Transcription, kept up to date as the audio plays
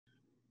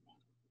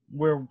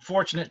we're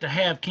fortunate to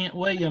have Kent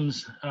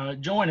Williams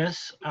join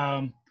us.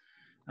 I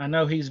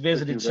know he's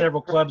visited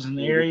several clubs in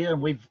the area,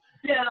 and we've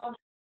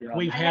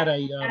had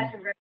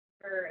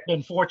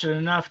been fortunate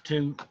enough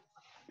to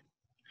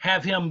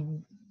have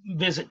him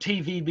visit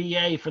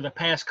TVBA for the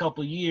past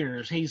couple of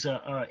years. He's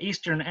a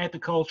Eastern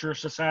Apiculture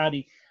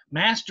Society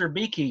master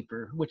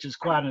beekeeper, which is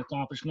quite an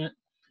accomplishment.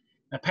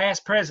 A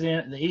past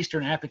president of the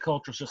Eastern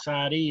Apiculture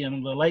Society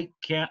and the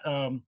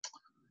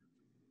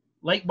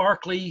Lake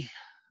Barkley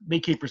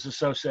Beekeepers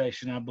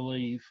Association, I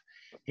believe.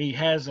 He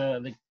has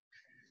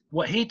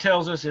what he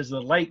tells us is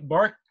the Lake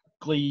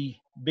Barkley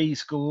Bee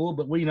School,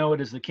 but we know it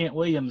as the Kent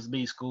Williams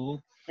Bee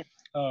School.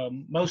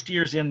 Most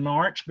years in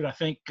March, but I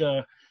think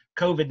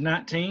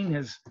COVID-19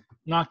 has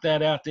knocked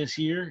that out this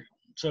year.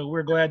 So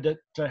we're glad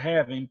to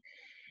have him.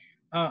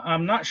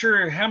 I'm not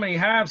sure how many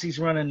hives he's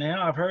running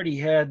now. I've heard he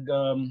had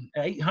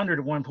 800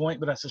 at one point,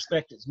 but I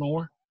suspect it's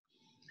more.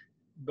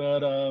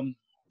 But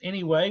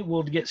anyway,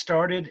 we'll get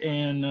started.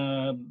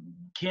 And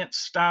Kent's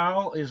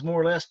style is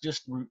more or less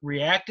just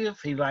reactive.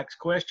 He likes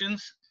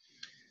questions.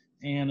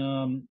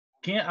 And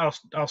Kent,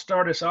 I'll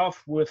start us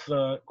off with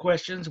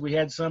questions. We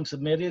had some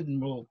submitted,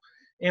 and we'll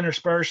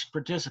intersperse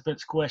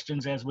participants'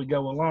 questions as we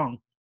go along.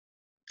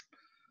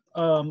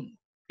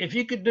 If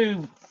you could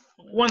do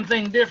one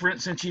thing different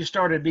since you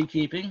started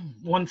beekeeping,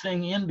 one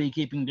thing in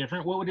beekeeping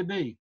different, what would it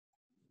be?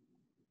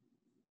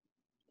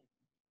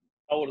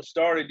 I would have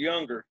started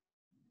younger.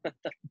 I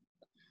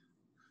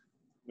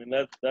mean,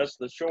 that's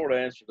the short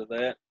answer to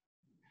that.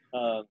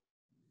 I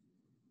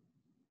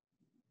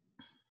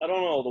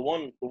don't know,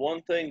 the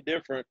one thing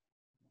different.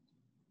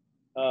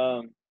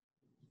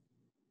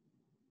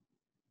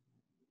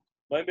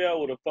 Maybe I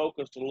would have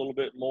focused a little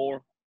bit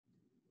more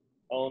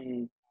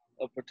on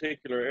a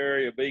particular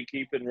area of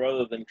beekeeping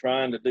rather than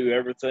trying to do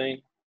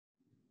everything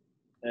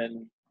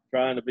and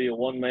trying to be a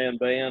one-man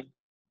band.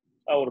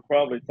 I would have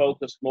probably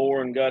focused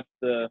more and got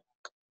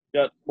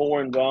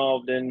more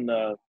involved in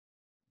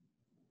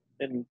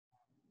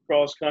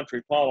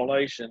cross-country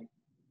pollination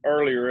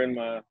earlier in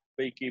my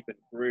beekeeping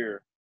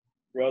career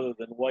rather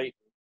than waiting.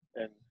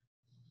 And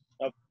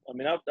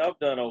I've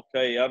done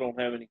okay. I don't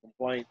have any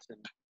complaints in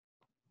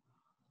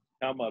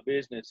how my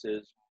business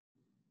has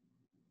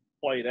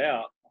played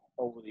out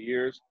over the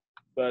years,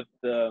 but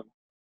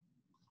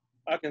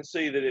I can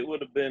see that it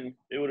would have been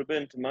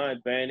to my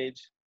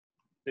advantage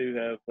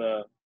to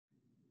have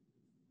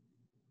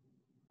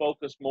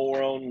focused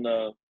more on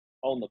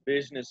the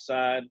business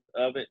side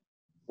of it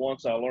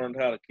once I learned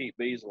how to keep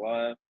bees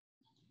alive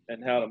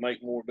and how to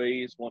make more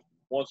bees.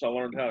 Once I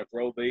learned how to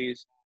grow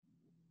bees,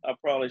 I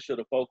probably should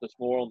have focused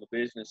more on the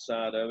business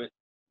side of it.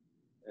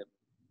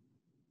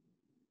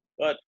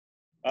 But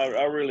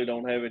I really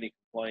don't have any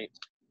complaints.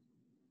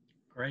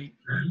 Great.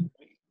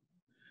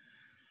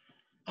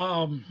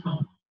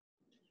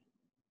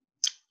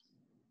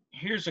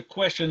 Here's a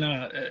question.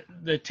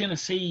 The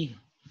Tennessee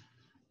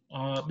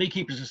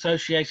Beekeepers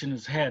Association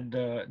has had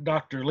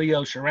Dr.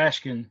 Leo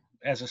Sharashkin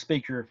as a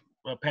speaker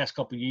the past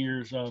couple of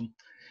years. Do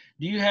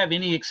you have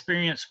any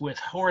experience with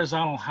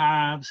horizontal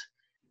hives?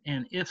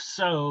 And if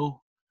so,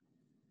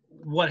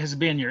 what has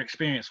been your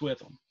experience with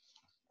them?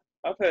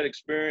 I've had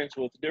experience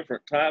with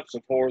different types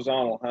of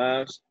horizontal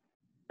hives,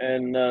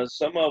 and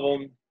some of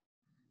them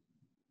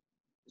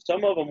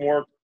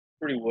work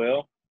pretty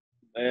well,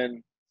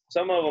 and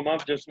some of them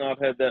I've just not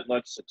had that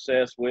much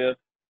success with,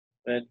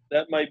 and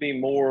that may be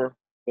more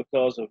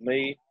because of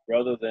me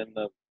rather than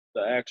the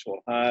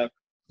actual hive.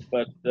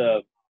 But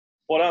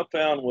what I've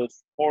found with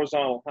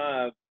horizontal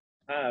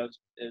hives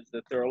is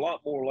that they're a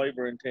lot more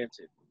labor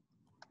intensive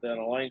than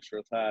a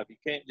Langstroth hive. You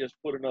can't just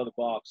put another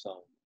box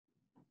on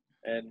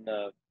and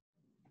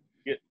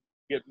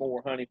get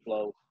more honey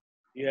flow.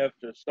 You have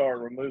to start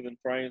removing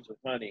frames of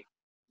honey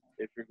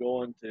if you're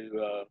going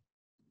to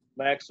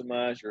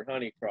maximize your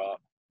honey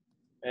crop.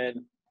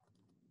 And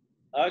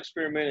I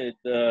experimented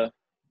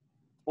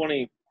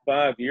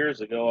 25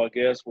 years ago, I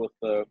guess, with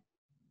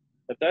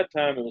at that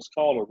time it was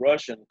called a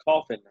Russian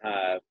coffin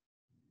hive,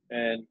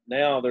 and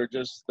now they're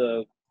just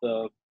the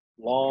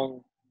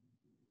long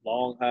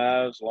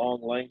hives,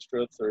 long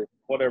Langstroths, or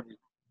whatever.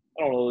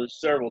 I don't know. There's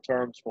several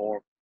terms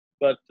for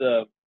them,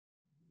 but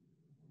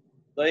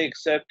they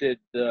accepted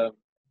a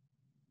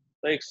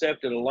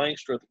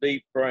Langstroth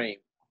deep frame,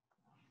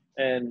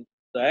 and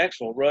the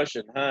actual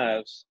Russian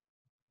hives,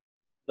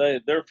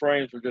 their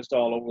frames were just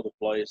all over the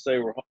place.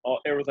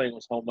 Everything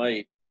was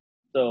homemade,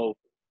 so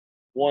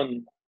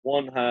one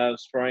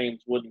hive's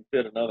frames wouldn't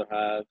fit another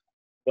hive,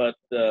 but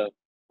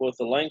with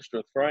the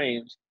Langstroth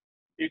frames,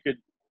 you could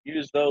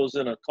use those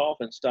in a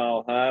coffin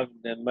style hive,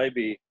 and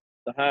maybe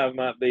the hive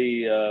might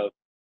be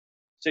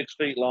 6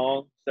 feet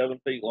long, 7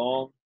 feet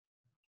long,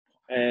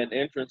 and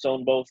entrance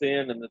on both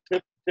ends. And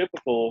the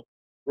typical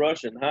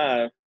Russian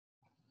hive,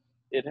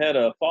 it had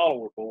a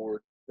follower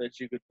board that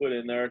you could put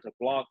in there to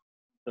block,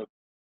 to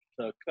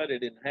cut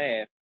it in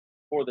half,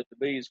 or that the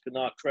bees could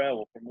not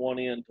travel from one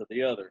end to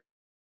the other.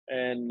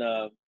 And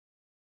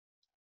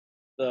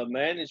the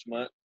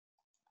management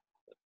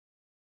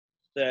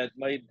that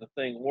made the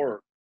thing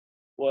work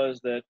was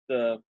that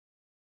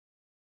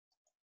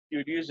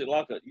you'd use it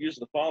like use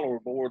the follower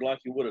board like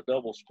you would a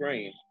double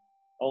screen,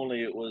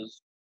 only it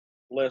was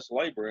less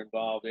labor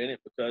involved in it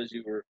because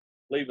you were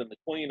leaving the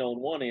queen on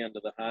one end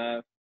of the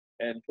hive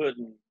and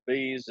putting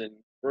bees and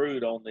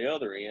brood on the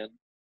other end,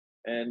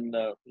 and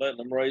letting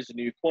them raise a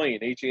new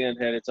queen. Each end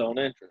had its own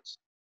entrance,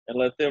 and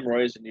let them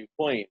raise a new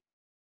queen.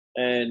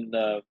 And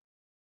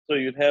so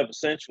you'd have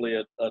essentially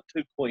a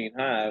two queen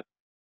hive,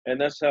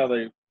 and that's how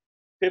they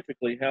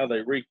typically how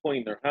they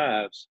requeen their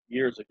hives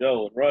years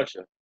ago in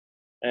Russia.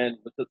 And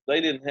because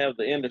they didn't have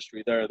the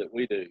industry there that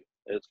we do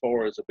as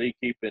far as a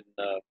beekeeping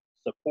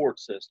support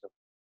system,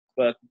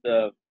 but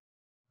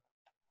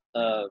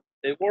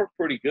it worked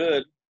pretty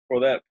good for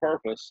that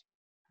purpose.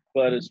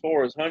 But as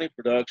far as honey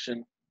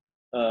production,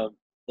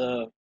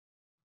 the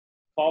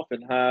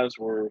coffin hives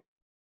were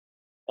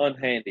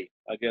unhandy,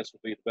 I guess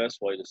would be the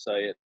best way to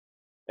say it.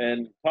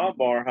 And top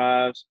bar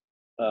hives,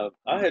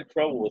 I had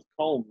trouble with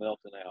comb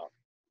melting out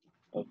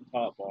of the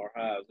top bar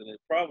hives, and it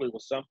probably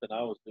was something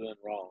I was doing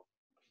wrong.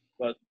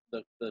 But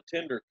the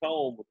tender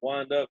comb would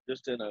wind up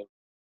just in a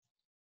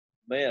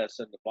mess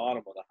in the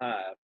bottom of the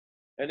hive,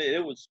 and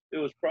it was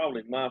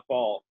probably my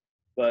fault.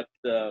 But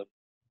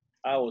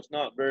I was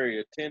not very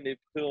attentive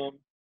to them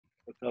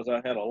because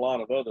I had a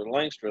lot of other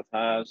Langstroth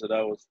hives that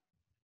I was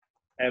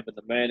having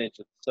to manage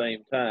at the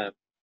same time,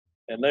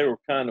 and they were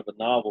kind of a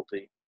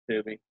novelty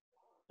to me.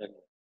 And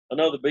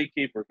another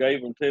beekeeper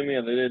gave them to me,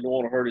 and they didn't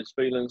want to hurt his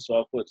feelings, so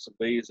I put some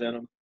bees in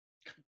them,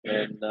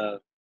 and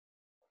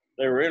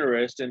they were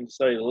interesting to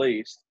say the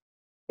least.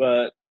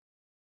 But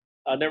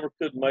I never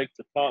could make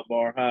the top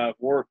bar hive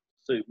work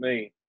to suit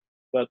me.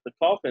 But the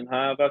coffin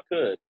hive, I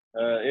could.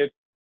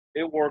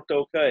 It worked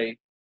okay.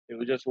 It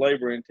was just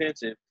labor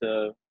intensive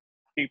to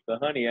keep the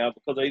honey out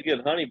because they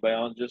get honey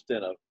bound just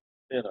in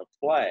a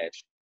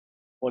flash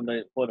when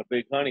a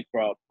big honey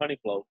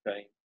flow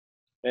came,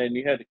 and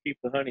you had to keep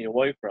the honey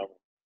away from them.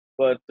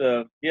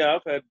 But yeah,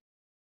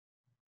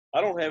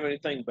 I don't have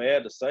anything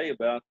bad to say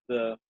about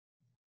the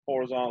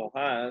horizontal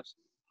hives.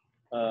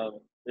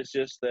 It's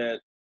just that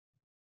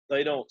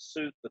they don't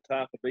suit the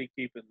type of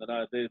beekeeping that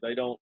I do. They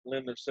don't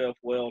lend themselves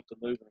well to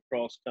moving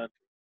across country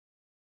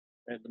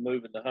and to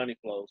moving the honey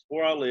flows.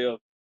 Where I live,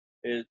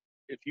 is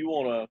if you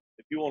want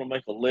to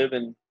make a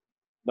living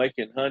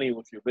making honey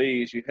with your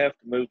bees, you have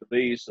to move the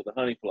bees to the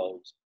honey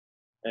flows,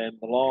 and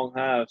the long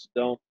hives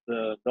don't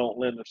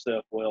lend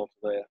themselves well to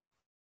that.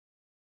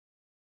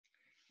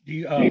 Do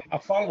you, a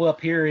follow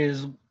up here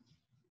is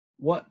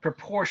what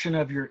proportion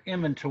of your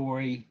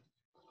inventory,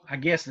 I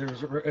guess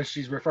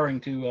she's referring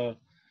to,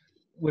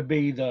 would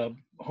be the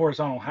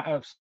horizontal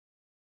hives.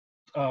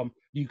 Do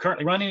you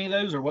currently run any of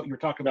those, or what you were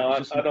talking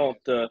about? No, I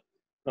don't.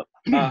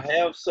 I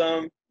have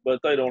some, but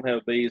they don't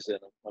have bees in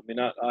them. I mean,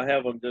 I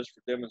have them just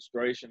for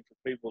demonstration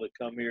for people that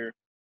come here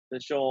to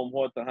show them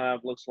what the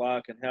hive looks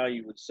like and how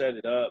you would set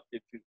it up.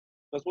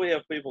 Because we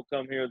have people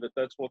come here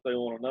that's what they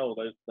want to know.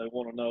 They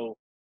want to know,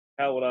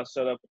 how would I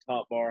set up a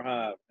top bar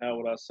hive? How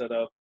would I set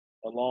up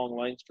a long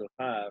Langstroth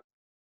hive?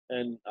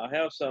 And I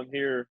have some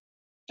here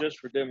just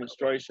for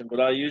demonstration,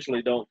 but I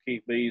usually don't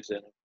keep bees in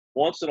them.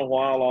 Once in a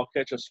while, I'll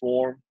catch a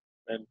swarm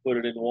and put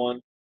it in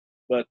one,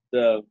 but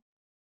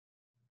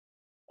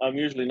I'm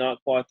usually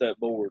not quite that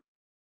bored.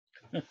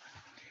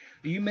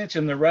 You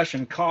mentioned the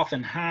Russian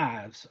coffin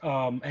hives.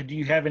 And do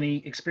you have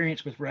any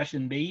experience with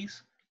Russian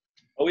bees?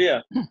 Oh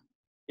yeah,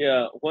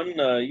 yeah. When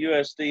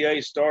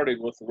USDA started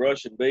with the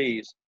Russian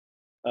bees,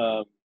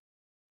 I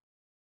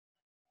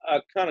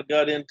kind of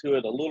got into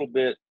it a little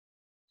bit,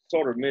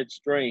 sort of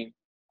midstream,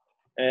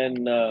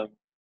 and I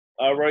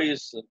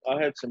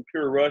had some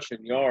pure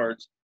Russian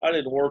yards. I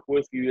didn't work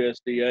with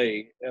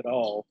USDA at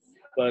all,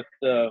 but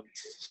I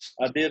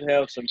did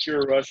have some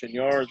pure Russian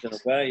yards and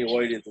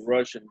evaluated the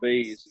Russian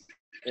bees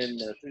in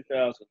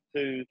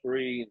 2002,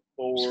 3, and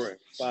 4, and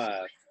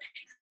 5.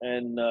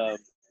 And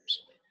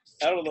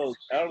out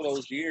of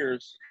those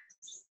years,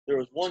 there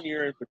was one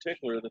year in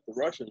particular that the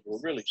Russians were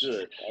really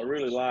good. I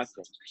really liked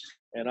them,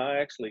 and I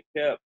actually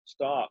kept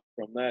stock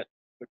from that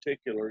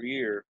particular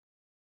year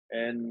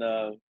and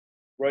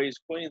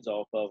raised queens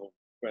off of them.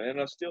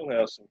 And I still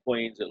have some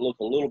queens that look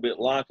a little bit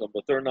like them,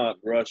 but they're not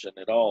Russian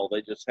at all.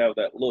 They just have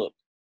the look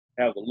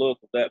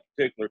of that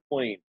particular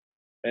queen.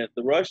 And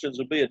the Russians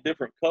would be a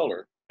different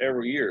color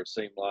every year, it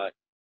seemed like.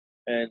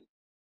 And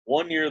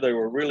one year they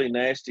were really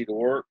nasty to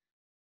work,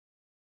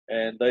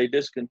 and they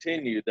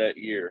discontinued that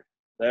year.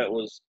 They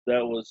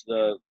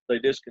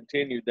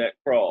discontinued that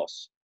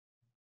cross.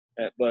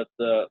 But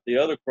the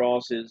other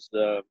cross is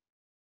the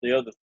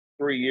other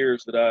 3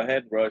 years that I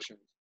had Russians.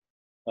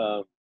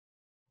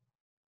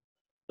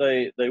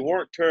 They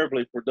weren't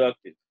terribly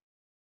productive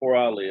where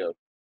I live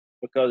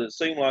because it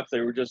seemed like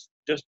they were just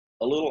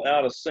a little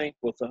out of sync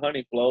with the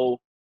honey flow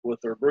with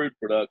their brood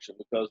production,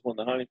 because when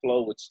the honey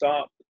flow would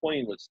stop, the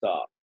queen would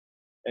stop,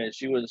 and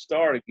she wouldn't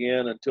start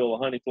again until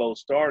the honey flow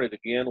started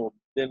again. Well,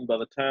 then by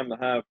the time the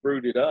hive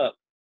brooded up,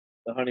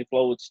 the honey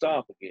flow would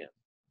stop again,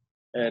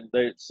 and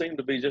they seemed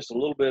to be just a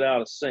little bit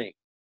out of sync.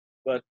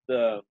 But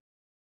I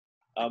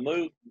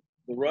moved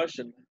the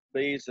Russian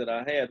bees that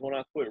I had when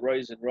I quit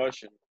raising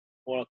Russian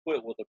when I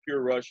quit with the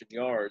pure Russian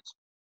yards,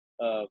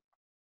 uh,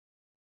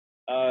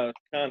 I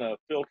kind of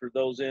filtered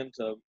those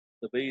into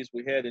the bees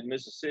we had in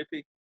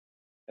Mississippi,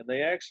 and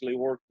they actually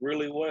worked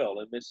really well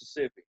in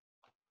Mississippi.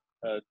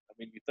 I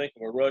mean, you think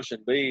of a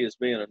Russian bee as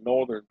being a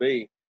northern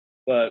bee,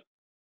 but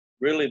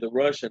really the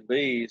Russian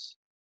bees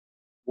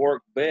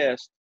work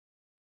best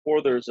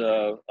where there's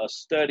a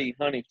steady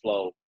honey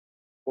flow,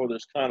 where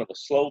there's kind of a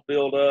slow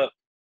build up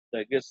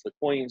that gets the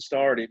queen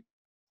started,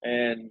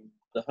 and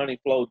the honey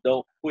flow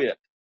don't quit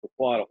for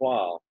quite a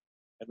while.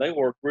 And they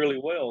work really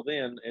well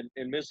then.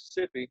 In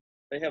Mississippi,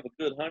 they have a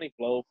good honey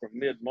flow from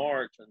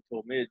mid-March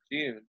until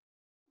mid-June,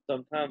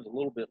 sometimes a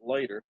little bit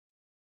later,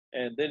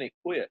 and then it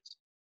quits,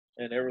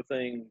 and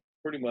everything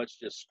pretty much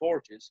just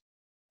scorches.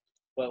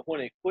 But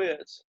when it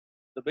quits,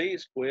 the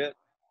bees quit,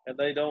 and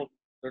they're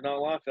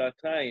not like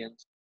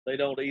Italians. They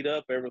don't eat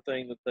up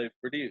everything that they've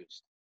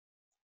produced.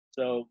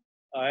 So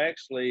I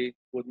actually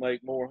would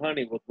make more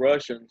honey with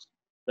Russians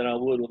than I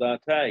would with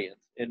Italians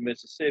in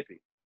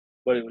Mississippi.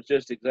 But it was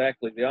just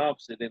exactly the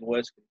opposite in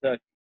West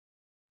Kentucky.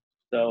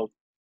 So,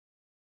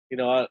 you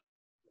know,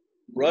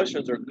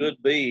 Russians are good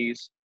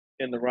bees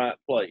in the right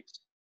place.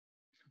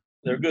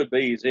 They're good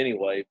bees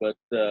anyway, but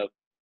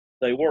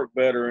they work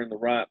better in the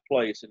right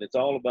place. And it's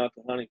all about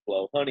the honey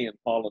flow, honey and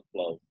pollen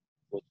flow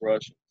with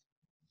Russians.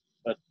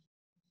 But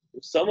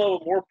some of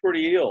them were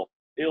pretty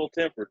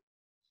ill-tempered.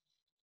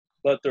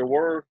 But there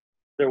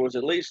was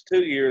at least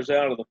 2 years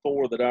out of the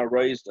 4 that I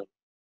raised them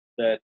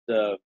that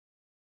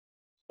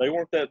they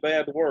weren't that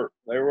bad to work.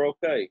 They were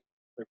okay.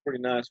 They're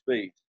pretty nice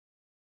bees.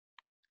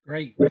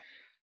 Great.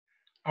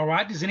 All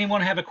right. Does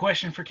anyone have a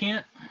question for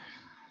Kent?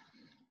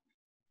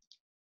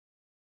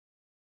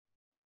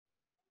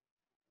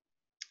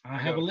 I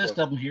have a list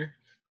of them here.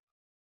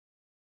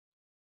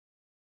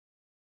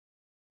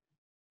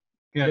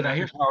 Yeah, Did I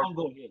hear someone?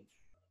 Go ahead.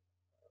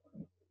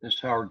 This is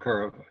Howard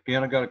Kerr.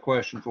 Again, I got a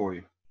question for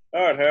you.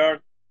 All right,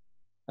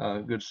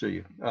 Howard. Good to see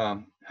you.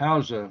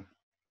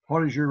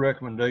 What is your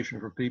recommendation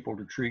for people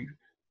to treat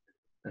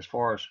as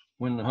far as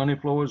when the honey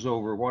flow is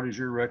over? What is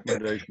your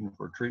recommendation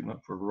for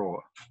treatment for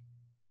varroa?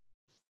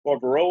 For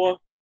varroa?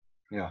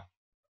 Yeah.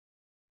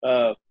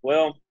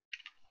 Well,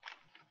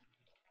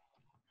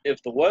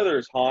 if the weather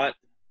is hot,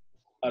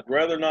 I'd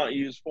rather not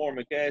use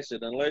formic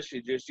acid unless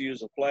you just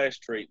use a flash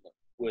treatment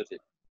with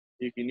it.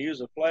 You can use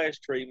a flash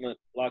treatment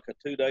like a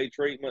 2-day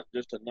treatment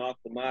just to knock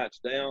the mites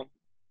down,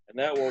 and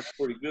that works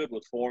pretty good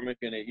with formic,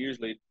 and you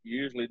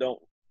usually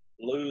don't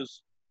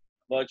lose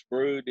much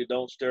brood. It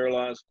don't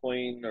sterilize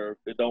queen, or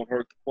it don't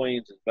hurt the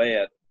queens as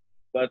bad.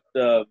 But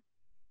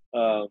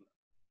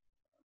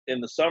in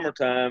the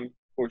summertime,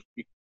 of course,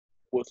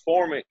 with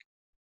formic,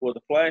 with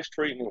a flash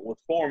treatment with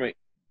formic,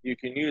 you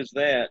can use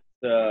that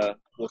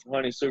with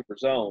honey super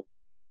zone.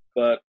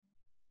 But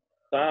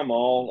a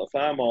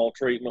thymol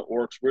treatment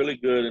works really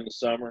good in the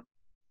summer,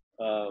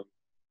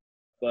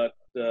 but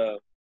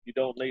you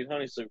don't need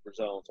honey super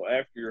zone. So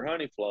after your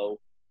honey flow,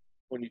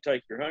 when you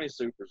take your honey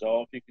supers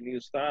off, you can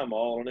use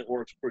thymol, and it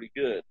works pretty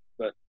good.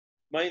 But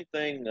main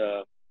thing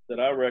that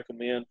I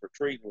recommend for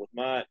treating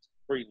mites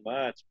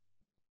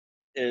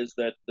is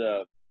that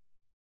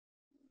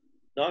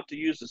not to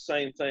use the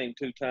same thing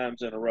 2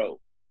 times in a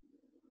row.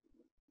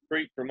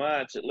 Treat for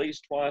mites at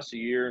least twice a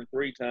year, and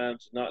 3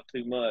 times not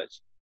too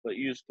much, but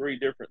use 3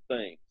 different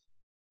things.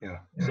 Yeah.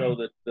 So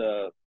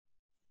that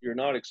you're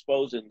not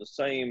exposing the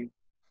same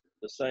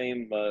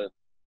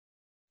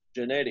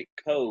genetic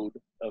code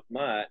of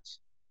mites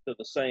to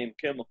the same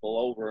chemical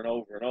over and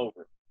over and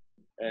over.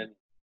 And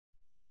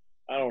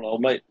I don't know,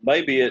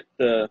 maybe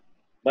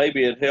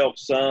it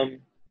helps some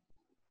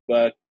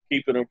by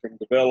keeping them from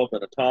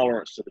developing a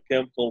tolerance to the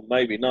chemical.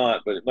 Maybe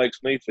not, but it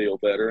makes me feel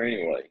better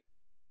anyway.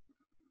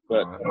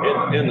 But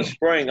in the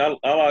spring, I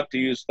like to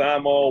use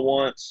thymol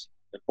once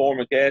and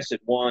formic acid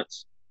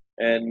once,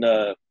 and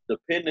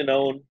depending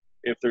on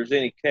if there's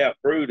any capped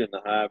brood in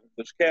the hive. If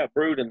there's capped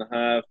brood in the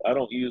hive, I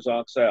don't use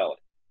oxalic,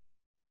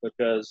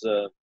 because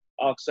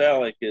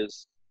oxalic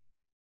it's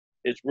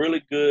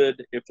really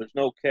good if there's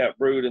no capped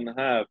brood in the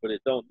hive, but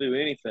it don't do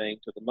anything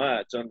to the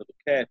mites under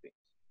the cappings.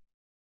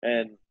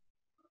 And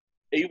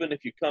even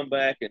if you come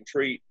back and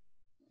treat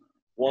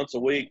once a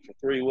week for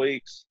 3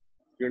 weeks,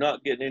 you're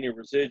not getting any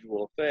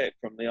residual effect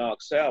from the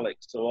oxalic.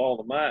 So all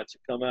the mites that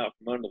come out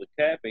from under the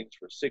cappings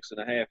for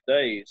 6.5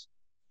 days,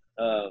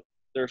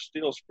 they're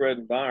still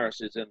spreading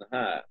viruses in the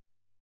hive.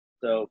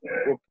 So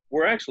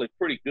we're actually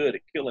pretty good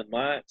at killing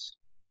mites.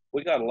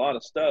 We got a lot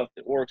of stuff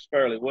that works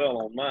fairly well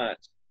on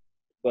mites,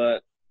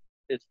 but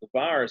it's the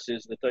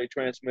viruses that they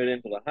transmit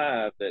into the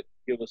hive that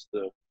give us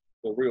the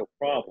real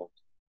problems.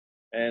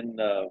 And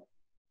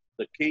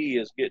the key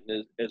is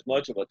getting as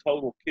much of a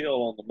total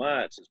kill on the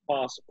mites as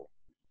possible.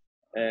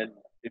 And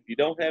if you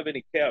don't have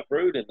any capped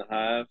brood in the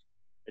hive,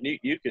 and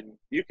you can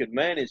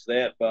manage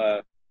that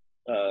by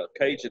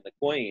caging the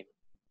queen,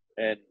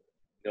 and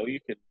you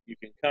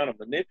can kind of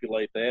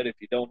manipulate that if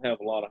you don't have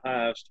a lot of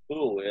hives to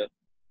fool with.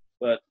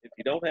 But if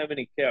you don't have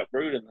any capped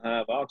brood in the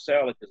hive,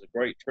 oxalic is a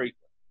great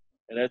treatment,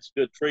 and that's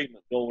good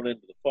treatment going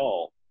into the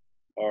fall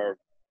or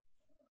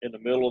in the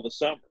middle of the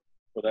summer.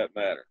 for that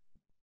matter.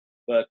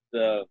 But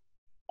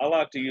I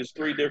like to use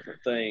 3 different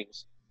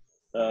things.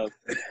 For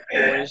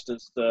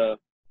instance,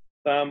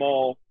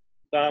 thymol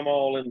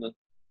in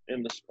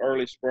the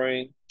early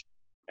spring,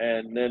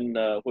 and then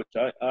which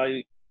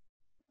I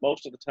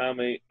most of the time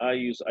I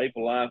use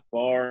Apical Life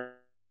Bar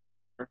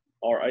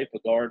or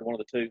Apiguard, one of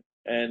the two,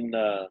 and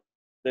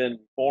then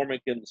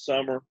Formic in the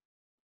summer,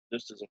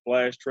 just as a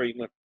flash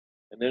treatment,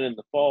 and then in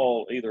the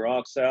fall either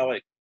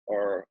oxalic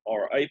or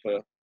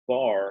Apa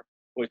Bar,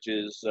 which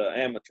is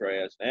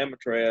Amatraz.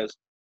 Amatraz,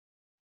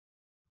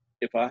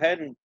 if I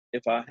haven't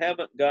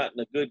gotten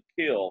a good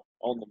kill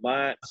on the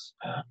mites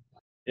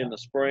in the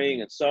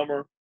spring and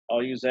summer,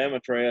 I'll use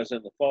Amatraz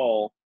in the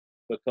fall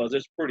because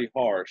it's pretty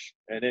harsh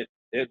and it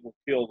will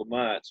kill the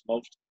mites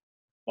most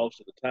of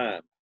the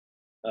time.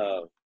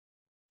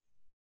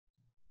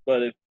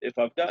 But if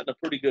I've gotten a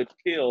pretty good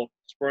kill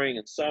spring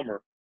and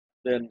summer,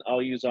 then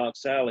I'll use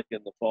oxalic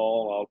in the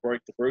fall. I'll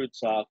break the brood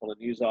cycle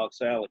and use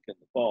oxalic in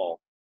the fall.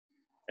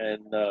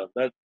 And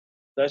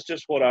that's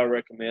just what I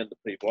recommend to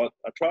people.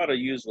 I try to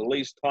use the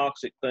least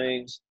toxic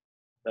things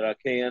that I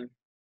can,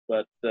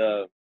 but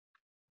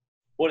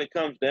when it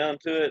comes down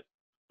to it,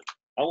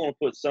 I want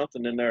to put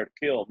something in there to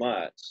kill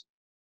mites.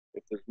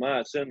 If there's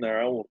mites in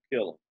there, I want to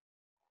kill them.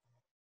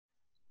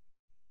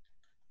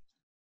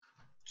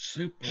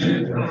 Super.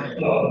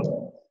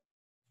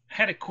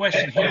 Had a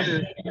question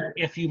here.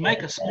 If you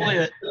make a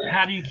split,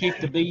 how do you keep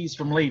the bees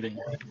from leaving?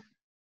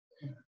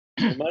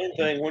 The main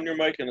thing when you're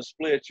making a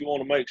split, you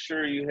want to make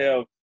sure you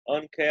have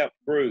uncapped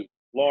brood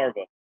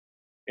larvae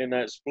in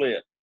that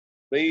split.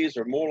 Bees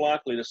are more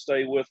likely to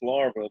stay with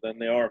larvae than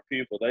they are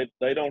pupa.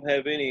 They don't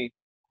have any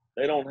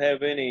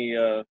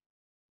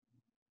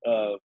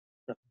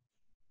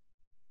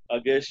I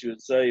guess you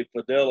would say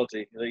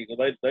fidelity.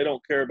 They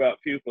don't care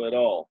about pupa at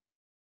all.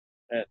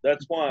 And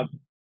that's why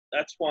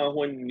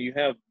when you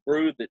have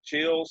brood that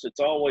chills,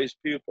 it's always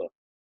pupa.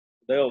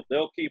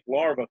 They'll keep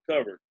larvae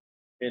covered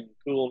in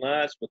cool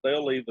nights, but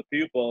they'll leave the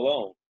pupa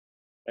alone.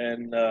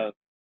 And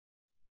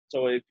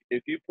so if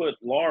you put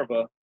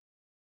larvae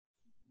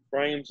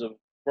frames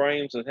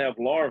that have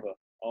larvae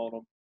on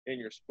them in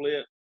your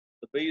split,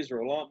 the bees are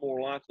a lot more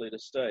likely to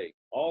stay.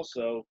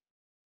 Also,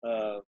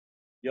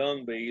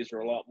 young bees are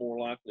a lot more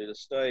likely to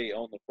stay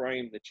on the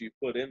frame that you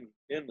put in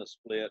the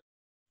split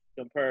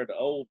compared to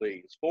old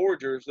bees.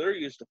 Foragers, they're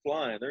used to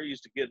flying. They're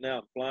used to getting out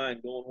and flying,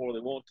 going where they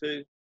want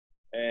to.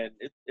 And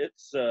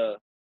it's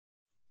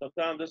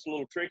sometimes it's a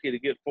little tricky to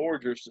get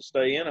foragers to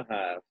stay in a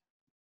hive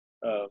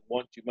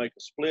once you make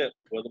a split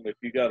with them if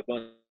you got a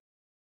bunch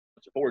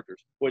of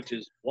foragers, which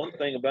is one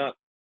thing about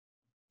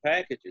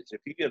packages.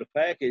 If you get a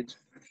package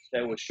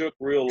that was shook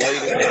real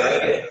late in the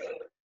day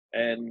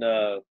and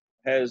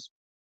has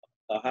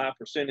a high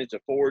percentage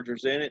of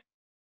foragers in it,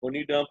 when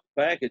you dump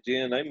the package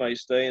in, they may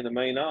stay and they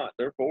may not.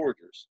 They're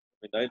foragers.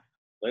 I mean,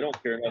 they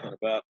don't care nothing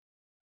about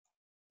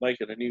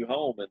making a new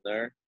home in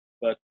there.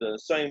 But the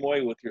same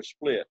way with your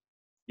split.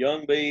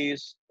 Young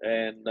bees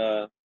and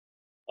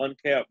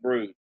uncapped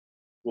brood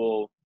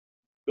will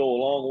go a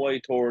long way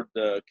toward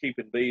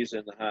keeping bees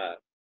in the hive.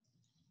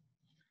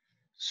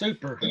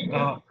 Super.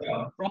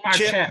 From our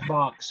chat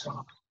box,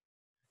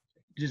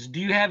 do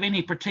you have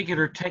any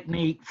particular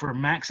technique for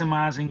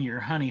maximizing your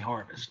honey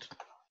harvest?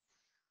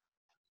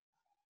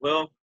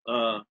 Well,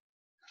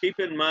 keep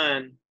in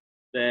mind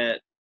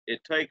that it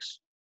takes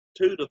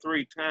 2 to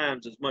 3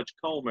 times as much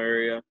comb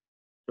area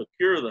to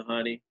cure the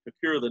honey, to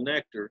cure the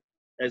nectar,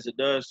 as it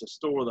does to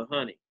store the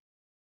honey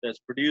that's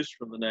produced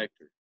from the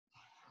nectar.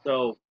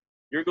 So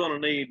you're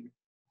going to need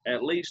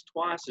at least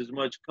twice as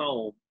much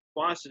comb,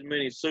 twice as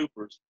many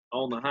supers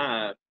on the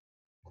hive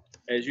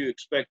as you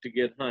expect to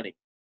get honey.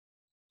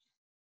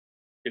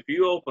 If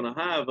you open a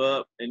hive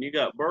up and you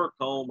got burr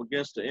comb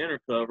against the inner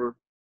cover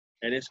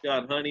and it's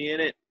got honey in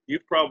it,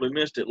 you've probably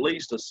missed at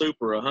least a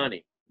super of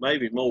honey,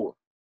 maybe more.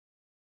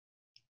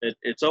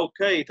 It's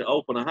okay to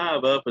open a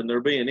hive up and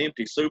there be an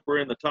empty super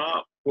in the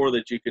top where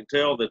that you can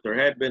tell that there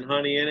had been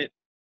honey in it.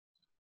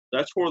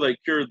 That's where they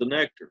cured the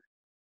nectar.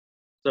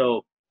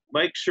 So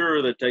make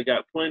sure that they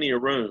got plenty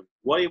of room,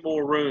 way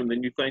more room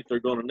than you think they're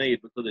going to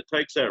need, because it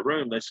takes that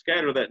room. They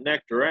scatter that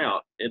nectar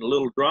out in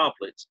little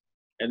droplets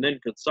and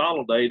then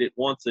consolidate it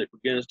once it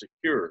begins to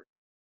cure.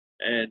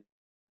 And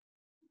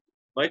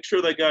make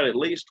sure they got at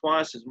least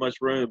twice as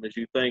much room as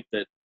you think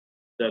that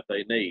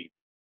they need.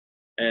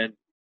 And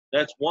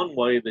that's one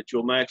way that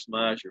you'll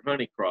maximize your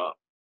honey crop.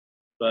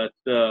 But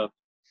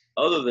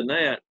other than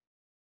that,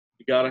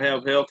 you got to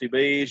have healthy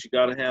bees. You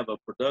got to have a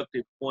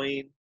productive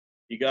queen.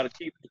 You got to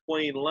keep the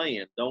queen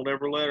laying. Don't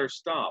ever let her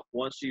stop.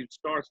 Once she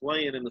starts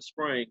laying in the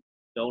spring,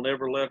 don't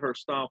ever let her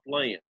stop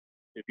laying.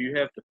 If you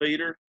have to feed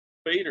her,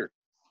 feed her.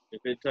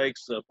 If it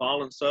takes a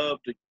pollen sub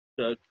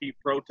to keep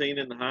protein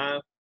in the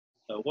hive,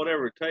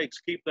 whatever it takes,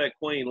 keep that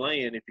queen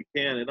laying if you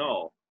can at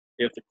all.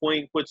 If the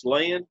queen quits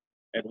laying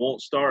and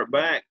won't start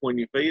back when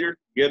you feed her,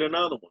 get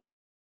another one.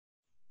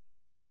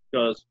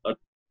 Because a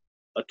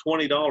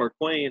 $20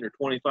 queen or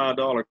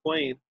 $25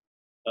 queen,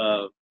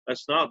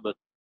 that's not but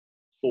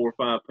 4 or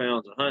 5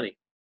 pounds of honey.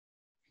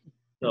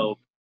 So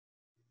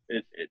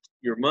it's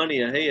your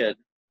money ahead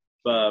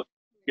by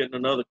getting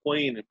another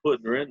queen and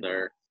putting her in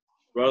there,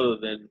 rather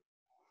than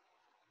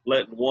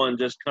letting one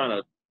just kind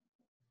of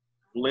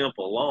limp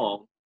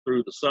along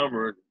through the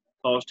summer and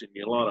costing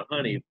you a lot of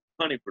honey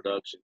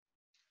production.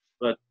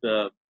 But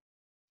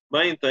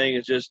main thing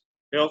is just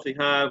healthy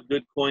hive,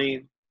 good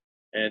queen,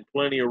 and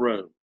plenty of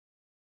room.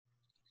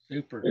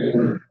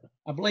 Super.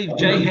 I believe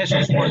Jay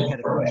Hesselworth had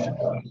a question.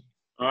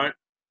 All right.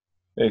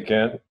 Hey,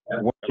 Kent.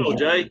 Hello,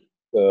 Jay.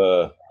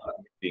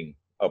 Meeting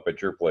up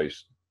at your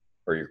place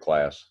or your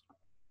class?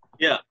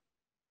 Yeah.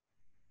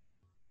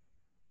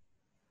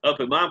 Up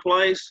at my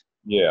place?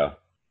 Yeah.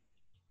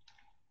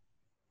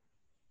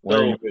 When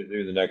are So, you going to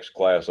do the next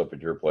class up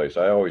at your place?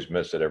 I always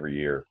miss it every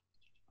year.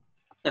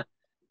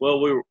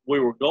 well, we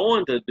were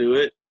going to do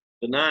it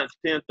the 9th,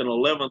 10th, and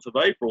 11th of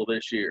April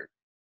this year.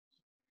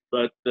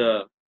 But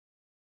the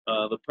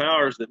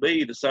powers that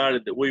be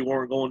decided that we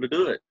weren't going to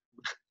do it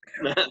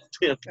 9th,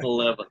 10th, and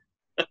 11th.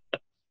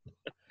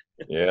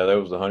 Yeah, that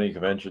was the honey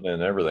convention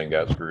and everything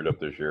got screwed up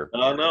this year.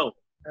 I know.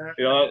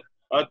 You know,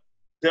 I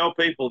tell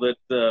people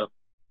that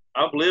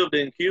I've lived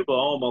in Cuba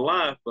all my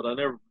life, but I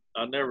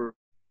never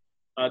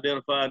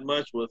identified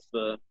much with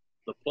the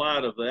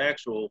plight of the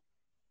actual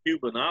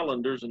Cuban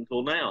islanders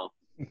until now.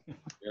 You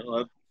know,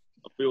 I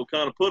feel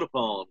kind of put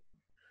upon.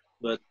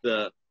 But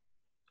the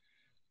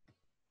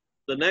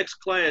next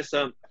class,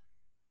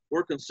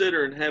 we're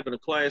considering having a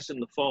class in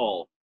the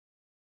fall,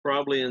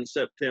 probably in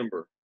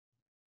September,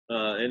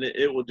 and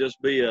it will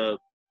just be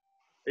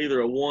either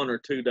a 1 or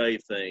 2 day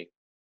thing,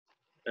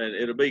 and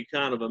it'll be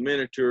kind of a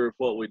miniature of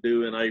what we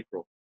do in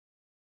April.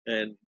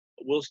 And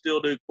we'll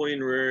still do queen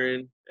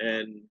rearing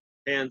and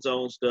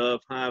hands-on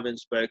stuff, hive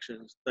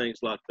inspections, things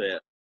like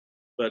that.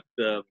 But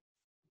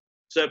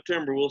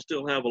September, we'll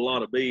still have a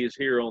lot of bees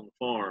here on the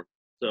farm,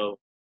 so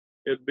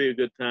it'd be a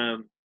good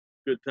time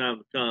to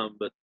come.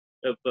 But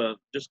if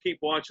just keep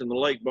watching the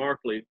Lake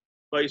Barkley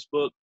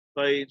Facebook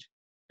page,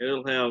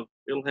 it'll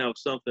have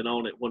something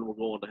on it when we're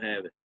going to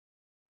have it.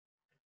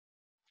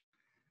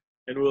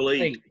 And we'll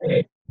eat.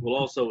 We'll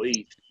also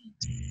eat.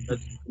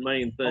 That's the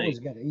main thing. Always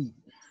got to eat.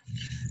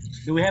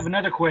 Do we have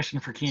another question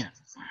for Kent?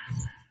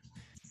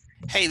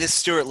 Hey, this is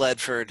Stuart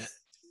Ledford.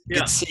 Yeah.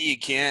 Good to see you,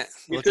 Kent.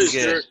 You Looking too,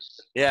 good. Stuart.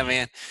 Yeah,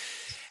 man.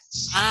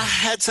 I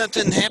had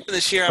something happen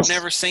this year I've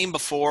never seen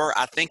before.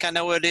 I think I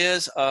know what it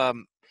is.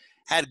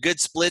 Had good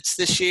splits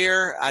this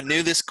year. I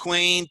knew this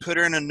queen, put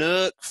her in a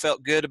nook,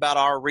 felt good about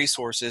our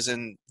resources,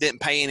 and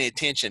didn't pay any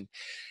attention.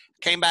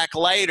 Came back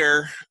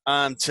later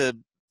to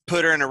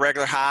put her in a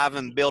regular hive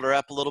and build her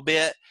up a little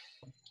bit.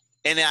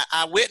 And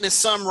I witnessed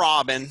some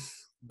robin,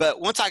 but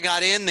once I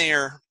got in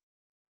there,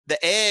 the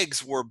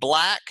eggs were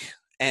black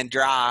and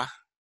dry,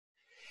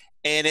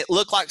 and it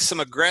looked like some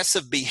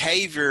aggressive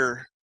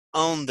behavior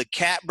on the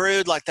cat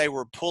brood, like they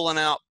were pulling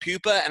out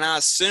pupa, and I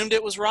assumed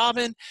it was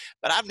robin,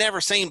 but I've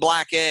never seen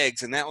black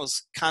eggs, and that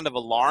was kind of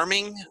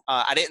alarming.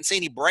 I didn't see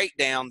any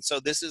breakdown, so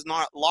this is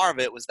not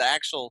larva. It was the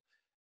actual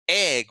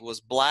egg was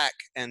black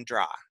and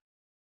dry.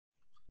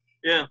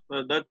 Yeah,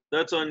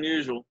 that's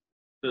unusual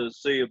to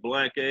see a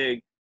black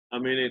egg. I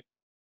mean, it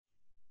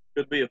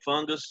could be a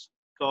fungus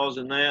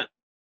causing that.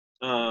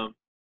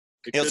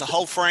 It was a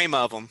whole frame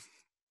of them.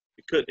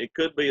 It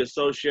could be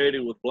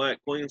associated with black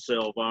queen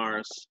cell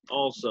virus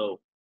also.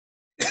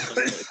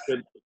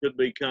 It could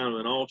be kind of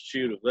an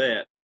offshoot of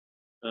that.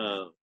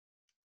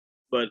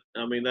 But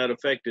I mean, that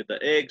affected the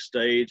egg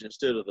stage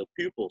instead of the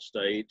pupal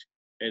stage,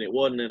 and it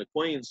wasn't in a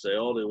queen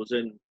cell, it was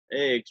in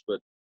eggs. But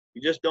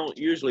you just don't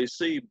usually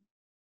see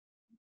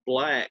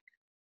black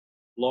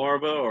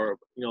larva, or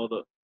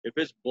if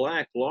it's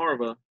black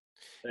larva,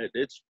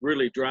 it's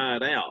really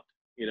dried out,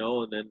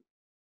 and then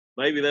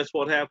maybe that's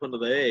what happened to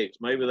the eggs.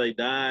 Maybe they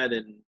died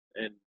and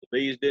the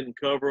bees didn't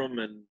cover them,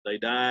 and they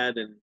died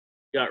and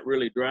got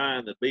really dry,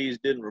 and the bees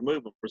didn't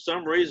remove them. For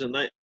some reason,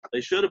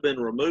 they should have been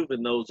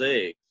removing those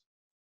eggs.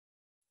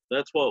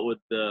 That's what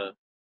would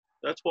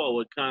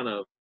kind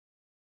of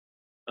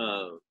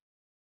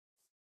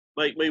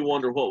make me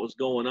wonder what was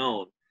going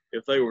on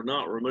if they were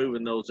not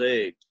removing those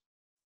eggs,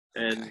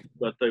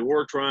 but they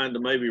were trying to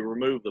maybe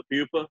remove the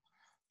pupa.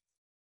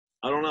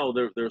 I don't know.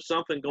 There's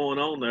something going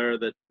on there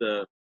that.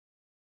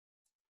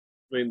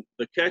 I mean,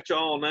 the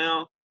catch-all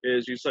now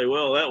is you say,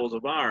 well, that was a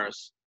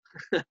virus.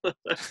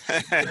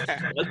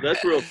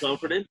 That's real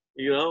comforting,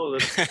 how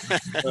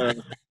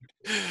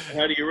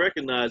do you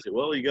recognize it?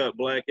 Well, you got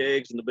black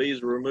eggs and the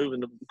bees are removing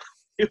them.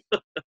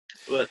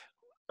 But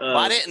well,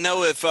 I didn't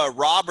know if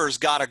robbers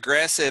got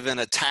aggressive and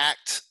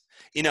attacked,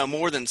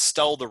 more than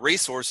stole the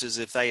resources,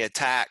 if they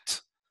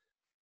attacked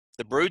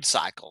the brood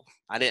cycle.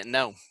 I didn't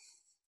know.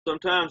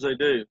 Sometimes they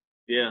do,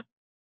 yeah.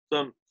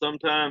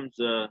 Sometimes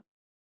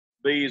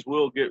bees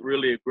will get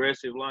really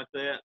aggressive like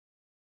that,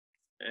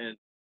 and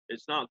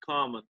it's not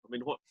common. I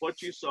mean,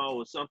 what you saw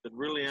was something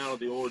really out of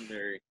the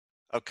ordinary.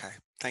 Okay,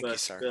 thank you,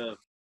 sir.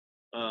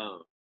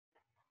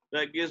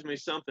 That gives me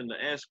something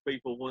to ask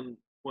people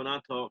when I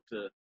talk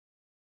to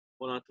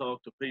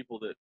people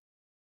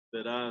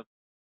that I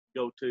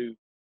go to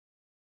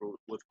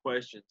with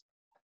questions.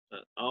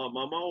 I'm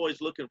always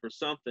looking for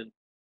something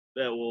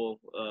that will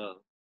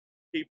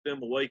keep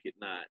them awake at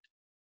night.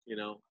 You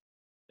know.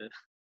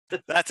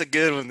 That's a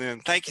good one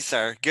then. Thank you,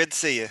 sir. Good to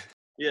see you.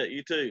 Yeah,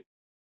 you too.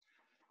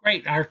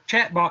 Great. Our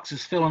chat box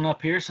is filling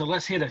up here, so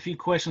let's hit a few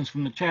questions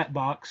from the chat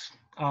box.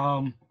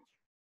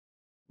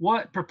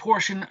 What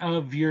proportion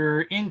of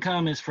your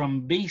income is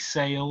from bee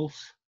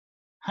sales,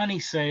 honey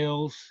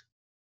sales,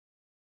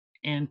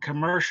 and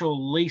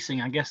commercial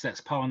leasing? I guess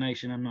that's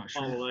pollination. I'm not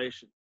sure.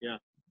 Pollination. Yeah.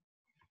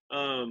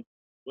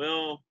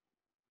 Well,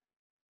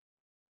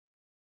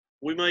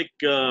 we make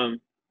and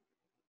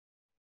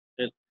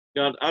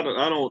God, I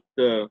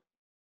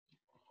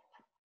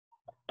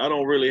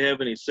don't really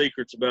have any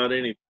secrets about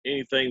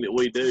anything that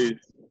we do,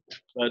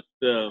 but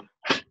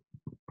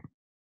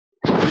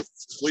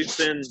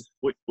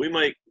we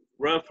make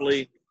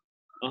roughly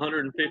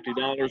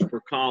 $150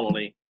 per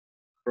colony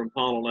from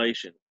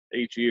pollination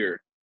each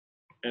year,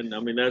 and I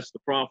mean that's the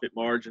profit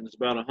margin. It's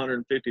about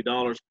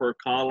 $150 per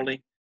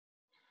colony.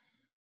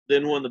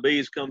 Then when the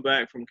bees come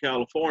back from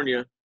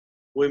California,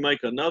 we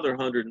make another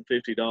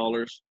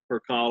 $150 per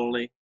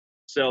colony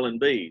selling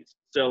bees,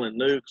 selling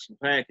nukes and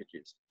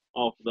packages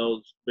off of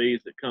those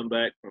bees that come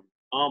back from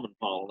almond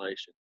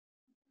pollination.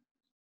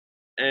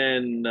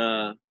 And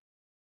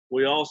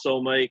we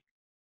also make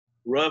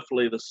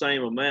roughly the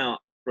same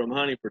amount from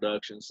honey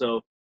production.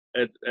 So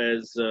as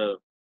the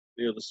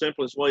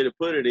simplest way to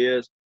put it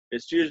is,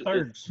 it's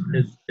usually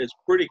it's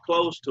pretty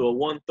close to a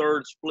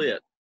 1/3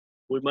 split.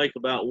 We make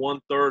about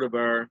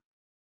 1/3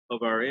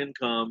 of our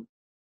income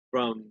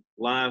from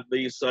live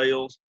bee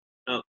sales.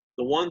 Now,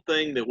 the one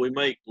thing that we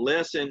make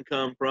less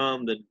income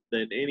from than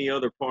any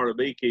other part of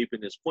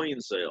beekeeping is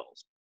queen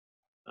sales.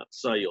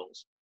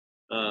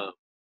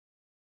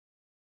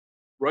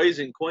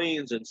 Raising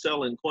queens and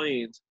selling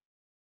queens,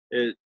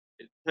 it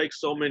takes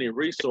so many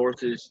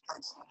resources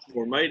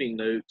for mating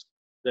nukes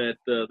that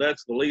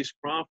that's the least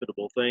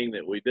profitable thing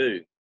that we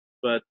do.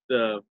 But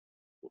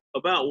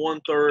about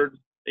 1/3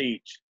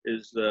 each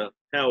is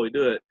how we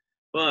do it.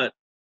 But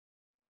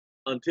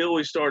until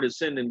we started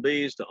sending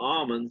bees to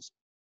almonds,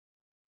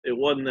 it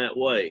wasn't that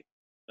way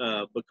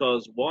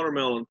because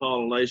watermelon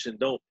pollination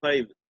don't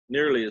pay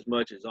nearly as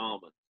much as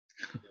almond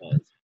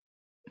does.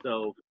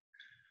 So,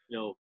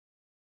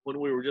 when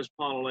we were just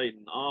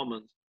pollinating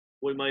almonds,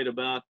 we made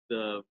about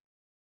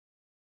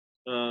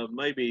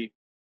maybe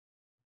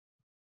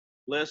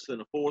less than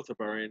 1/4 of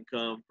our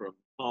income from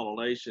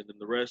pollination, and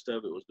the rest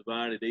of it was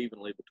divided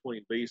evenly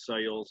between bee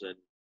sales and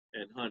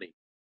honey.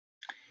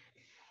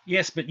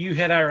 Yes, but you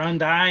had our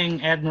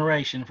undying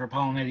admiration for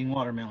pollinating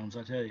watermelons,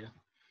 I tell you.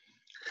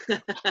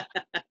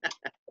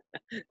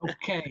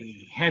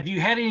 Okay. Have you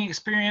had any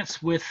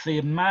experience with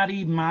the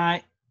Mighty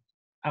Mite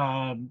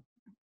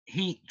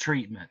heat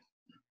treatment?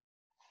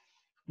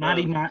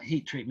 Mighty Mite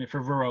heat treatment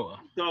for Varroa.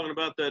 Talking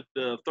about that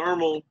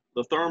thermal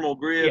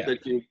grid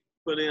that you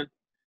put in.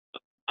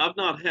 I've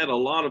not had a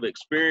lot of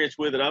experience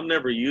with it. I've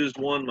never used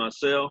one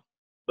myself,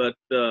 but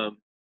I've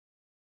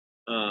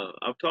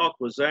talked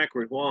with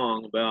Zachary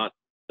Huang about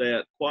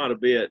that quite a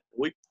bit.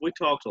 We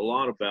talked a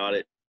lot about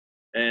it,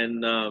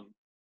 and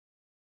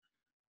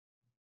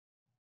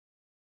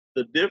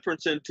the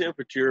difference in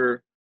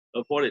temperature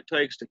of what it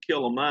takes to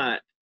kill a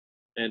mite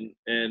and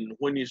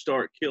when you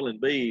start killing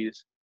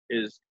bees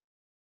is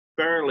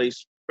fairly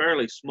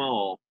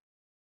small.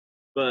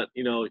 But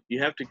you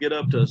have to get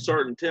up to a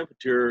certain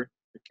temperature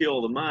to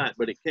kill the mite,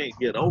 but it can't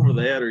get over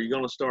that, or you're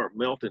going to start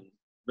melting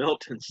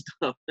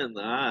stuff in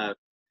the hive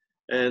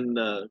and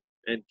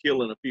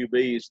killing a few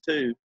bees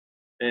too.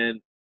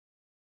 And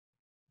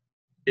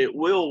it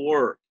will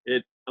work.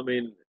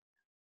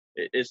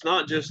 It's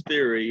not just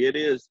theory. It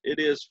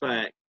is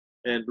fact.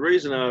 And the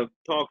reason I've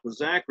talked with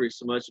Zachary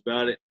so much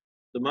about it,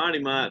 the Mighty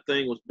Mite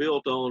thing was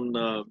built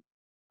on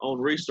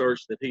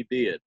research that he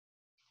did.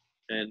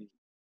 And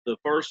the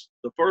first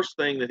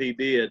thing that he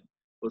did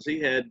was he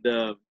had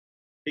a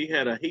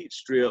heat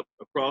strip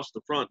across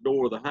the front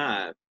door of the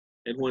hive,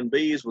 and when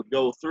bees would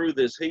go through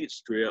this heat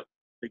strip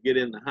to get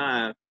in the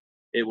hive,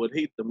 it would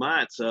heat the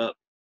mites up,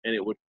 and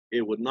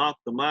it would knock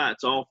the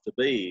mites off the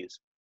bees,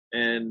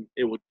 and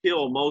it would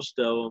kill most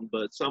of them,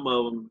 but some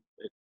of them,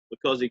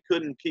 because he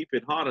couldn't keep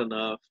it hot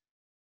enough,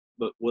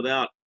 but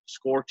without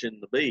scorching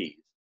the bees.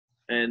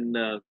 And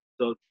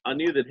so I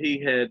knew that he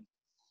had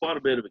quite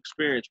a bit of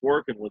experience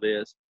working with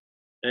this,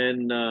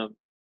 and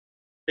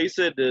he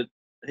said that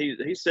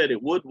he said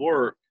it would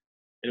work,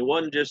 and it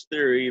wasn't just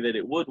theory, that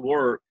it would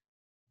work,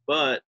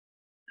 but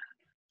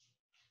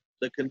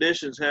the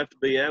conditions have to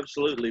be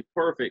absolutely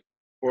perfect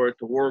for it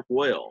to work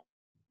well.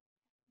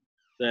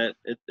 That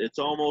it's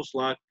almost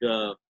like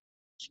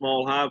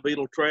small hive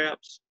beetle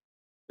traps.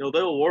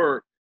 They'll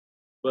work,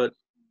 but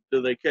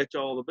do they catch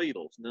all the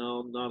beetles?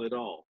 No, not at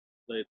all.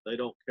 They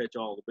don't catch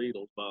all the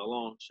beetles by a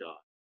long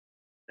shot.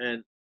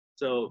 And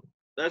so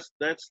that's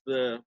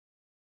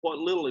what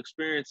little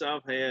experience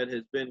I've had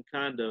has been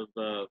kind of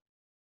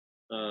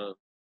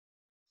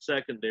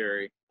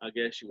secondary, I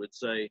guess you would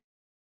say.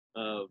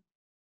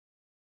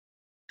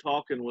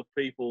 Talking with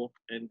people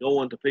and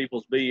going to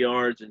people's bee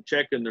yards and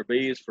checking their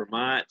bees for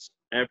mites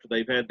after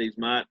they've had these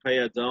mite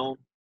pads on.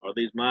 are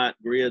these mite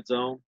grids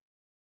on,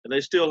 and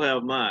they still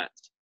have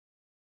mites,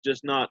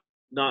 just not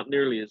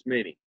nearly as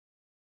many.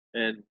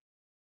 And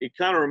it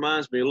kind of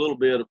reminds me a little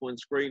bit of when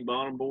screen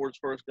bottom boards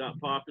first got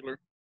popular.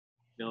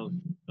 You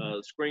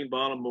know, screen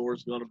bottom board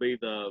is going to be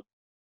the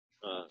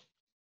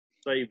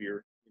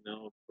savior, you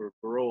know, for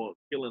varroa,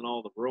 killing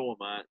all the varroa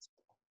mites.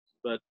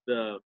 But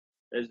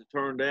as it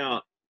turned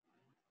out,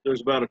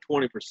 there's about a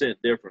 20%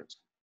 difference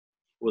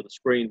with a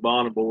screen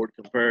bottom board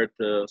compared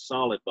to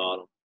solid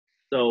bottom.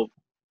 So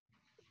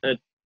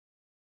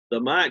the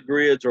mite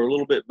grids are a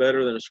little bit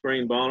better than a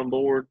screen bottom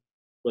board,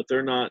 but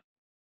they're not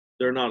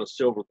a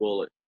silver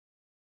bullet.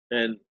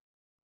 And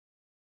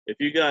if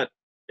you got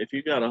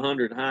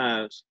 100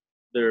 hives,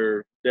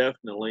 they're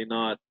definitely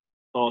not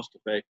cost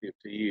effective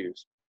to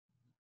use.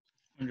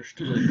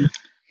 Understood.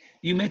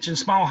 You mentioned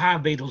small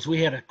hive beetles.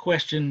 We had a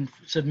question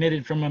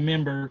submitted from a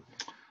member.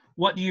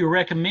 What do you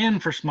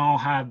recommend for small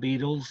hive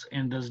beetles,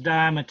 and does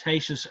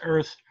diatomaceous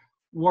earth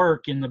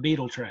work in the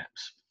beetle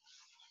traps?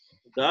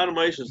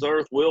 Diatomaceous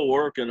earth will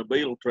work in a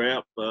beetle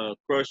trap.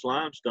 Crushed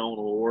limestone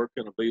will work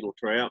in a beetle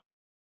trap.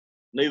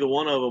 Neither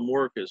one of them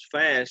work as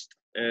fast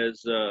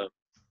as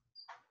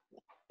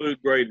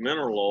food grade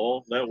mineral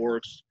oil. That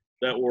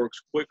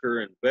works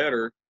quicker and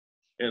better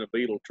in a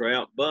beetle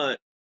trap, but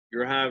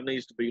your hive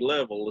needs to be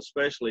level,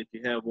 especially if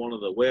you have one of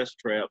the west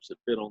traps that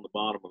fit on the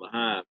bottom of the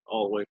hive,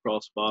 all the way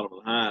across the bottom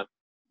of the hive.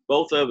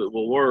 Both of it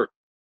will work.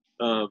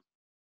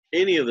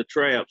 Any of the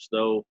traps,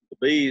 though, the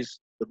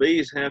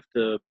bees have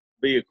to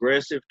be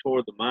aggressive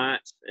toward the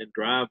mites and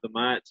drive the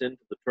mites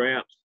into the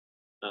traps.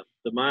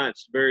 The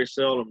mites very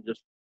seldom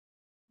just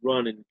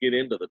run and get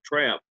into the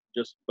trap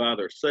just by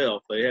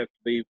themselves. They have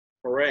to be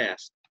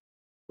harassed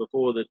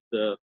before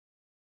the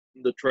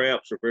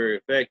traps are very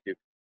effective.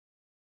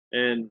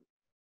 And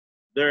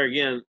there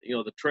again, you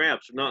know, the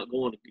traps are not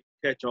going to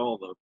catch all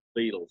the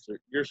beetles.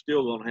 You're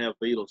still going to have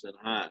beetles in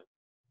a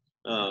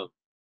hive.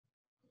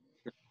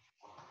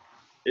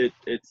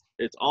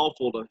 It's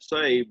awful to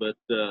say, but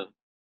the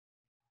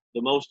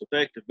most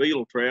effective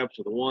beetle traps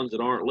are the ones that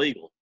aren't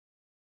legal.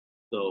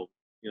 So,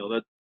 you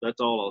know,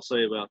 that's all I'll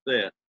say about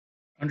that.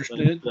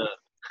 Understood.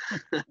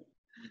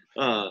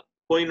 But,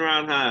 queen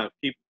right hive.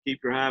 Keep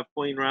your hive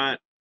queen right,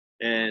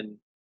 and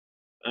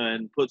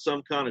put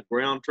some kind of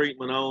ground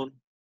treatment on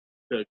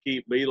to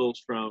keep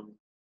beetles from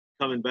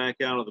coming back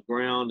out of the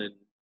ground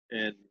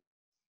and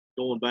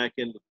going back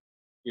into,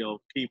 you know,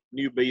 keep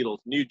new beetles,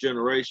 new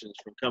generations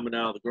from coming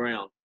out of the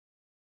ground.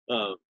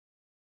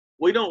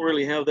 We don't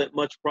really have that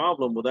much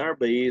problem with our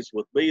bees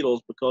with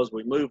beetles because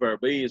we move our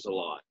bees a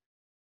lot.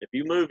 If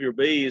you move your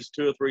bees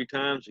 2 or 3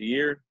 times a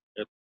year,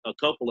 a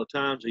couple of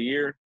times a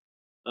year,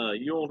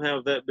 you won't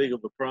have that big of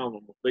a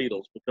problem with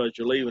beetles because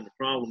you're leaving the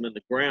problem in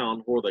the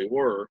ground where they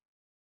were.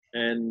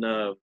 And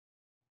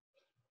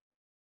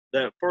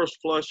that first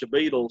flush of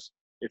beetles,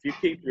 if you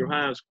keep your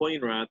hives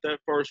queen right, that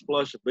first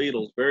flush of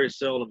beetles very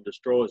seldom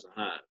destroys a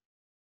hive.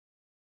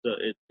 So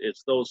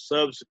it's those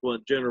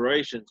subsequent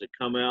generations that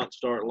come out and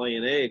start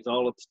laying eggs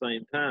all at the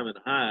same time in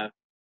a hive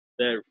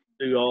that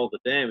do all the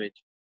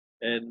damage.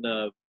 And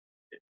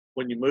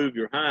when you move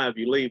your hive,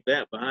 you leave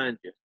that behind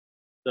you.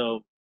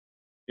 So,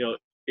 you know,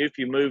 if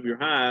you move your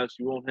hives,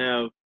 you won't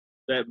have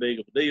that big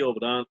of a deal.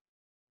 But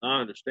I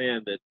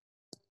understand that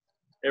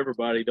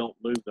everybody don't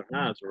move their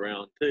hives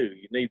around too.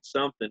 You need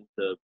something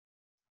to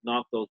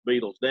knock those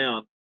beetles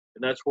down,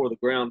 and that's where the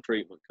ground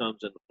treatment comes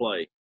into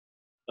play.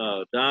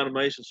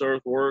 Diatomaceous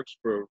earth works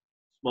for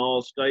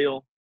small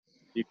scale.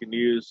 You can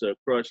use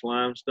crushed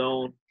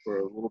limestone for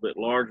a little bit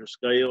larger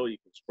scale. You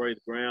can spray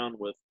the ground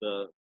with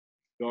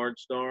Guard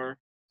Star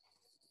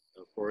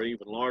for an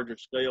even larger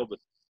scale.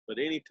 But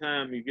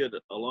anytime you get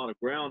a lot of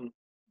ground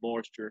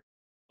moisture,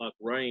 like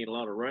rain, a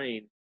lot of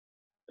rain,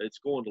 it's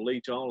going to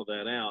leach all of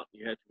that out.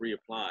 You have to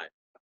reapply it.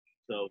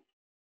 So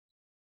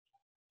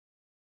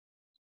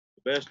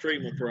the best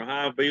treatment for a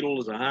hive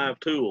beetle is a hive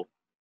tool.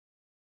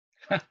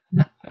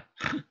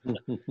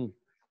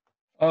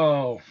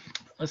 Oh,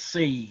 let's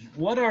see.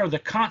 What are the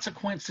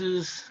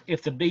consequences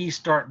if the bees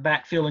start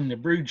backfilling the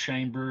brood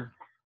chamber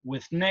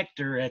with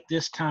nectar at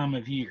this time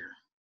of year?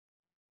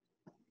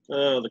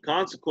 The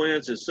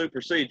consequence is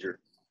supersedure.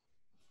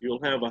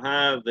 You'll have a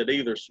hive that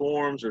either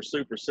swarms or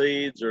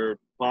supersedes or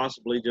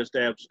possibly just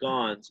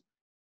absconds.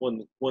 When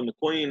the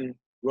queen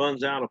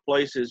runs out of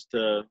places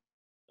to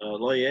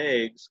lay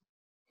eggs,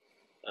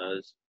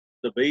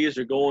 the bees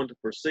are going to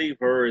perceive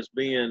her as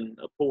being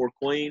a poor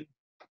queen,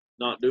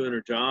 not doing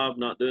her job,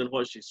 not doing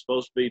what she's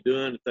supposed to be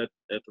doing at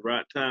the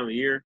right time of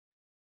year,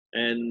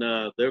 and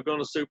they're going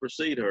to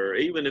supersede her.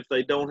 Even if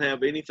they don't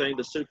have anything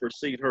to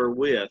supersede her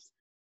with,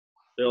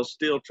 they'll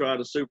still try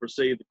to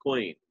supersede the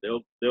queen.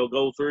 They'll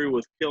go through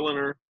with killing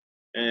her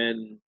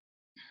and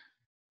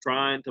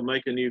trying to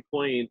make a new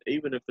queen,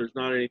 even if there's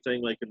not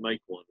anything they can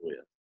make one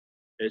with.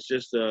 It's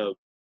just you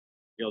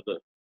know,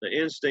 the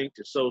instinct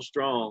is so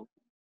strong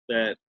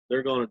that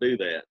they're going to do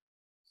that.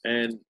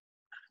 And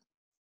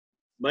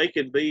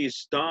making bees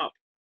stop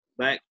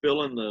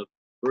backfilling the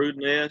brood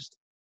nest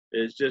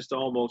is just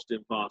almost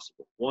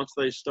impossible. Once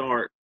they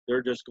start,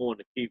 they're just going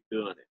to keep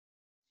doing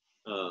it.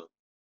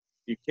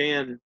 You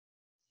can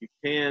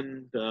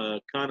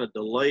kind of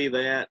delay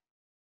that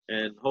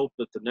and hope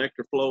that the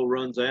nectar flow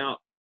runs out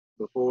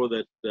before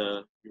that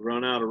you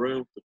run out of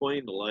room for the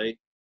queen to lay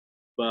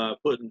by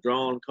putting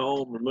drawn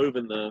comb,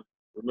 removing the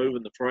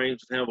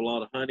frames that have a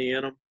lot of honey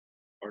in them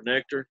or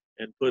nectar,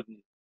 and putting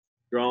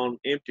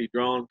empty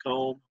drawn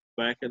comb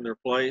back in their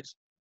place.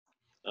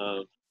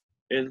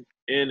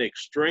 In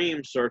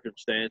extreme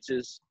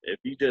circumstances, if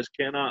you just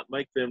cannot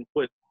make them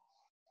quit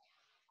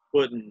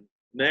putting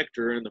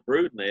nectar in the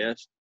brood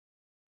nest,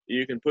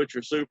 you can put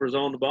your supers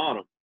on the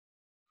bottom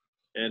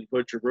and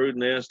put your brood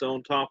nest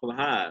on top of the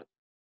hive. I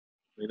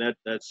mean,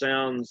 that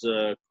sounds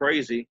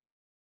crazy,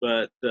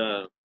 but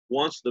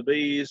once the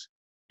bees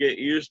get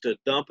used to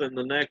dumping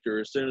the nectar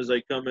as soon as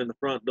they come in the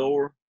front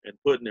door and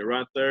putting it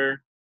right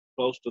there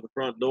close to the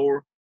front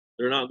door,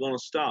 they're not going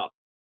to stop.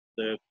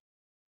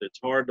 It's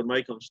hard to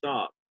make them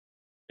stop.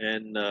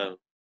 And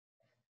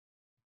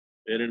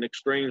in an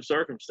extreme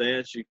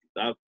circumstance,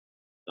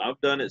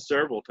 I've done it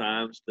several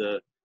times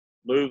to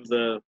move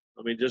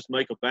just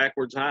make a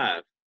backwards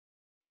hive.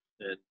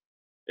 And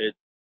it's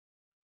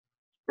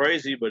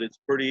crazy, but it's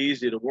pretty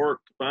easy to work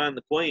to find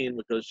the queen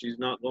because she's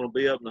not going to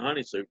be up in the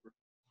honey super.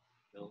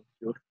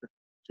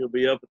 She'll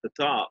be up at the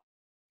top.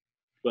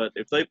 But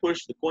if they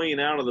push the queen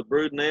out of the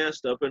brood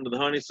nest up into the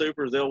honey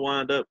supers, they'll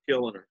wind up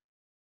killing her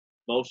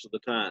most of the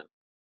time.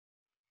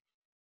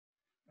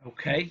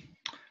 Okay.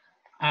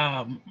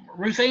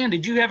 Ruth Ann,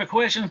 did you have a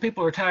question?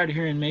 People are tired of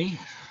hearing me.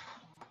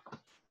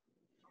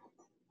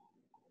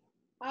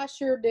 I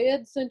sure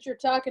did. Since you're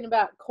talking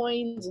about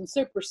queens and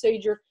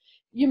supersedure,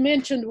 you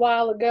mentioned a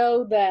while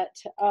ago that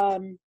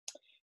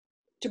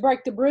to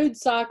break the brood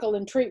cycle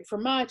and treat for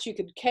mites, you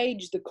could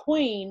cage the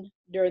queen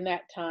during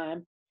that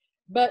time.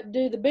 But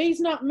do the bees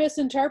not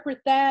misinterpret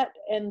that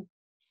and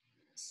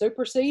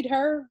supersede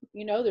her?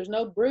 There's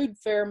no brood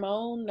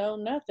pheromone, no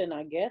nothing,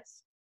 I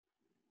guess.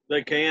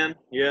 They can,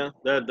 yeah.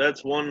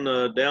 That's one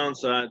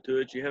downside to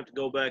it. You have to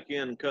go back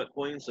in and cut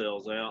queen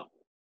cells out.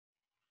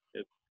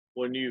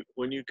 When you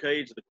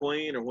cage the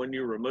queen or when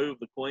you remove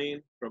the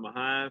queen from a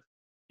hive,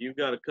 you've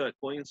got to cut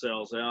queen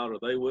cells out, or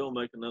they will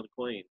make another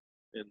queen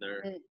in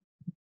there.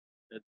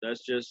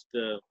 That's just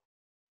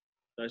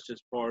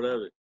part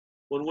of it.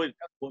 When we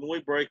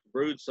break the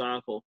brood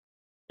cycle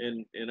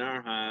in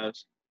our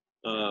hives,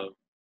 the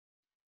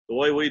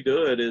way we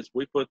do it is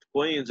we put the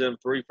queens in a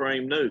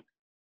 3-frame nuke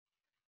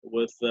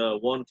with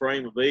 1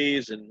 frame of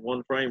bees and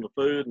 1 frame of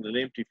food and an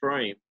empty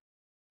frame,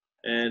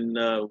 and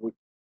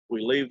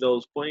we leave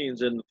those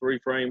queens in the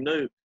 3-frame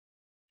nuke,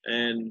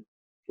 and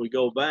we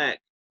go back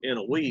in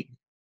a week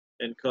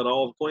and cut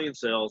all the queen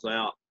cells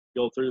out,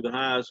 go through the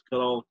hives, cut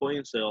all the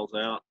queen cells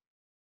out,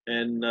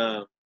 and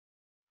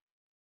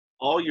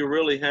all you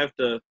really have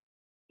to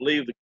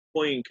leave the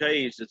queen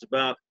caged is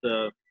about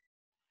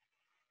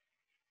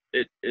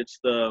it's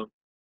the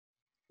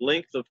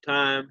length of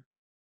time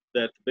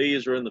that the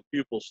bees are in the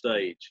pupal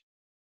stage,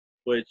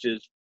 which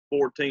is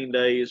 14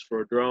 days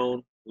for a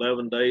drone,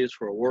 11 days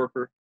for a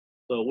worker.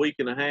 So a week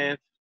and a half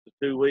to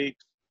 2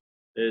 weeks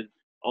is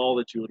all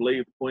that you would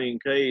leave the queen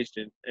caged,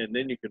 and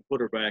then you can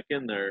put her back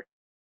in there.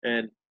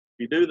 And if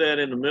you do that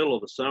in the middle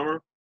of the summer,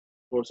 of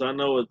course, I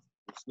know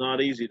it's not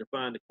easy to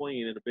find a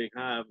queen in a big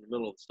hive in the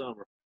middle of the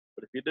summer,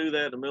 but if you do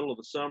that in the middle of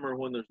the summer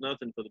when there's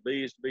nothing for the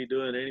bees to be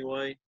doing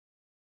anyway,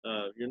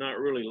 you're not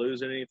really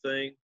losing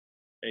anything,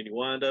 and you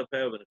wind up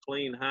having a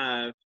clean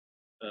hive,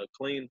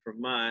 clean from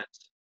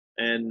mites,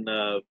 and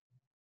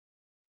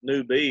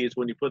new bees.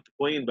 When you put the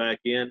queen back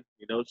in,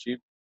 she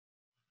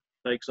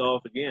takes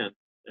off again,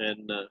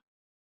 and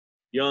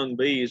young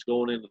bees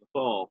going into the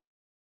fall.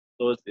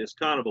 So it's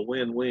kind of a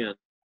win-win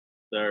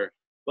there,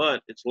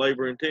 but it's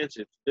labor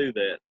intensive to do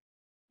that.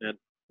 And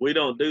we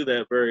don't do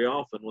that very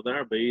often with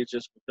our bees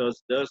just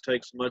because it does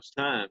take so much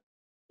time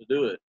to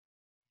do it.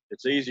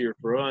 It's easier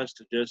for us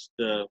to just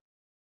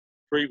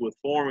treat with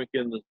formic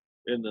in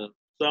the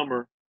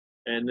summer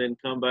and then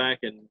come back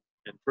and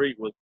treat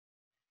with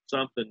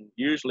something.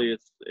 Usually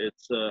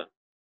it's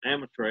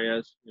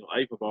amatraz,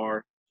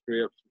 apivar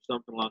strips or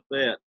something like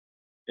that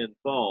in the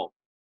fall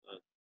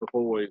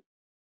before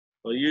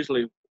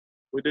usually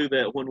we do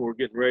that when we're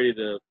getting ready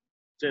to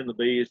send the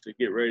bees to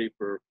get ready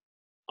for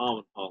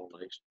almond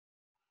pollination.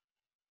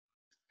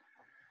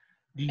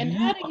 And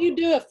how do you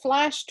do a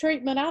flash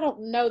treatment? I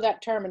don't know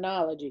that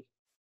terminology.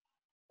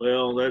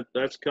 Well,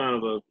 that's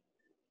kind of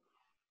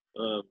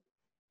a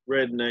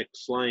redneck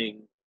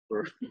slang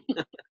for.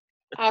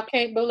 I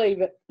can't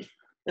believe it.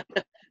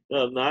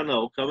 Well, I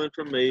know, coming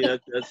from me,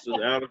 that's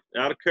out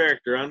of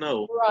character. I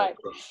know. Right.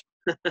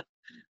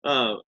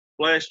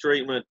 Flash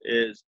treatment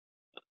is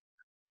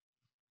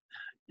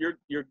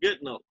you're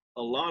getting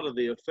a lot of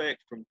the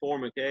effect from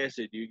formic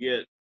acid you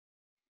get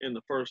in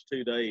the first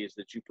 2 days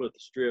that you put the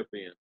strip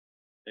in,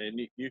 and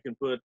you can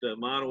put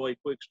mite away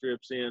quick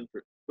strips in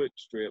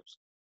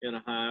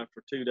a hive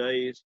for 2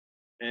 days,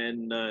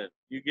 and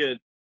you get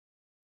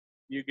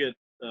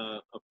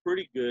a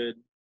pretty good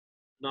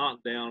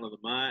knockdown of the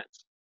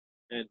mites.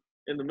 And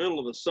in the middle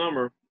of the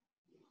summer,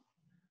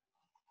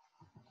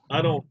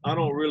 I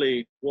don't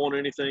really want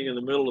anything in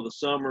the middle of the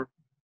summer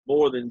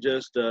more than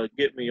just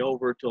get me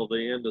over till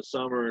the end of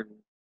summer, and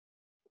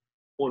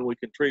when we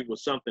can treat with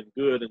something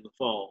good in the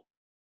fall.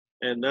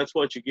 And that's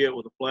what you get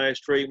with the flash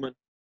treatment.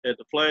 And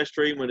the flash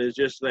treatment is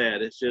just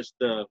that. It's just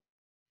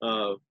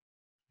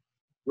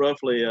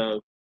roughly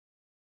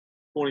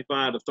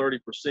 25 to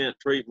 30%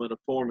 treatment of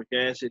formic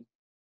acid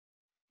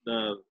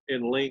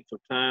in length of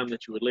time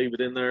that you would leave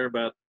it in there,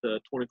 about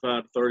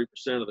 25 to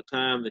 30% of the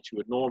time that you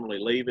would normally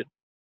leave it,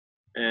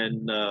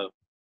 and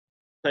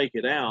take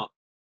it out,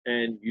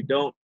 and you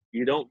don't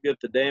get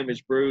the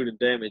damaged brood and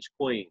damaged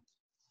queens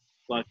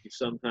like you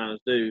sometimes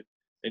do,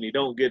 and you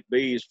don't get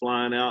bees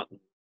flying out and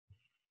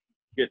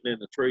getting in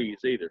the trees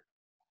either,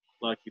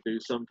 like you do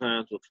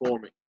sometimes with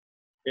formic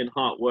in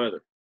hot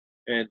weather.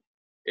 And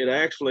it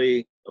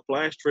actually, a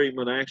flash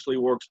treatment actually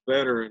works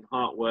better in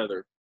hot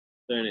weather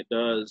than it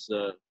does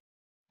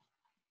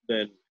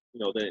than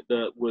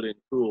it would in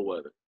cool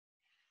weather.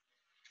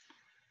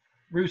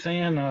 Ruth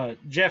Ann,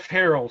 Jeff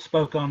Harrell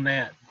spoke on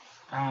that.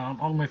 I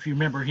don't know if you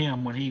remember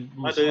him when he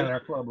was I do. at our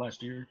club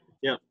last year.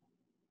 Yeah.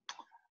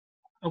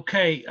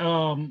 Okay.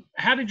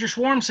 How did your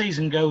swarm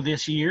season go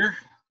this year?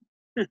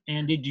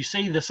 And did you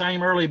see the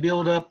same early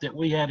buildup that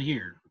we had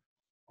here?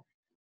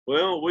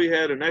 Well, we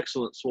had an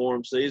excellent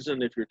swarm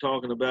season. If you're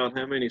talking about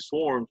how many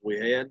swarms we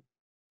had,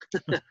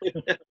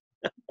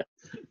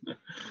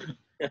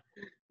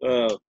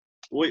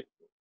 we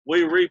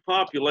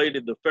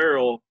repopulated the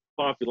feral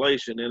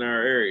population in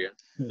our area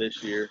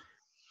this year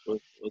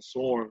with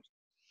swarms.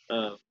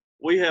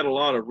 We had a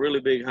lot of really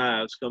big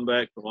hives come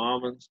back from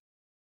almonds,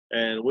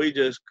 and we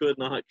just could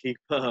not keep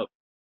up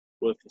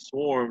with the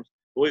swarms.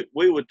 We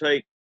would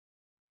take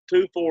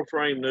 2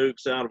 4-frame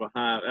nukes out of a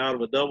hive, out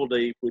of a double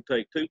deep. We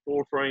take 2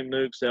 4-frame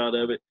nukes out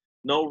of it.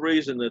 No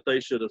reason that they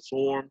should have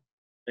swarmed.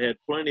 They had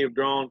plenty of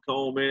drawn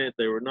comb in it.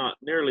 They were not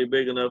nearly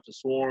big enough to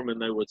swarm,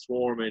 and they would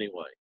swarm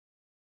anyway.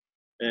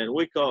 And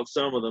we caught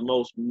some of the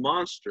most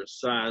monstrous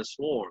sized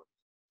swarms.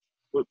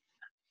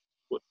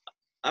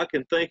 I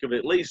can think of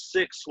at least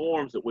 6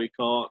 swarms that we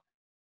caught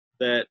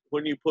that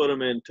when you put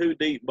them in 2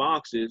 deep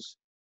boxes,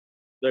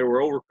 they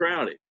were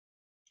overcrowded.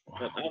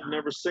 Wow. I've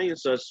never seen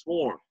such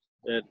swarms.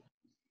 And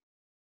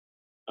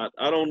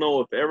I don't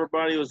know if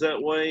everybody was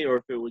that way or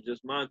if it was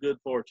just my good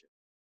fortune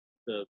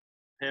to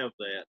have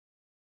that.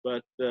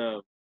 But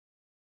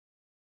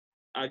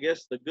I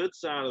guess the good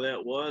side of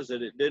that was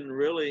that it didn't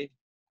really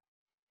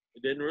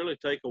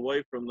take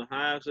away from the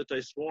hives that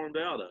they swarmed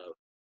out of.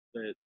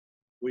 That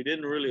we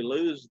didn't really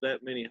lose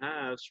that many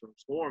hives from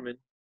swarming,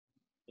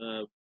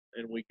 and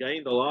we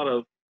gained a lot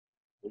of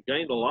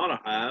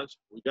hives.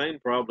 We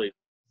gained probably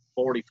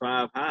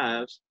 45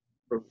 hives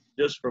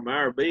from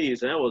our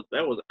bees. That was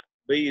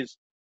bees.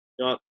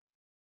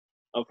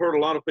 I've heard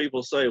a lot of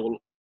people say, "Well,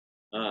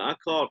 I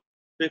caught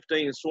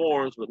 15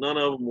 swarms, but none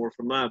of them were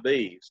from my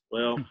bees."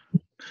 Well,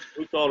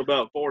 we caught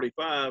about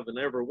 45, and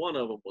every one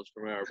of them was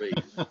from our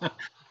bees.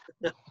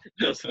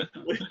 Because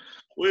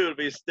we would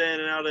be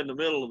standing out in the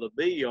middle of the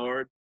bee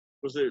yard,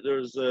 because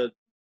there's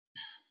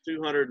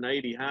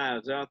 280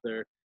 hives out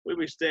there. We'd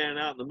be standing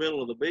out in the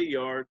middle of the bee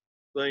yard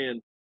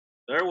saying,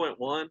 "There went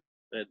one,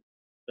 and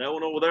that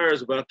one over there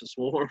is about to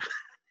swarm."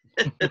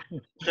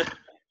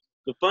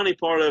 The funny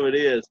part of it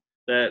is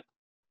that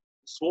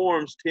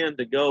swarms tend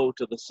to go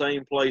to the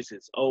same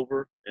places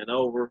over and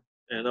over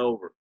and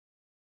over.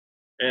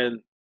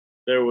 And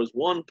there was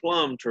one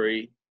plum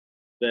tree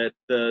that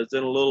is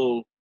in a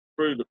little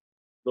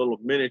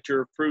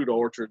miniature fruit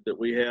orchard that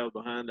we have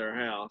behind our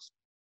house,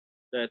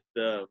 that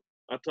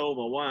I told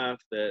my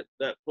wife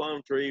that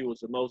plum tree was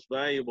the most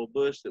valuable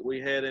bush that we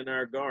had in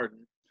our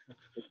garden,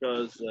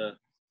 because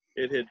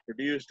it had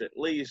produced at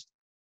least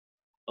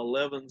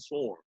 11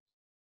 swarms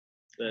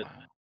that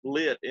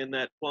lit in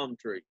that plum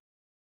tree.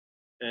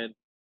 And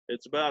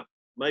it's about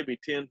maybe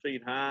 10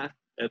 feet high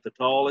at the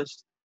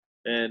tallest,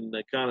 and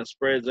it kind of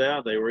spreads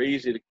out. They were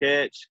easy to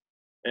catch,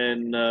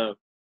 and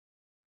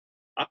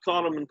I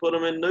caught them and put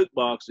them in nuke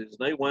boxes,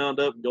 and they wound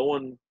up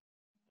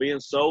being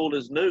sold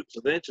as nukes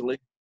eventually.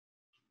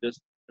 That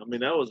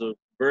was a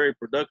very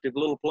productive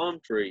little plum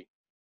tree.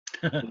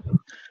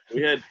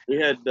 We had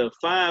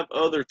 5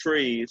 other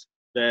trees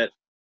that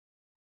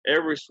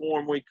every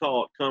swarm we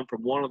caught come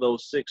from one of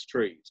those 6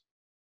 trees.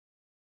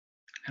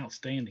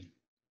 Outstanding.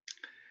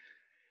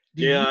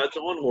 It's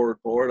one word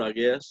for it, I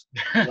guess.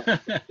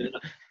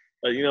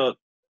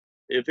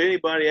 If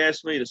anybody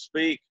asks me to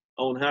speak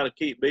on how to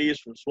keep bees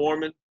from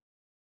swarming,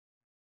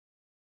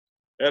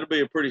 that'll be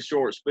a pretty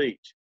short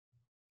speech.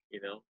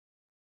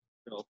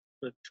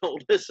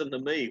 Don't listen to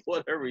me,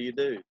 whatever you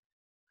do.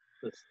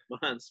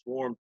 Mine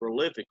swarmed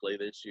prolifically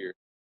this year.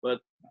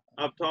 But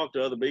I've talked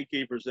to other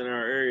beekeepers in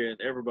our area,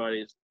 and everybody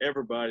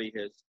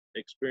has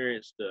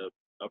experienced a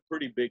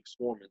pretty big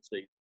swarming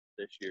season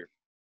this year.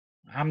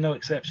 I'm no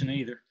exception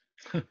either.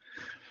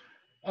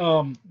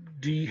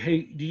 Do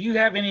you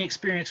have any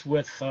experience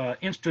with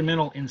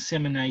instrumental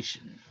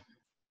insemination?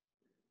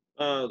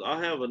 I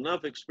have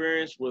enough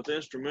experience with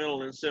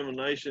instrumental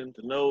insemination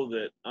to know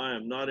that I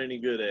am not any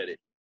good at it.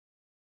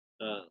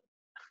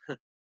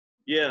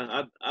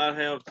 Yeah, I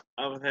have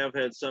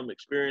had some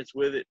experience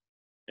with it,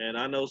 and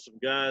I know some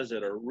guys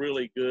that are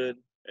really good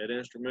at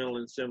instrumental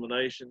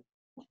insemination,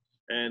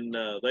 and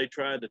they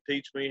tried to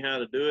teach me how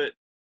to do it,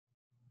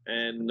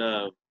 and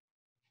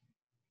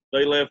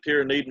they left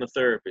here needing a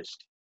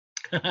therapist.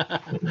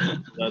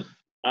 But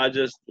I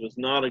just was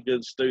not a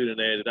good student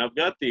at it. I've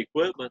got the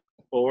equipment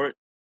for it,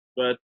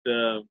 but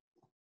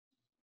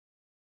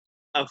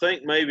I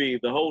think maybe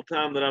the whole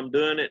time that I'm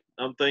doing it,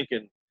 I'm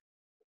thinking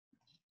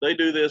they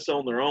do this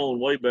on their own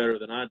way better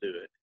than I do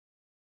it,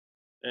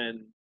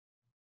 and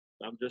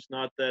I'm just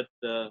not that.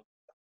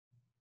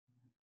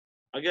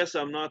 I guess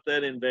I'm not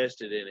that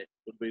invested in it.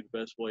 Would be the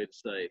best way to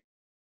say it.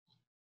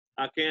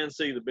 I can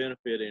see the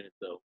benefit in it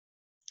though.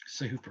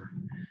 Super.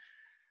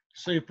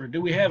 Super.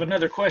 Do we have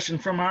another question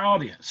from our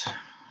audience?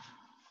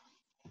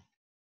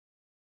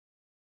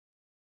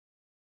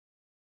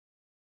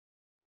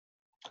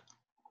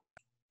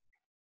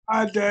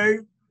 I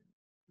do.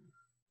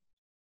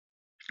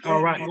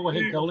 All right, go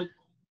ahead, Coley.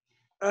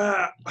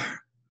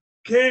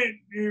 Kent,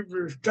 you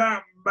was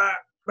talking about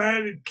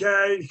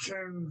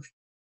medications,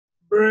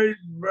 brood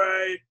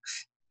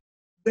breaks.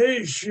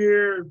 This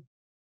year,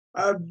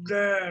 I've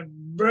done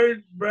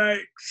brood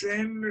breaks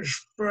in the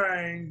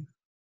spring.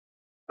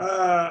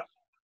 I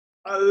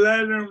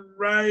let them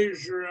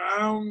raise their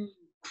own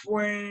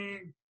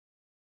queen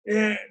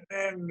in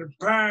the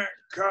parent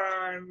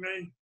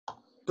colony,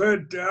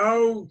 put the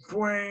old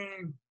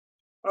queen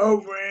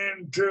over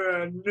into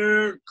a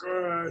nook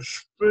or a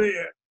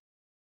split.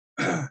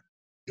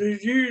 Do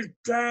you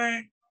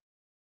think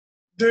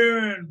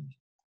doing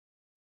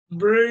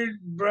brood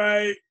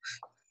breaks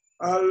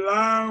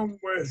along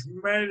with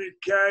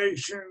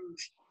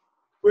medications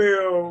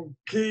will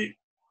keep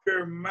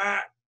your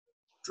mite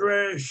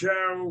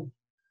threshold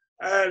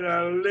at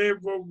a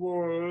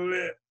livable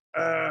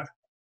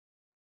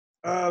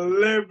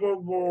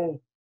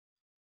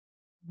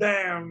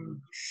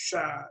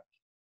downside?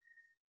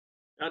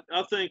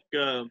 I think,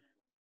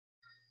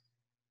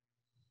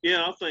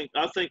 yeah,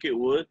 I think it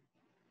would.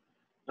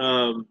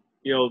 You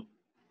know,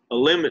 a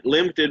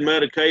limited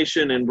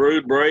medication and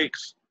brood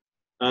breaks.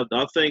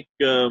 I think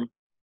the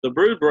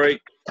brood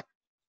break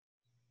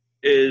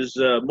is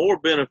more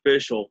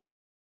beneficial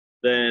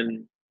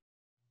than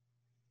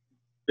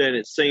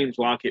it seems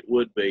like it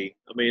would be.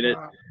 I mean, it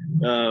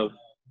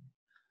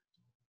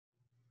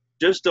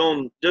just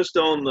on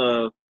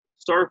the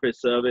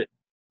surface of it,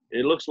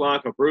 it looks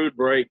like a brood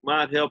break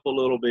might help a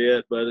little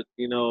bit, but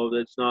you know,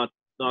 it's not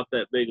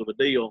that big of a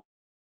deal.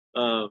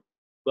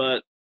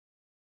 But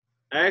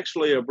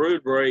actually, a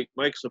brood break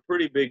makes a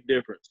pretty big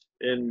difference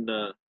in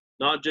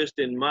not just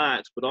in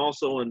mites, but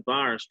also in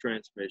virus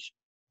transmission,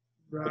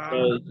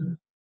 because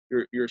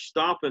you're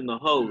stopping the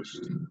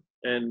host.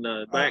 And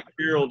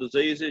bacterial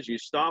diseases, you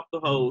stop the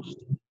host,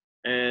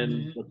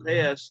 and the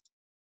pest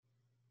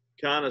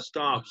kind of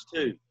stops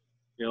too.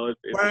 You know, if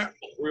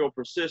it's real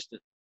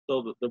persistent.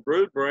 So the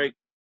brood break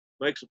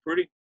makes a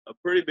pretty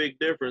big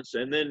difference.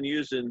 And then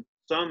using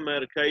some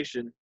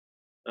medication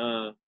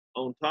on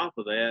top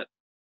of that,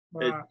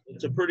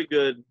 it's a pretty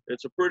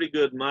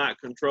good mite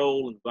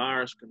control and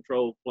virus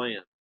control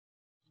plan.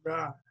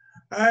 Right.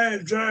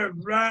 As of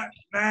right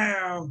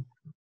now,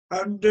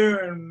 I'm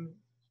doing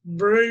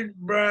brood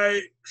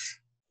breaks,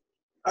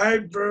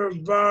 April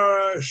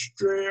virus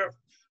strip,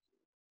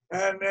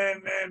 and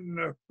then in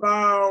the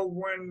fall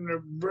when the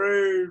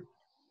brood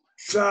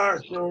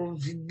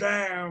cycles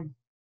down,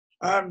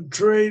 I'm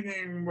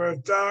treating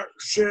with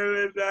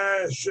oxalic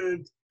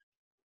acid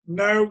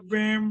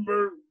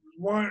November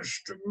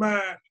once a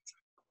month,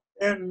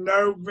 in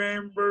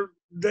November,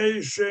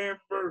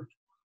 December,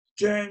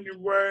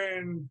 January,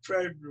 and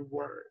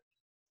February.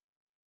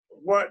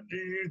 What do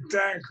you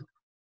think?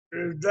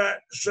 Does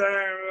that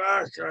sound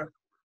like a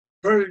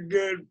pretty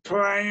good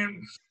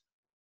plan?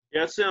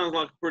 Yeah, it sounds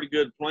like a pretty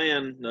good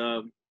plan.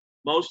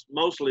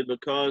 Mostly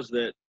because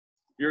that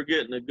you're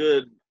getting a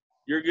good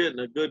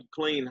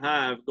clean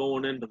hive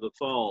going into the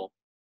fall.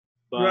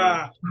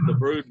 By the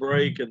brood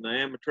break and the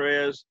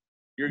amatraz,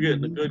 you're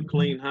getting a good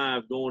clean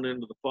hive going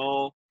into the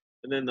fall,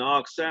 and then the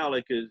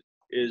oxalic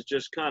is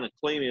just kind of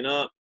cleaning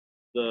up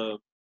the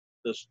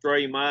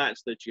stray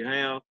mites that you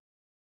have,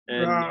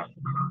 and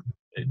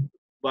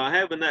by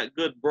having that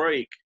good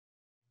break,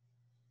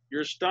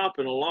 you're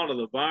stopping a lot of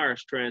the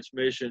virus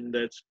transmission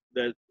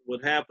that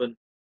would happen.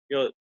 You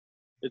know,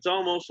 it's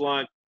almost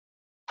like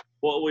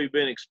what we've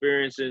been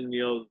experiencing.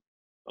 You know,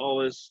 all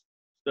this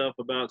stuff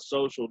about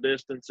social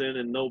distancing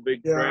and no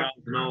big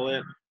crowds and all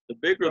that. The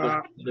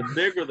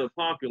bigger the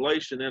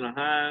population in a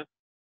hive,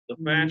 the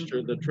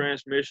faster the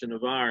transmission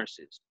of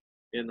viruses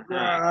in the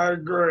hive. I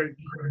agree.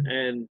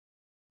 And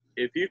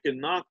if you can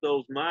knock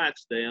those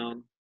mites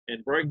down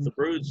and break the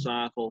brood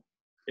cycle,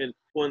 and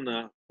when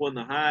the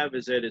hive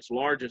is at its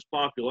largest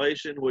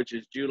population, which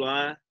is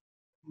July,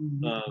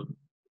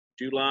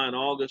 July and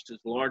August is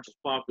the largest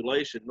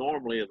population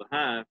normally of the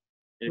hive.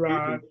 And if you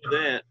can do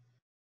that,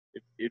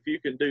 if you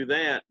can do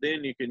that,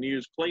 then you can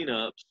use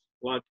cleanups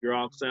like your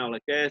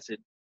oxalic acid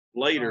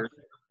later,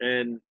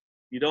 and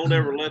you don't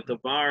ever let the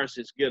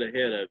viruses get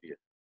ahead of you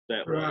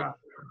that way. Right.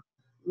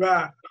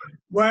 Right.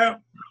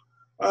 Well,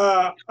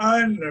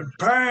 on the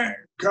parent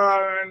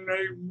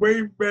colony,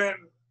 we've been,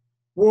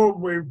 well,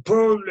 we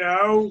pulled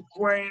the old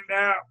queen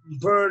out and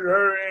put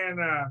her in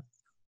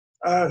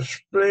a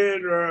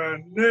split or a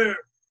nook.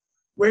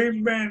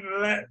 We've been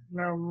letting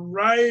them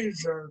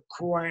raise a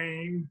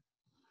queen,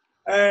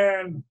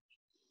 and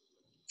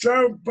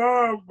so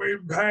far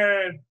we've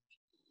had,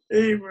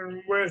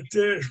 even with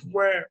this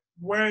wet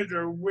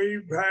weather,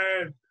 we've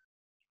had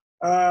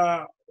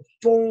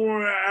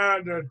 4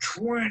 out of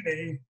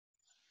 20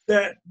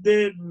 that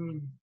the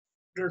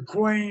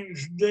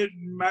queens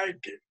didn't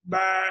make it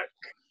back.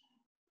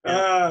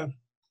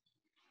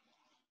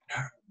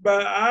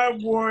 But I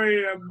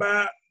worry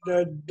about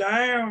the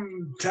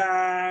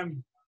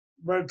downtime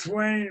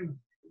between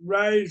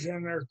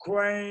raising a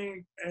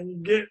queen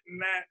and getting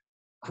that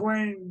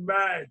queen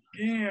back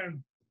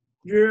in.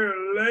 You're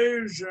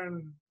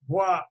losing,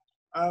 what,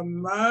 a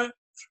month?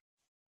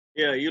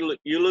 Yeah, you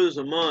lose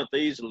a month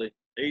easily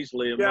a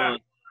Yeah.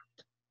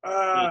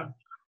 month.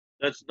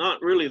 That's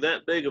not really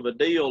that big of a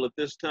deal at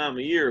this time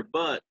of year,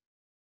 but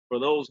for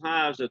those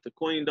hives that the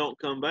queen don't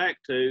come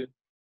back to,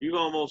 you've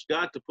almost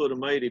got to put a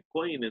mated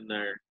queen in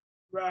there.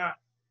 Right.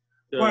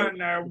 Well,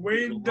 now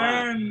we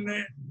done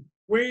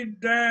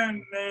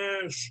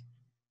this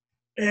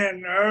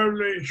in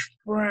early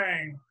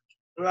spring,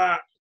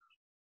 like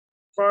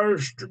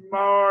 1st of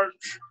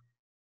March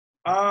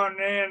on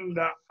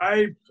into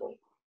April.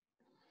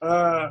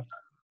 But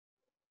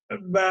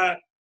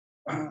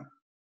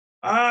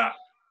I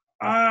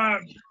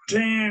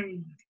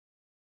tend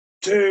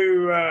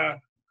to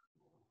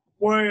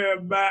worry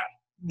about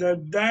the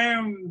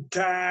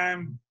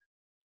downtime,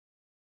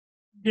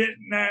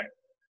 getting that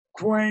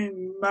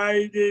queen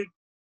mated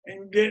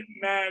and getting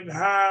that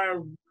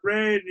hive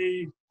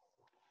ready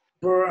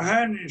for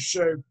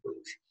honeysuckers.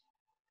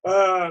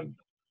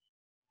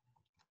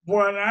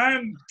 What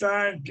I'm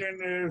thinking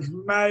is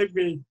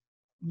maybe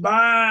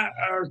buy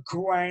a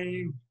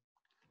queen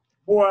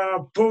where I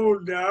pull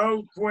the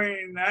old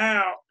queen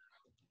out.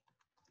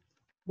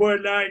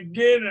 Would I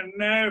get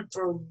enough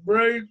of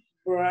brood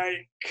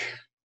break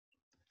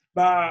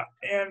by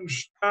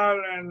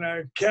installing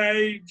a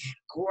cage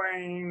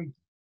queen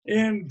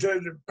into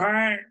the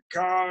parent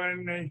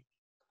colony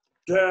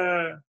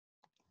to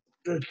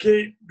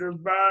keep the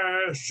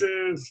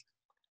viruses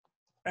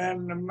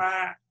and the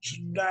mites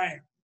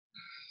down?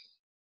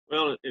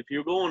 Well, if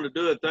you're going to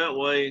do it that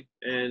way,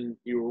 and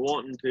you were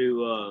wanting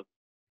to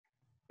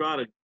try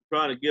to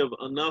give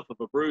enough of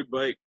a brood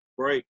break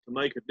to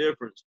make a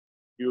difference,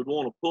 you would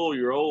want to pull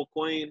your old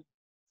queen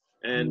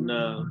and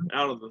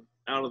out of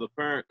the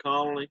parent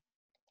colony.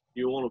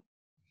 You want to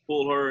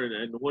pull her,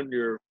 and when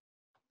you're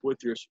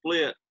with your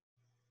split,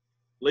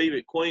 leave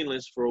it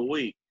queenless for a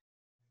week,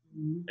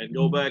 and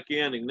go back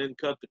in and then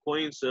cut the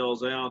queen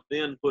cells out.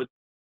 Then put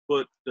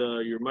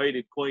your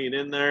mated queen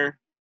in there.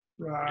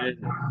 Right.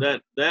 And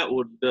that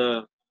would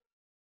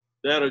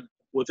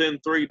within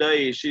 3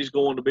 days she's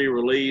going to be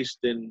released,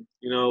 and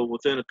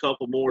within a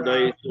couple more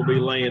days she'll be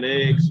laying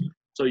eggs.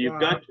 So you've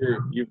got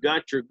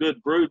your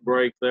good brood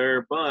break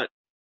there, but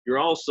you're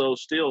also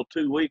still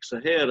 2 weeks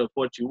ahead of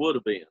what you would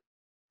have been.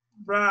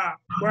 Right.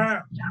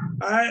 Well,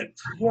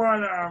 that's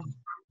what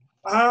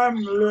I'm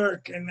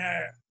looking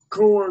at. Of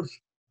course,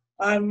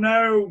 I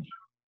know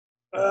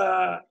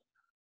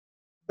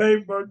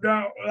people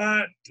don't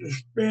like to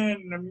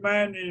spend the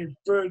money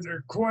for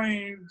the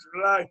queens,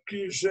 like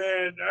you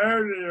said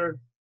earlier,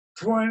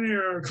 $20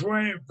 or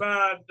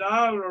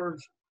 $25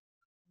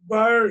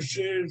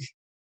 versus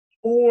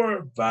 4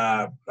 or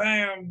 5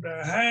 pounds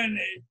of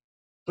honey,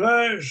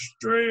 plus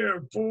 3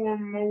 or 4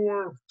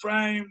 more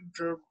frames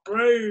of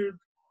brood.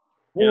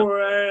 Yep.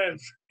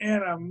 Whereas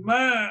in a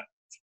month,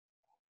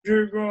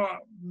 you're going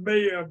to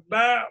be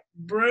about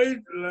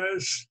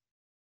broodless.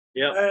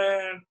 Yep.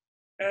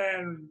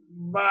 And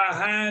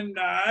behind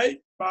the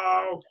 8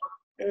 ball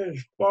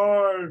as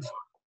far as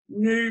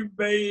new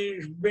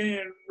bees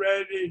being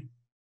ready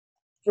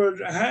for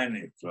the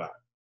honey fly.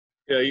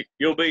 Yeah,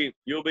 you'll be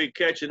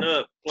catching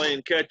up,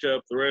 playing catch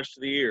up the rest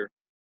of the year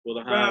with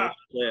a hive.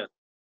 Yeah.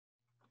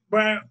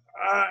 But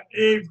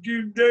if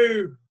you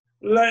do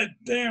let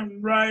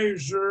them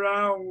raise their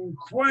own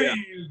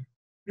queen,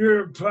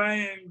 you're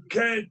playing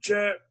catch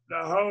up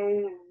the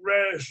whole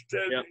rest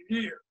of the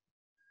year.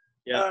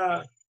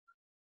 Yeah.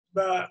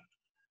 But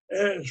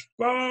as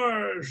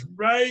far as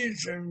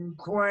raising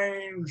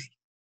queens,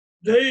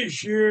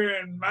 this year,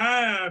 in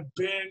my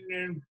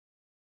opinion,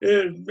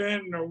 has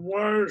been the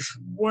worst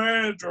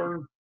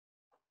weather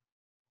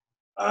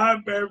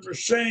I've ever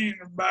seen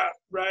about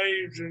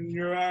raising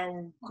your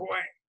own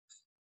queen.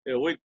 Yeah,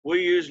 we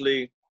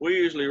usually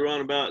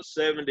run about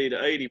 70 to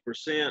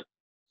 80%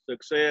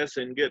 success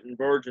in getting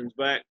virgins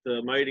back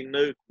to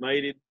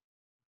mated,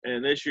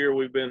 and this year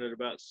we've been at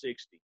about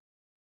 60.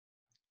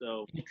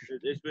 So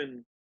it's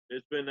been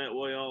that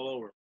way all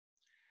over.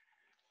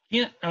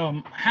 Yeah,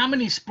 how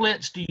many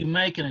splits do you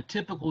make in a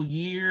typical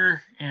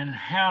year, and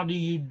how do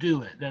you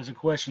do it? That's a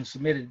question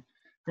submitted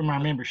from our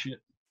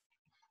membership.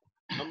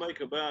 I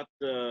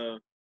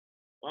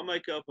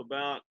make up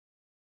about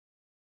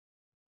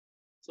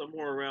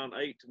somewhere around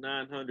 800 to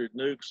 900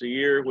 nukes a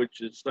year,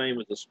 which is the same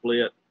as a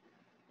split.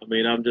 I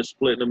mean, I'm just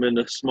splitting them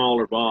into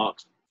smaller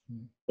box.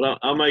 But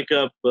I make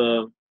up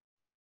 800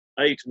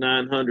 to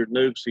 900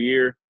 nukes a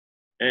year.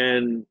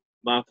 And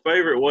my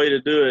favorite way to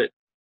do it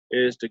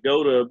is to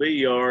go to a bee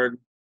yard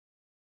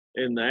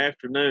in the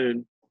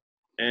afternoon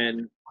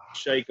and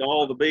shake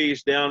all the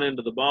bees down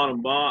into the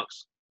bottom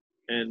box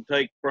and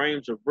take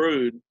frames of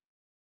brood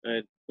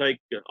and take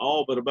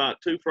all but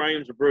about 2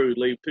 frames of brood,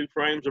 leave 2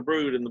 frames of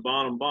brood in the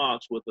bottom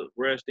box with the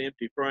rest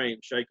empty frames,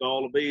 shake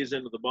all the bees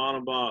into the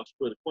bottom box,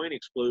 put a queen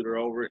excluder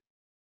over it,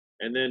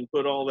 and then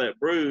put all that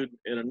brood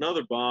in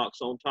another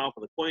box on top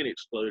of the queen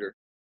excluder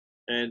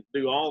and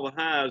do all the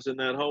hives in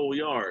that whole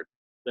yard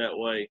that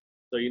way.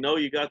 So you know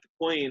you got the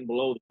queen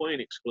below the queen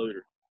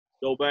excluder.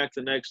 Go back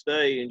the next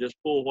day and just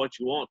pull what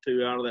you want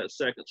to out of that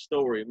second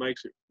story. It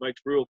makes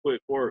real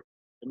quick work.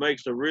 It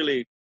makes a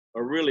really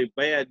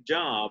bad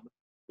job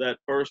that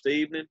first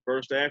evening,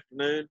 first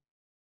afternoon.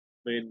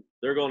 I mean,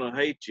 they're going to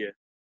hate you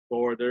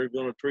or they're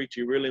going to treat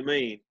you really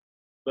mean.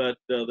 But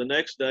the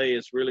next day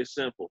it's really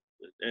simple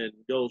and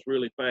goes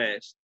really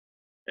fast.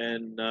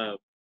 And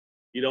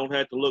you don't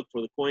have to look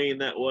for the queen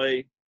that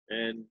way.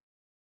 And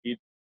you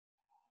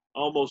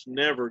almost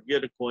never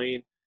get a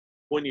queen.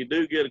 When you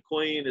do get a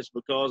queen, it's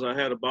because I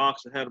had a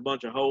box that had a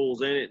bunch of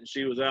holes in it and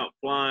she was out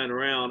flying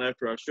around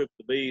after I shook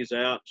the bees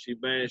out. She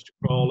managed to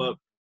crawl up,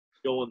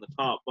 go in the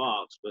top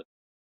box. But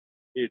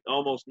you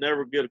almost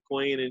never get a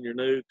queen in your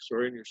nukes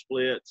or in your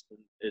splits. And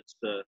it's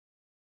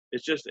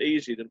just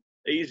easy to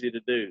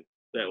do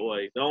that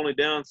way. The only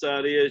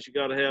downside is you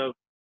got to have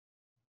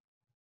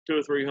 200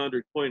 or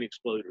 300 queen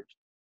excluders,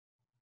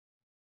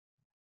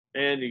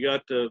 and you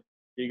got to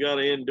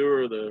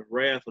endure the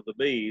wrath of the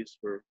bees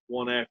for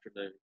one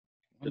afternoon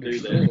to do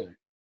that.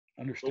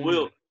 Understood.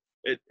 But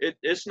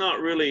it's not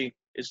really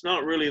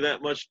that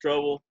much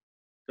trouble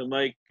to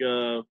make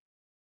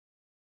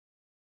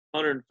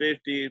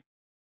 150,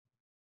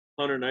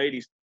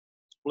 180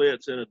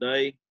 splits in a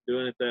day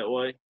doing it that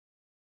way.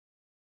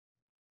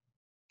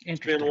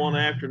 Spend one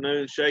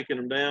afternoon shaking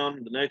them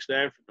down. The next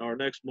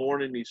next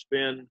morning you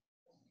spend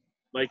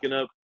making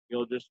up,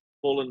 just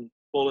pulling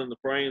the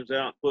frames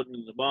out, putting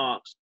them in the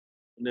box,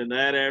 and then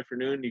that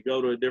afternoon you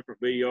go to a different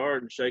bee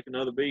yard and shake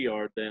another bee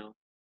yard down.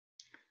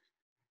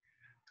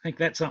 I think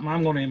that's something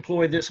I'm going to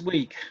employ this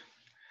week.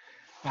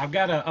 I've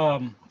got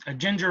a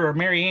Ginger or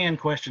Mary Ann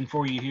question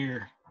for you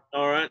here.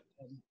 All right.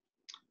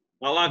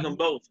 I like them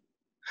both.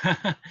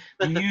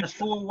 Do you use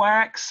full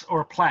wax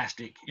or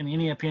plastic? In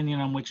any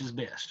opinion on which is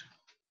best?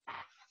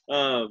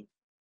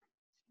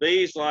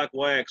 Bees like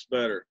wax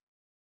better,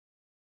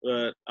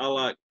 but I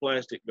like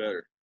plastic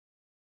better.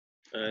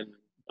 And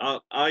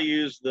I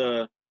use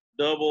the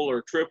double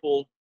or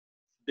triple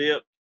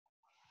dip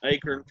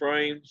acorn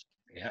frames.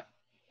 Yeah.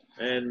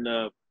 And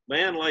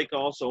Man Lake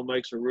also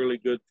makes a really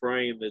good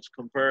frame that's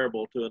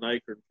comparable to an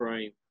acorn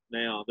frame.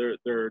 Now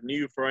their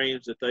new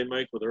frames that they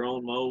make with their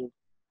own mold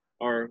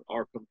are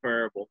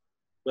comparable,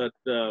 but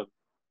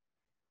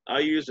I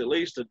use at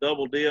least a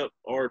double dip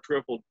or a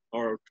triple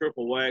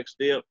wax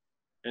dip,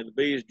 and the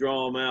bees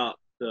draw them out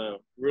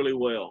really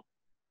well.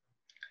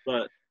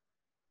 But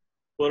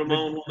put them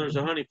on when there's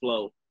a honey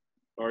flow,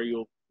 or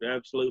you'll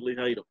absolutely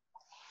hate them.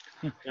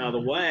 Now the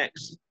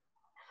wax,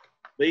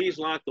 bees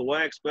like the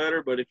wax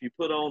better, but if you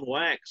put on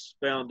wax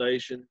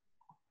foundation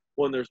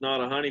when there's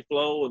not a honey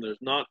flow and the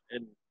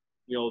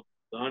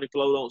honey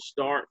flow don't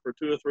start for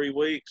 2 or 3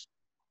 weeks,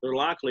 they're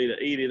likely to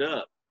eat it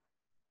up.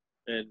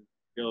 And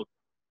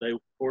they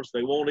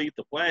won't eat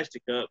the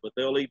plastic up, but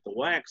they'll eat the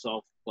wax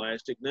off the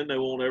plastic, and then they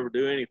won't ever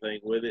do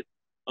anything with it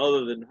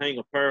other than hang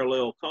a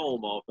parallel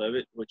comb off of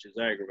it, which is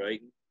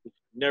aggravating. You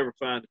never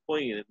find a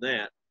queen in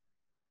that.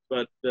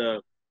 But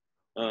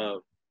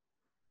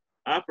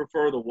I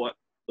prefer the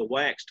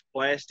waxed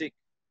plastic.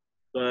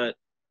 But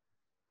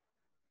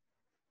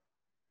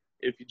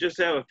if you just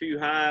have a few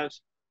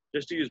hives,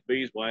 just use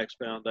beeswax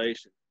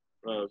foundation,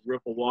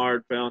 ripple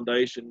wired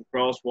foundation,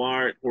 cross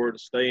wire it where to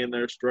stay in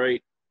there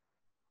straight.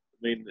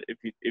 I mean,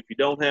 if you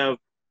don't have,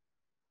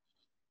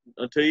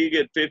 until you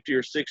get 50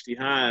 or 60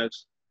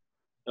 hives,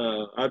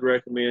 I'd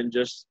recommend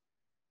just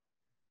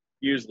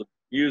use the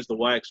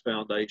wax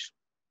foundation.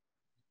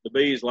 The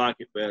bees like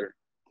it better.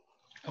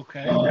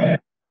 Okay.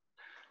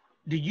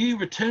 Do you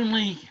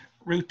routinely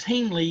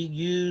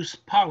use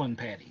pollen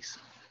patties?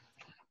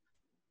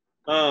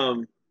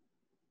 I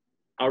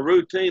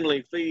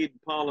routinely feed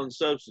pollen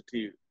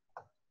substitute.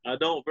 I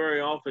don't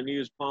very often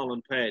use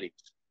pollen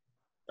patties.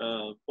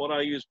 What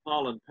I use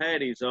pollen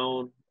patties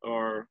on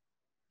are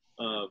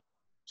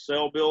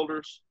cell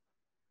builders.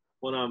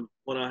 When I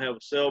have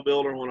a cell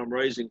builder, when I'm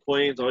raising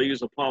queens, I'll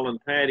use a pollen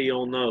patty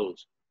on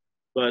those.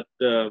 But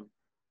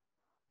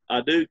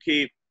I do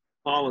keep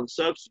pollen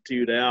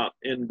substitute out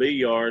in bee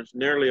yards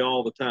nearly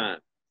all the time,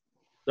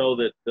 so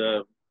that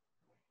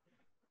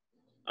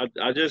I've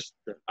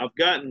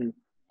gotten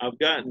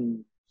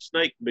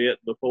snake bit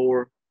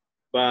before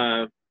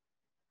by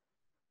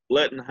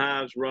letting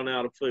hives run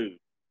out of food.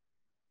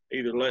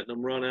 either letting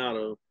them run out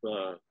of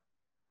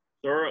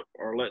syrup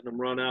or letting them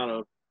run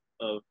out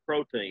of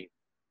protein.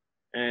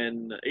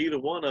 And either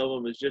one of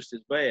them is just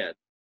as bad.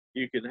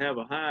 You can have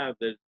a hive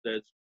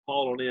that's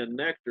hauling in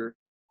nectar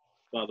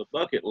by the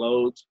bucket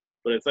loads,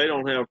 but if they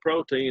don't have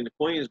protein, the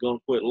queen's going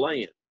to quit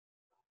laying,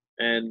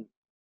 and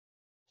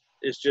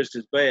it's just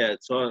as bad.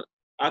 So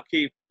I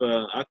keep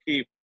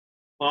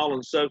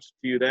pollen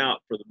substitute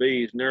out for the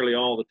bees nearly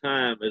all the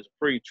time as a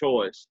free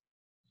choice,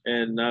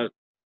 and I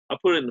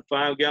put it in the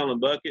 5-gallon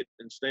bucket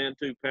and stand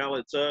 2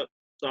 pallets up,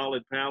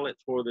 solid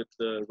pallets, where that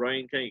the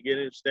rain can't get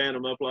in. Stand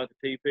them up like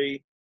a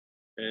teepee,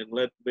 and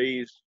let the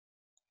bees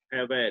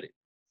have at it.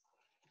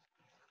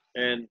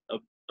 And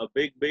a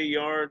big bee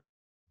yard,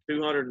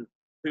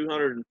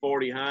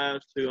 240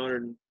 hives,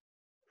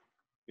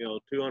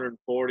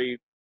 240,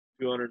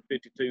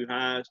 252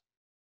 hives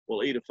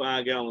will eat a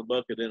 5-gallon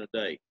bucket in a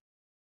day.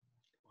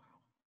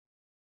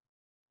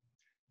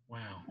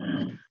 Wow.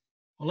 Well,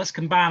 let's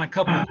combine a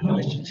couple of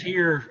questions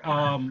here.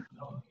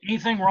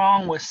 Anything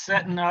wrong with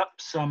setting up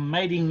some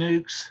mating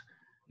nukes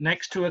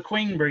next to a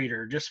queen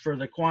breeder, just for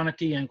the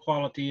quantity and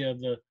quality of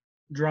the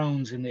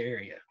drones in the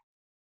area?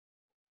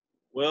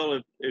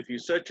 Well, if you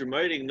set your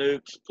mating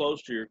nukes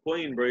close to your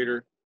queen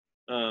breeder,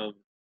 the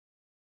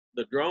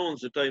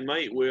drones that they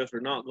mate with are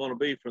not going to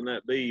be from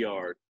that bee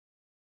yard.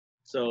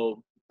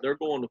 So they're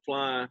going to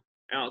fly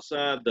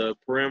outside the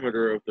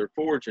perimeter of their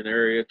foraging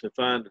area to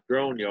find a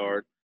drone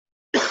yard.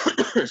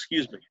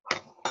 Excuse me.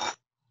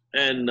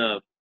 And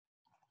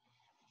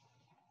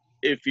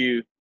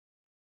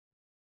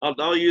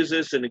I'll use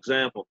this as an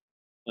example.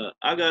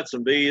 I got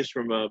some bees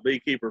from a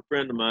beekeeper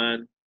friend of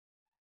mine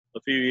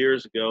a few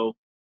years ago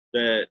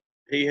that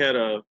he had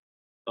a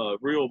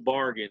real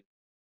bargain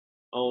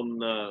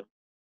on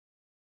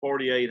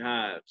 48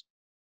 hives,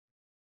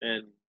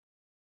 and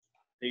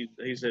he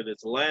said,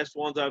 it's the last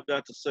ones I've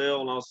got to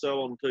sell, and I'll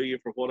sell them to you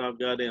for what I've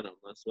got in them.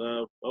 I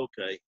said,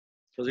 okay,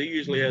 because he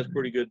usually has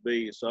pretty good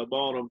bees. So I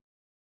bought them,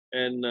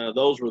 and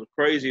those were the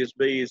craziest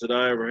bees that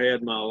I ever had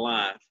in my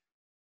life.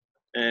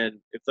 And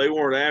if they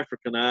weren't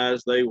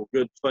Africanized, they were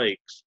good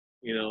fakes,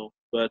 you know.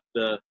 But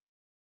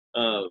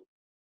my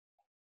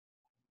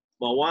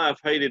wife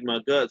hated my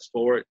guts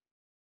for it,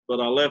 but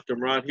I left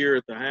them right here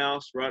at the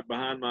house, right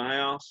behind my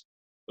house,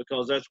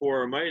 because that's where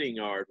our mating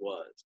yard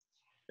was.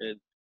 And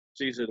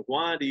she said,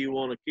 why do you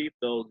want to keep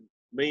those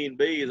mean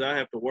bees? I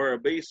have to wear a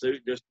bee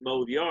suit just to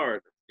mow the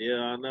yard. Yeah,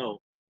 I know.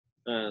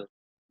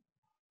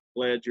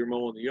 Glad you're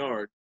mowing the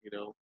yard, you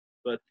know,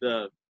 but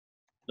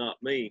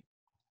not me.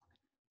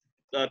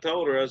 I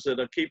told her, I said,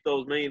 I keep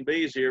those mean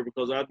bees here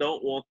because I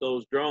don't want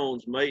those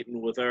drones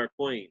mating with our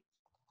queens.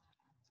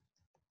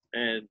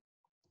 And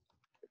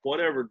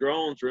whatever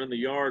drones are in the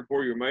yard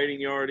where your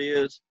mating yard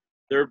is,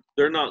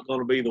 they're not going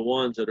to be the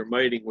ones that are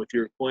mating with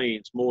your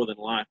queens, more than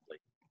likely.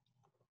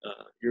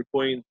 Your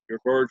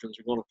virgins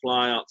are going to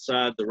fly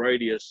outside the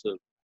radius of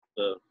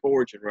the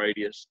foraging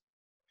radius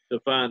to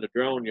find a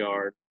drone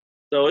yard.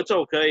 So it's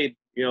okay.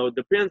 You know, it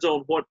depends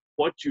on what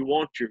you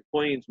want your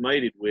queens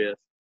mated with.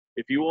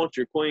 If you want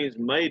your queens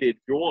mated,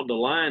 if you're wanting to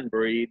line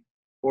breed,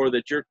 or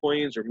that your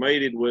queens are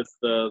mated with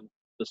the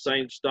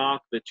same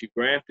stock that you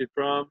grafted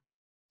from,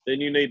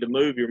 then you need to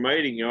move your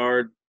mating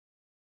yard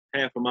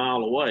half a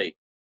mile away,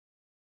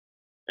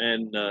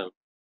 and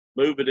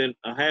move it in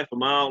a half a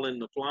mile in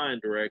the flying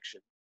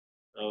direction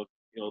of,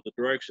 you know, the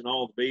direction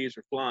all the bees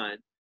are flying.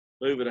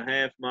 Move it a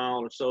half mile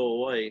or so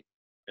away,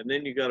 and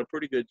then you got a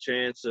pretty good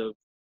chance of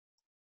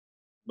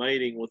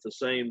mating with the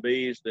same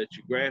bees that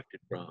you grafted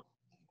from.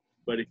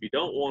 But if you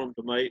don't want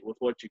them to mate with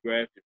what you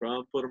grafted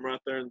from, put them right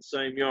there in the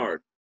same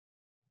yard.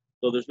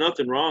 So there's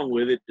nothing wrong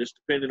with it, just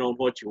depending on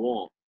what you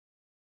want.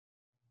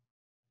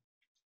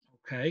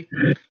 Okay.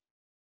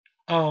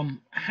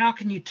 How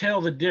can you tell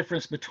the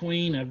difference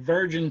between a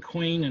virgin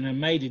queen and a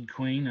mated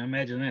queen? I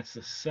imagine that's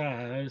the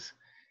size.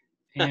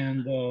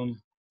 And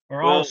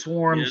are all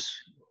swarms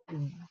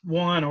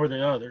one or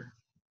the other?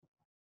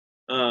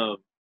 Well,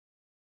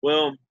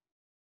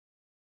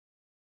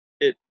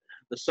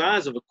 the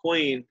size of a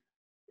queen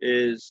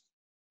has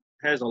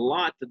a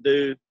lot to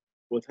do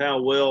with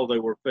how well they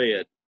were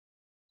fed.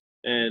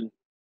 And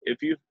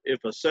if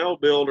a cell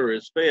builder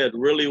is fed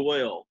really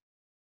well,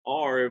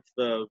 or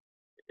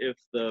if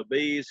the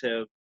bees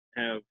have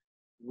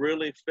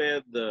really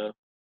fed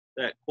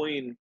that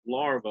queen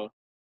larva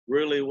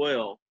really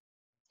well,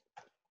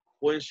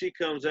 when she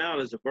comes out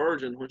as a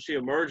virgin, when she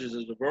emerges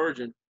as a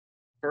virgin,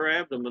 her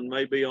abdomen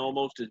may be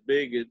almost as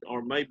big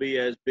or may be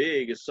as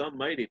big as some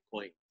mated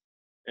queen.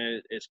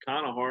 And it's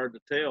kind of hard to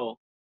tell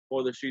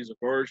whether she's a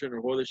virgin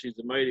or whether she's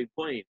a mated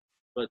queen.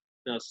 But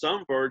now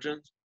some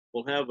virgins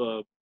will have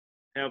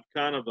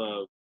kind of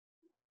a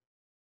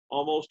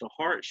almost a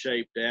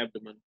heart-shaped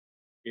abdomen,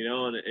 you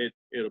know, and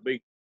they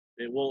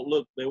won't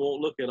look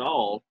at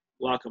all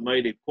like a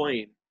mated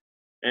queen.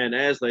 And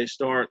as they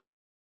start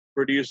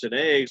producing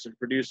eggs and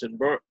producing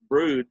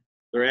brood,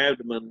 their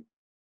abdomen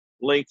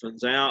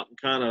lengthens out and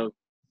kind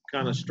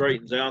of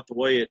straightens out the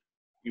way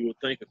you would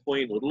think a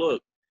queen would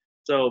look.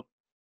 So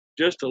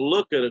just to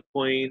look at a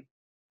queen,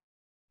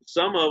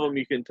 some of them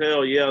you can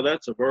tell, yeah,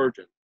 that's a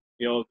virgin.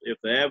 You know, if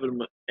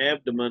the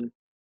abdomen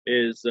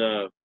is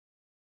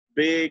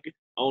big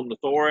on the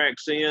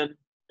thorax end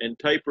and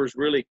tapers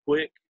really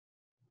quick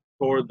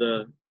toward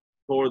the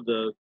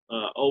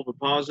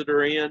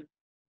ovipositor end,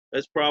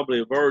 that's probably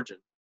a virgin.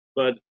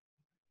 But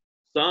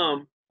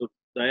some,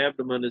 the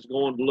abdomen is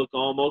going to look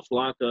almost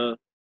like a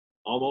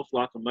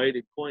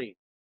mated queen.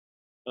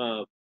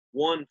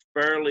 One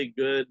fairly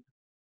good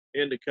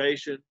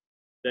indication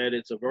that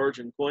it's a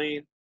virgin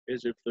queen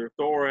is if their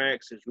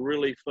thorax is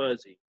really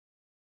fuzzy.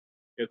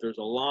 If there's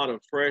a lot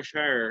of fresh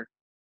hair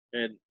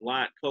and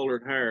light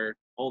colored hair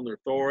on their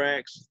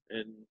thorax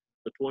and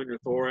between their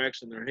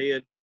thorax and their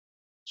head,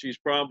 she's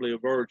probably a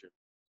virgin,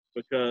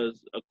 because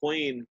a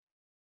queen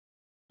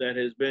that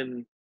has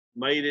been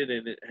mated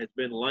and it has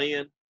been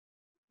laying,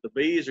 the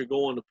bees are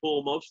going to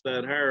pull most of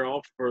that hair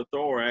off of her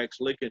thorax,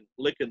 licking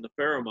the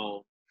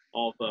pheromone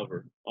off of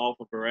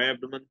her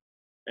abdomen,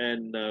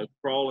 and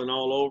crawling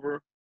all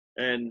over.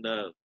 And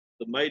the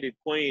mated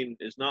queen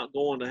is not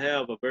going to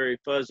have a very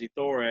fuzzy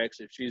thorax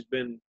if she's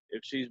been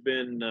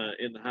in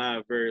the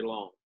hive very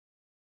long.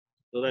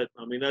 So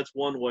that's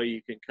one way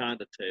you can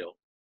kind of tell.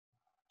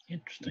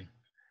 Interesting.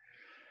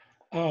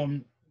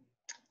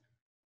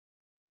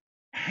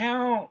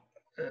 How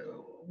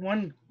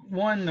one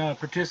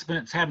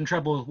participant's having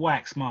trouble with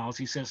wax moths.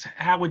 He says,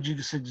 how would you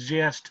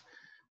suggest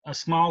a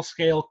small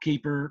scale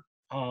keeper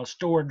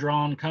store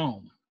drawn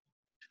comb?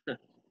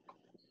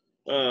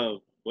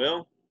 Well,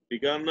 if you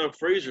got enough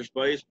freezer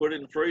space, put it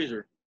in the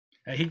freezer.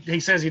 He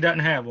says he doesn't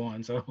have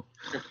one, so.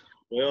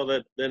 Well,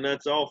 then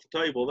that's off the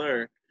table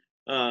there.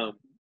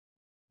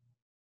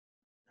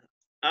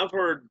 I've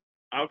heard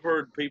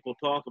people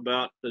talk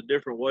about the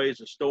different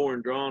ways of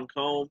storing drawn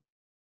comb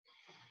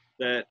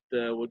that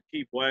would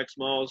keep wax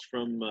moths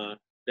from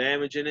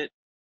damaging it,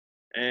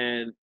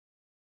 and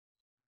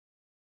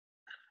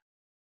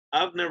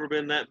I've never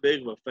been that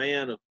big of a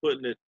fan of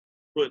putting it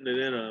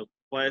in a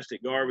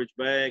plastic garbage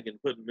bag and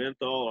putting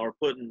menthol or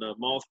putting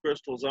moth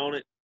crystals on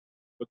it,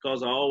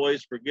 because I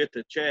always forget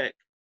to check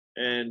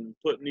and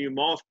put new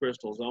moth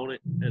crystals on it,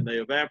 and they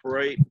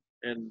evaporate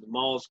and the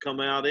moths come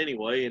out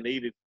anyway and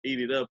eat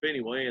it up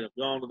anyway, and have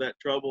gone to that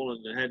trouble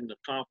and hadn't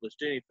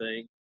accomplished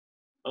anything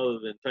other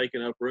than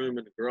taking up room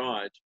in the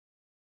garage.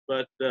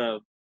 But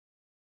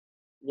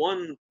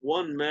one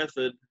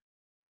method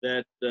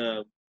that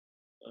a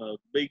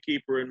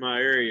beekeeper in my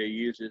area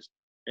uses,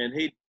 and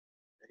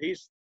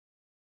he's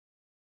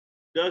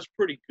does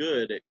pretty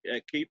good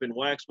at keeping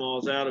wax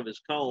moths out of his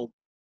comb,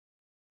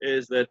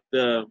 is that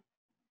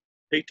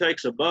he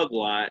takes a bug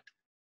light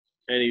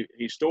and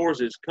he stores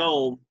his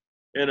comb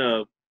in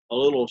a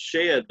little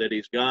shed that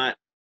he's got,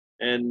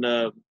 and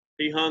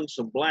he hung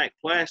some black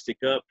plastic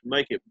up to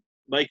make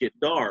it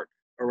dark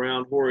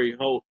around where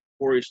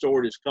he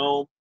stored his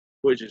comb,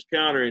 which is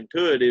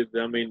counterintuitive.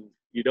 I mean,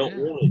 you don't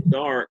want it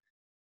dark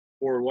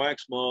where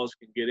wax moths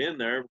can get in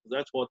there, because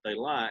that's what they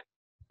like.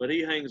 But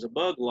he hangs a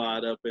bug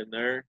light up in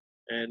there,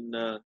 and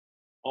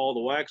all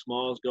the wax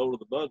moths go to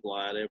the bug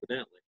light,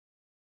 evidently.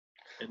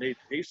 And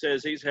he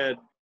says he's had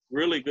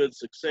really good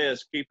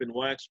success keeping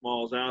wax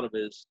moths out of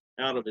his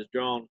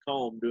drawn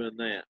comb doing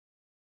that.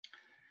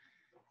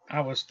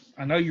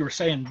 I know you were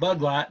saying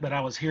bug light, but I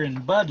was hearing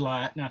Bud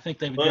Light, and I think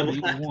they would go to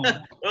either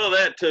one. Well,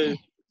 that too.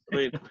 I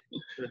mean,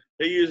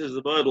 he uses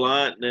the Bud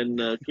Light and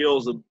then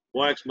kills the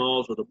wax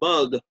moths with a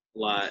bug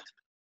light.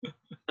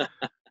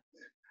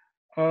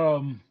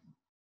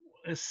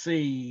 Let's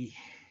see.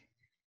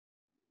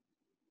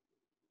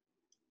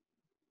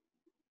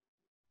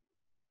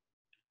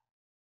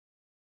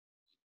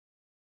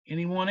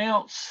 Anyone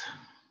else?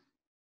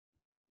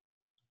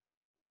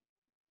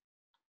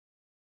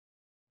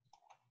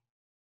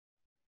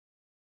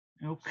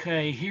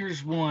 Okay,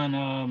 here's one.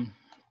 I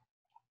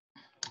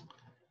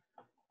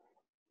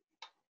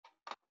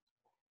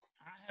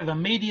have a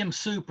medium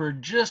super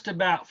just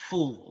about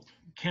full.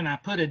 Can I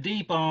put a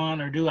deep on,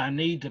 or do I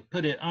need to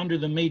put it under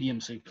the medium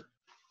super?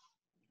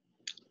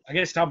 I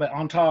guess talk about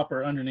on top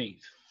or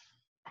underneath.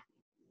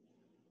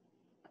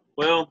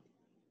 Well,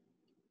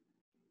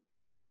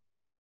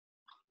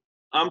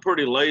 I'm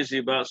pretty lazy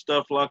about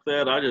stuff like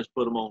that. I just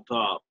put them on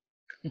top.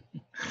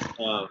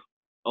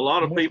 A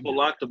lot of people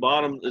like the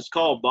bottom. It's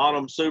called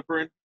bottom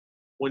supering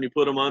when you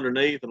put them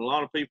underneath, and a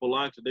lot of people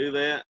like to do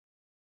that.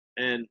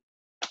 And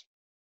the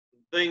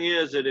thing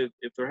is that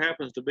if there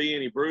happens to be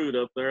any brood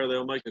up there,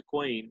 they'll make a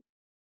queen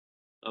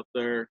up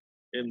there.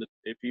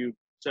 If you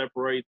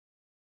separate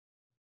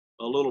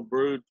a little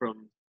brood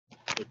from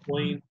the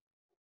queen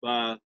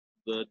by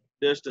the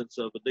distance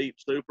of a deep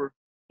super,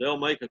 they'll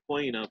make a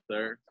queen up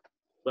there.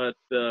 But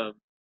and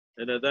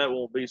that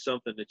won't be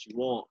something that you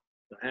want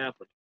to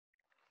happen.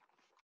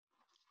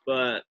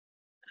 But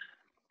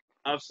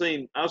I've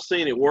seen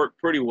it work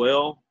pretty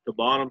well to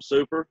bottom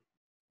super,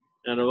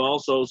 and I've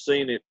also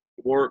seen it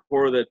work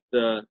where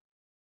that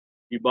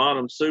you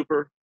bottom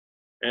super,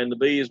 and the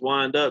bees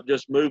wind up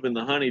just moving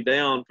the honey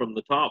down from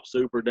the top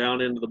super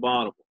down into the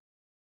bottom.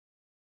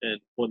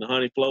 And when the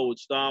honey flow would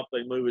stop,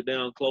 they move it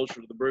down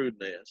closer to the brood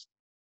nest.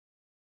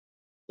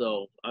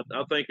 So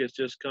I think it's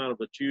just kind of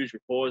a choose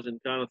your poison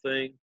kind of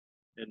thing,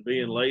 and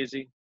being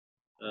lazy.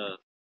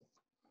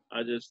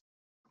 I just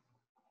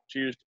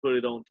choose to put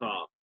it on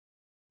top.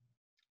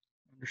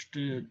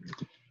 Understood.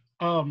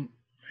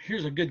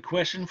 Here's a good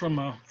question from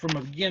a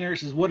beginner. It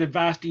says, what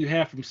advice do you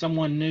have from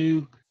someone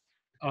new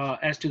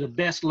as to the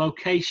best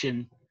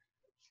location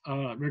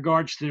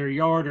regards to their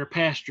yard or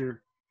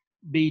pasture,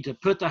 be to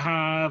put the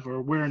hive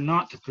or where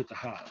not to put the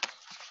hive?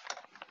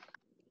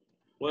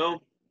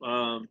 Well,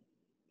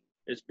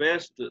 it's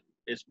best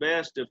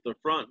if the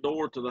front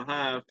door to the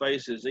hive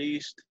faces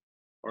east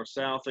or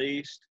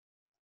southeast,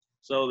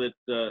 so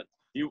that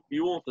you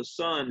want the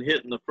sun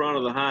hitting the front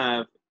of the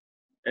hive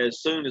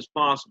as soon as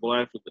possible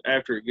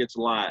after it gets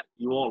light.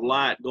 You want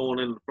light going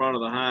in the front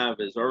of the hive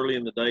as early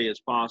in the day as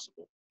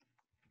possible,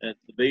 and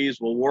the bees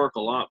will work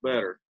a lot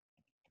better.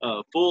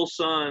 Full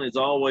sun is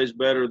always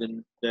better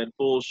than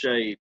full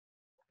shade.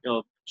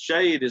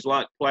 Shade is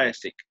like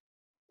plastic.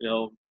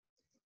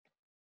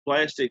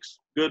 Plastic's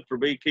good for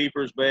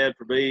beekeepers, bad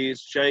for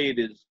bees. Shade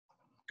is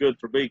good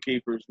for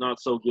beekeepers,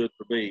 not so good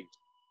for bees.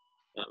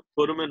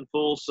 Put them in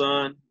full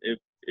sun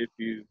if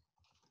you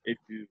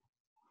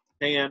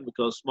can,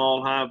 because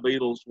small hive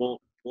beetles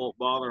won't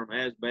bother them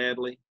as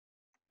badly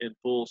in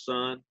full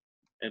sun,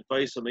 and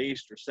face them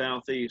east or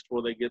southeast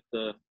where they get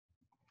the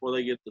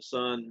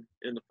sun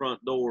in the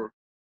front door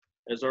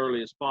as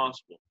early as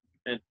possible.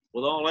 And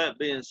with all that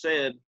being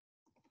said,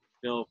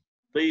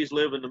 bees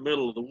live in the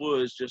middle of the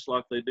woods just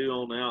like they do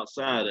on the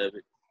outside of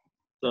it.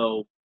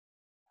 So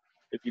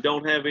if you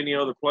don't have any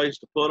other place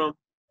to put them,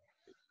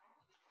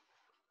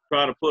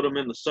 try to put them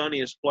in the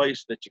sunniest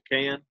place that you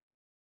can,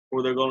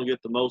 where they're going to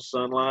get the most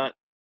sunlight.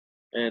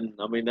 And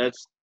I mean,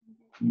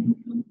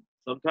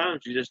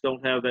 sometimes you just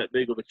don't have that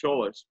big of a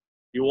choice.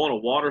 You want a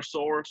water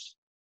source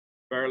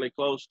fairly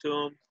close to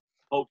them,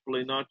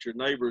 hopefully not your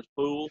neighbor's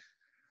pool.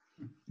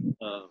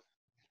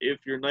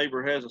 If your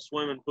neighbor has a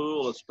swimming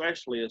pool,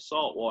 especially a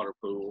saltwater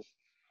pool,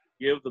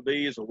 give the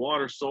bees a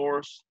water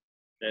source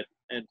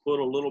and put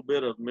a little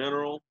bit of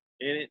mineral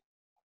in it,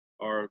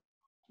 or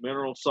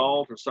mineral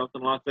salt or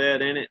something like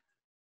that in it,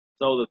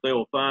 so that they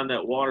will find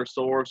that water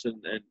source,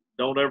 and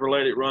don't ever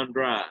let it run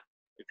dry.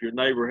 If your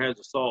neighbor has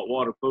a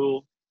saltwater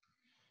pool,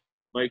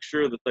 make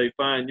sure that they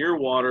find your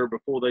water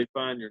before they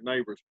find your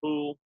neighbor's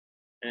pool,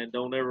 and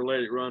don't ever let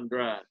it run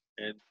dry,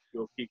 and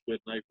you'll keep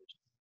good neighbors.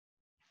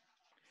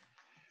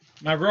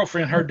 My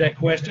girlfriend heard that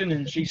question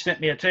and she sent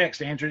me a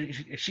text, Andrew.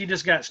 She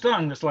just got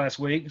stung this last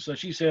week, so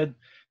she said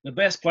the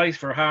best place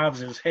for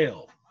hives is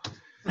hell.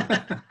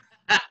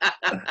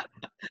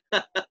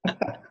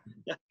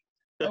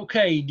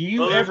 Okay, do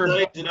you ever?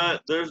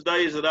 There's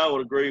days that I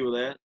would agree with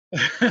that.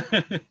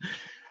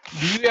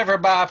 Do you ever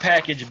buy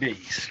package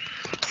bees?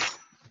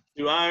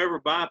 Do I ever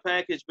buy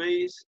package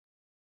bees?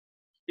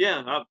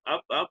 Yeah,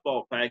 I've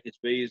bought package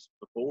bees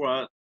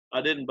before.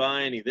 I didn't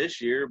buy any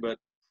this year, but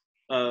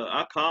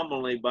I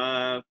commonly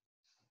buy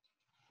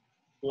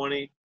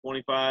 20,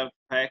 25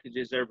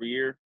 packages every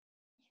year.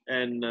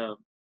 And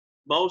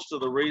most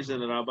of the reason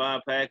that I buy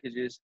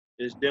packages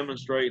is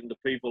demonstrating to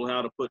people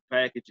how to put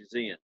packages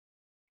in.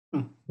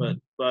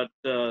 But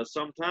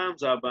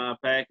sometimes I buy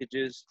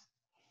packages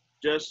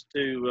just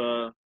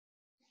to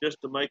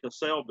make a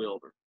cell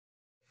builder,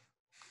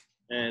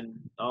 and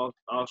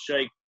I'll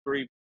shake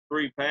three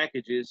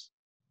packages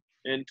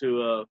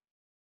into a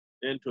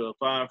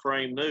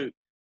 5-frame nuke,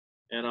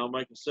 and I'll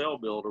make a cell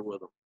builder with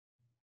them.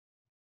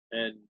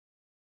 And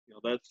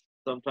that's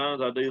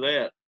sometimes I do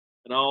that,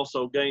 and I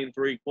also gain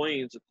 3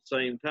 queens at the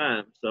same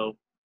time. So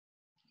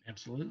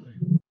absolutely,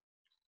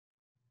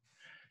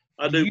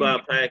 I do buy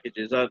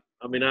packages.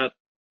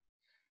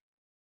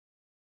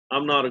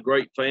 I'm not a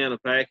great fan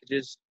of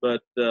packages,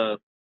 but I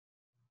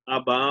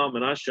buy them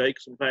and I shake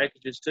some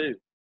packages too.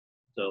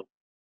 So,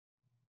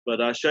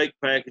 but I shake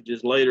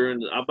packages later,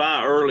 and I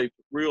buy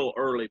real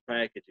early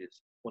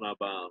packages when I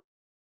buy them.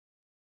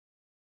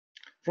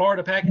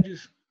 Florida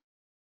packages?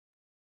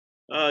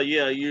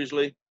 Yeah,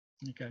 usually.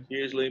 Okay.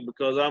 Usually,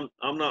 because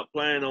I'm not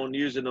planning on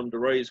using them to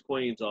raise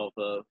queens off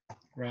of.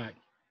 Right.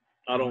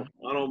 I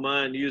don't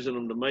mind using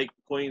them to make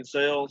queen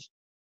cells,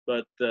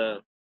 but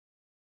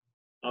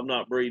I'm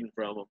not breeding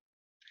from them.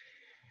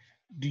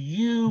 Do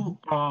you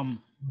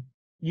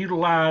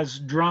utilize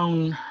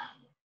drone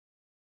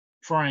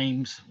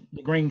frames,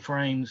 the green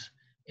frames,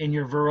 in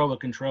your varroa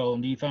control,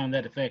 and do you find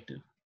that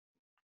effective?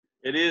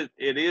 It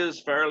is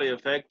fairly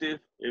effective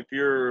if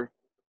you're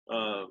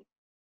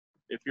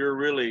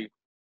really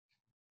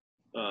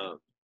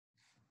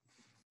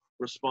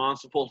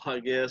responsible, I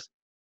guess.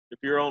 If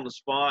you're on the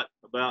spot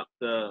about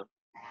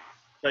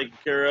taking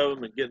care of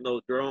them and getting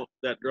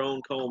that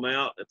drone comb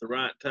out at the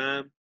right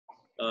time,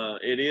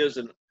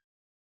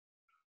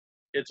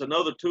 it's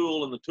another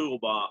tool in the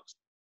toolbox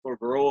for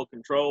varroa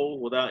control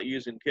without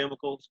using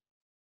chemicals.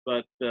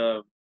 But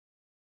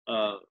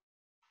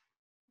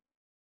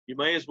you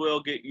may as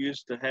well get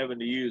used to having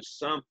to use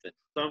some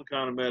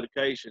kind of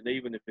medication,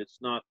 even if it's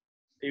not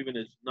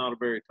a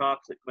very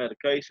toxic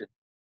medication.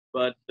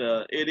 But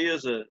it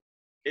is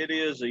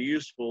a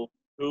useful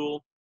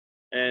tool,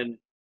 and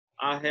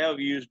I have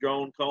used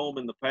drone comb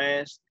in the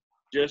past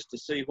just to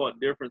see what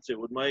difference it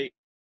would make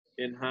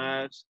in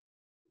hives,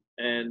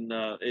 and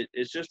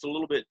it's just a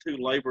little bit too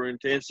labor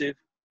intensive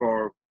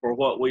for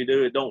what we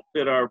do. It don't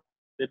fit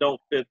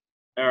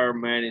our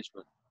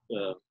management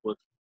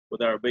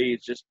with our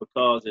bees, just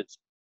because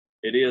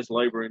it is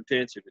labor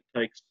intensive. It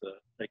takes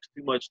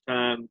too much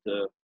time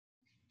to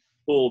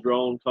pull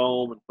drone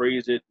comb and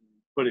freeze it and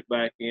put it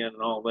back in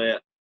and all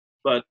that.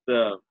 But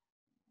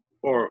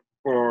for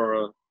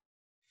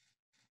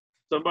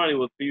somebody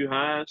with few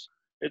hives,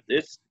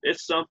 it's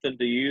something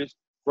to use.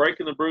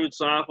 Breaking the brood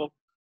cycle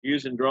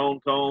using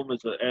drone comb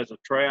as a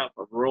trap,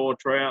 a varroa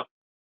trap,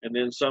 and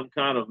then some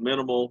kind of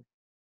minimal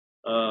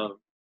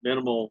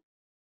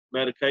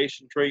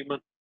medication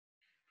treatment.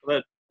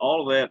 That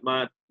all of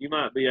that you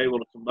might be able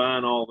to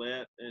combine all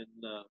that and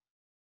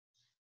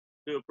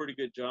do a pretty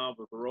good job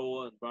of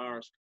varroa and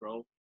virus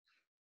control.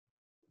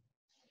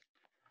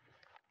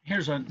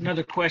 Here's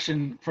another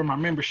question from our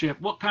membership.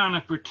 What kind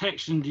of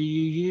protection do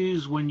you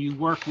use when you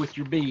work with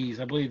your bees?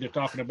 I believe they're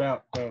talking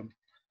about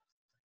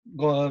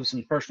gloves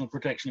and personal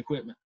protection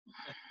equipment.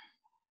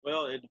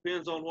 Well, it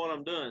depends on what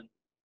I'm doing.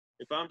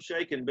 If I'm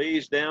shaking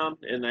bees down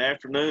in the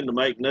afternoon to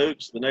make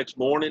nukes the next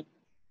morning,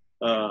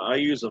 I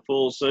use a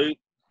full suit.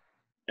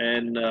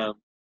 And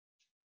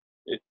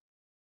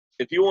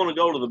if you want to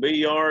go to the bee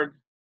yard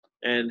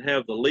and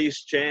have the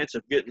least chance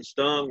of getting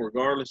stung,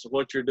 regardless of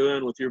what you're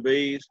doing with your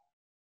bees,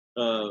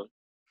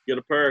 get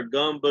a pair of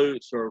gum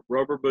boots or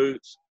rubber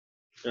boots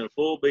and a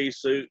full bee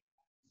suit,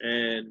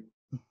 and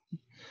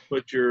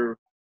put your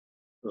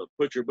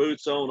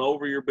boots on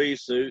over your bee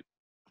suit,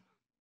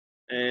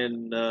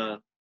 and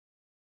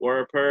wear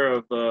a pair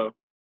of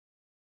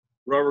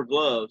rubber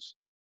gloves,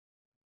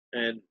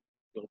 and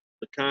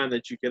the kind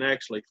that you can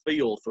actually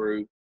feel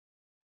through,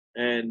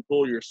 and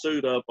pull your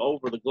suit up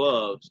over the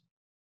gloves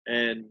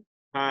and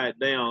tie it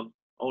down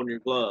on your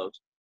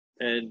gloves.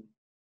 And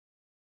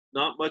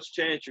not much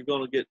chance you're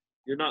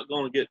not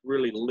going to get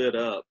really lit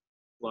up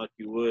like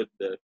you would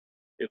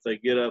if they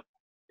get up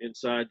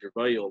inside your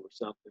veil or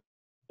something.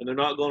 And they're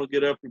not going to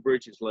get up your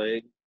breeches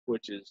leg,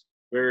 which is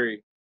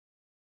very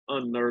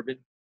unnerving.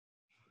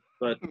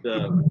 But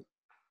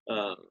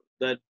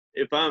that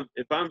if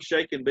I'm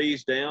shaking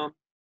bees down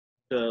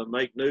to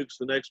make nukes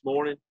the next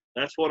morning,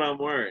 that's what I'm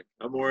wearing.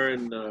 I'm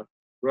wearing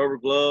rubber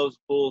gloves,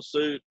 full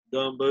suit,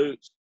 gum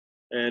boots,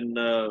 and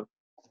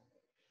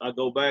I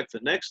go back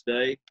the next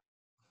day,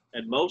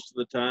 and most of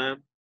the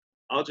time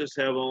I'll just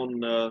have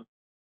on a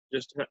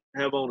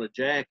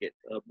jacket,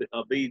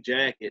 a bee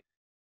jacket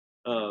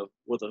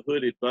with a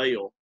hooded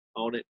veil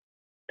on it,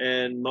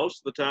 and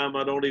most of the time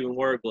I don't even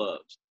wear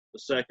gloves the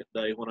second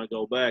day when I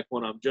go back,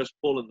 when I'm just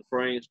pulling the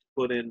frames to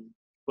put in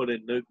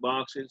nuke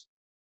boxes,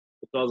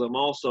 because I'm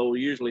also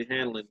usually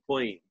handling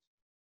queens,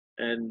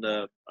 and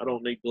I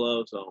don't need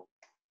gloves on.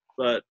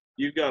 But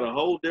you've got a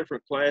whole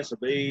different class of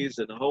bees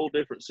and a whole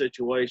different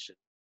situation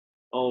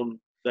on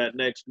that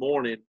next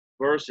morning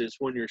versus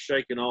when you're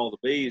shaking all the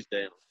bees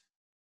down.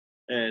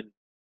 And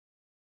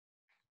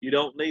you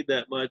don't need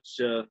that much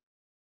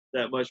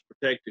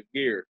protective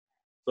gear.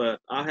 But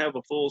I have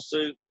a full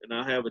suit and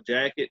I have a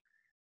jacket,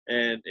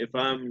 and if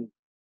I'm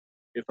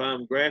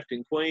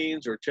grafting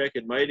queens or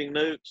checking mating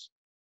nukes,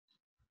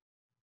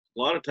 a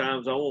lot of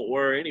times I won't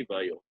wear any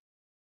veil.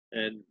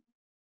 And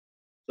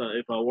so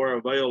if I wear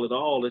a veil at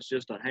all, it's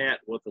just a hat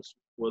with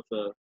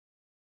a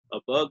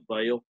bug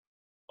veil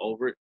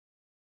over it.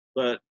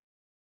 But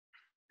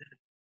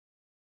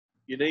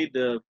you need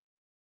to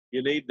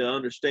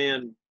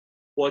understand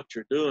what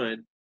you're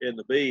doing in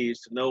the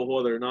bees to know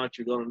whether or not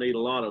you're going to need a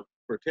lot of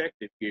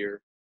protective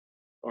gear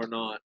or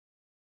not.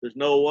 There's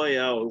no way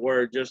I would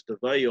wear just a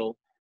veil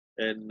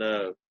and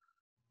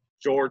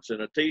shorts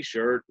and a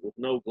t-shirt with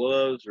no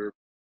gloves or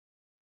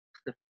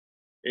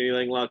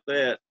anything like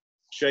that,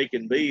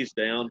 shaking bees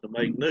down to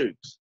make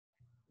nukes.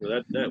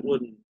 So that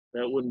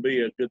wouldn't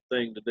be a good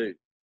thing to do.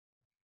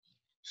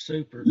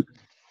 Super.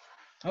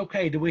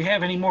 Okay, do we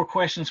have any more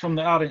questions from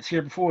the audience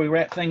here before we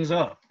wrap things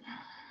up?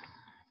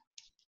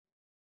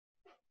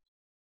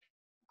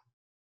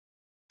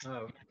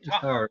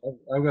 Howard,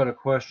 I've got a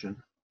question.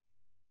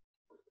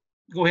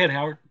 Go ahead,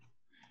 Howard.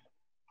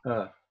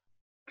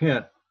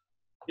 Kent.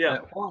 Yeah.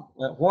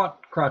 At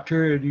what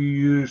criteria do you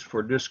use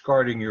for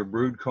discarding your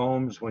brood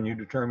combs when you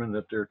determine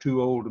that they're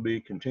too old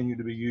to continue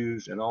to be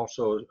used? And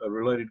also a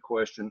related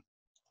question,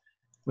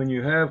 when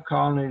you have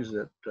colonies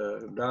that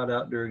died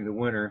out during the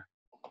winter,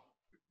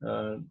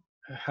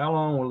 how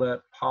long will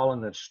that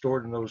pollen that's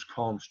stored in those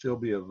combs still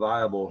be a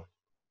viable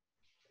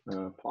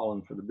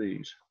pollen for the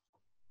bees?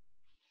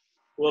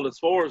 Well, as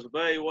far as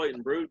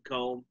evaluating brood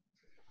comb,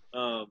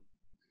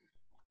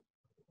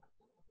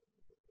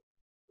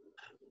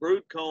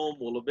 brood comb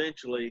will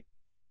eventually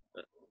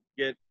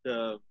get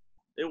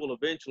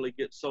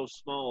so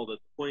small that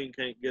the queen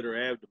can't get her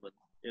abdomen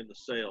in the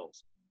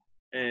cells,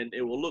 and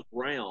it will look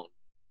round.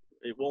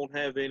 It won't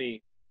have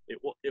any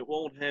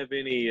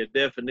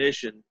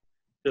definition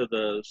to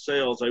the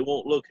cells. They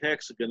won't look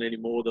hexagon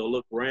anymore. They'll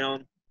look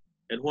round.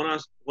 And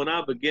when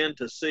I begin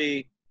to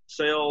see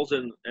cells,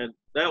 and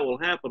that will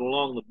happen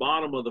along the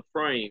bottom of the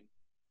frame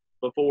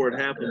before it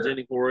happens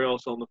anywhere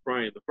else on the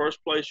frame. The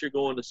first place you're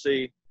going to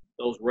see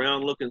those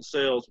round-looking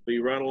cells will be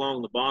right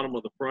along the bottom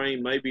of the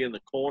frame, maybe in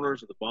the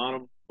corners of the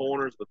bottom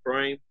corners of the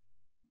frame.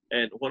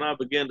 And when I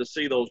begin to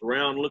see those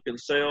round-looking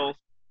cells,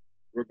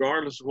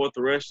 regardless of what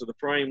the rest of the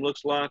frame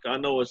looks like, I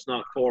know it's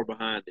not far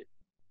behind it,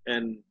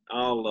 and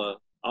I'll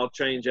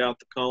change out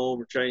the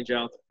comb or change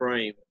out the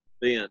frame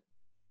then.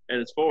 And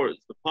as far as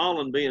the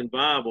pollen being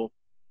viable,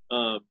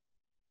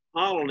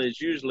 pollen is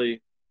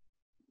usually,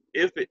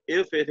 if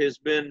it has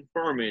been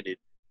fermented,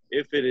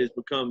 if it has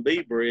become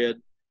bee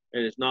bread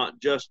and it's not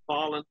just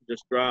pollen,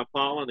 just dry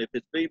pollen, if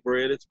it's bee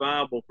bread, it's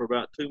viable for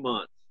about 2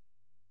 months.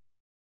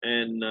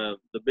 And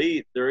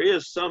there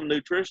is some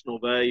nutritional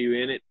value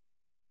in it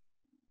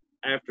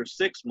after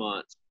 6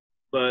 months,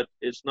 but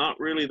it's not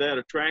really that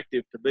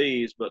attractive to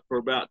bees, but for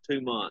about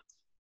 2 months.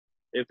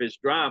 If it's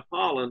dry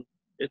pollen,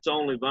 it's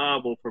only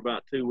viable for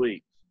about 2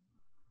 weeks.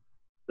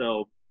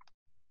 So,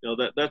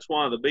 that's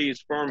why the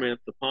bees ferment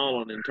the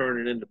pollen and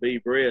turn it into bee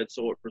bread,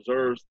 so it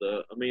preserves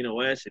the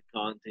amino acid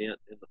content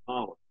in the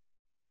pollen.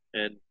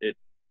 And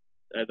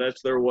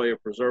that's their way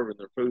of preserving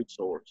their food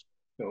source.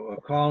 So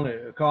a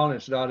colony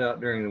that's not out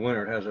during the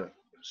winter has a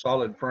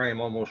solid frame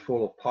almost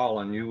full of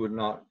pollen. You would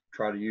not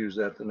try to use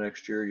that the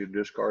next year. You'd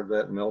discard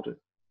that and melt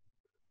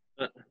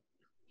it.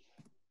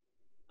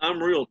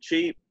 I'm real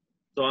cheap,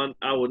 so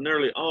I would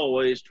nearly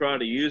always try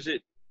to use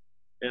it,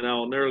 and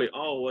I'll nearly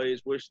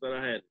always wish that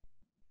I hadn't.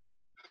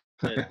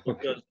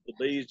 Because the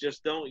bees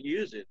just don't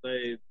use it.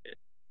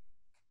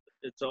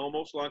 It's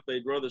almost like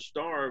they'd rather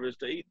starve as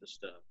to eat the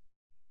stuff.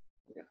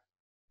 Yeah.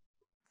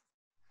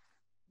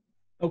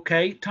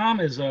 Okay, Tom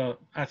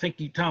I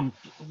think Tom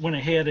went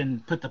ahead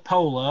and put the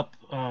poll up.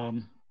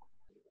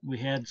 We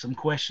had some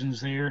questions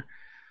there.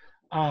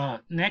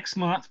 Next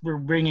month, we're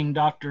bringing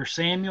Dr.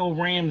 Samuel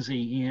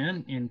Ramsey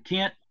in, and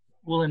Kent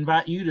will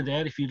invite you to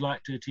that if you'd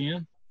like to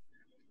attend.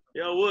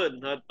 Yeah, I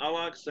would. I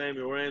like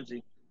Samuel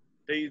Ramsey.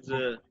 He's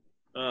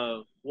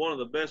one of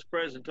the best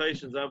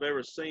presentations I've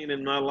ever seen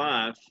in my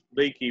life,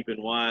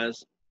 beekeeping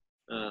wise.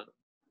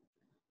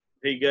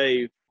 He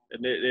gave,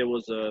 and it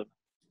was a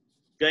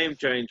game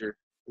changer,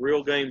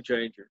 real game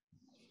changer.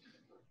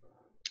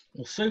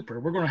 Well, super.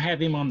 We're going to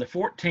have him on the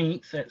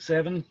 14th at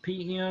 7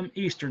 p.m.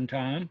 Eastern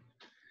time.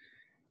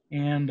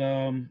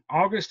 And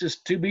August is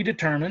to be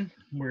determined.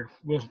 We're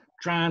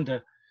trying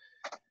to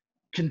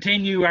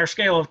continue our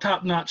scale of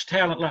top-notch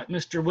talent like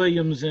Mr.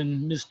 Williams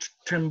and Ms.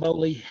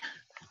 Trimboli,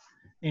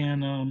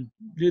 and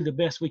do the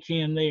best we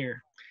can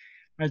there.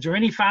 Is there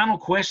any final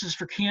questions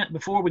for Kent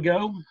before we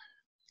go?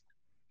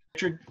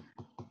 Richard?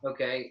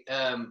 Okay.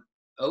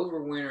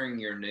 Overwintering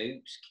your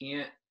nukes,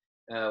 Kent,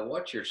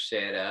 what's your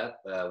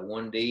setup?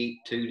 1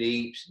 deep, 2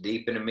 deeps,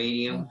 deep and a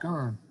medium?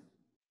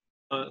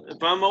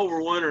 If I'm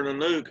overwintering a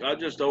nuke, I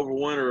just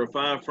overwinter a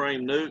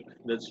 5-frame nuke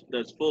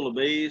that's full of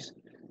bees,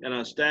 and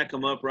I stack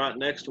them up right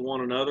next to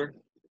one another,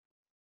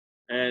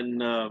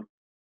 and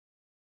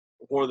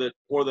where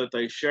that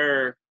they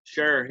share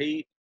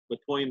heat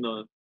between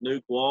the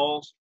nuke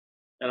walls,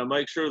 and I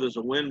make sure there's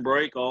a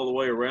windbreak all the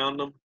way around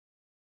them,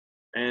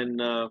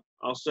 and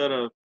I'll set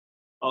a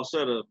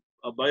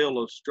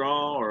bale of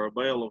straw or a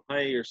bale of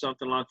hay or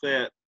something like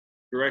that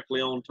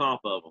directly on top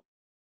of them,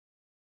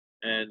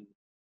 and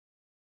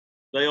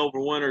they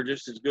overwinter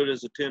just as good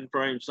as a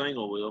 10-frame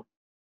single will.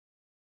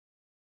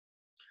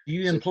 Do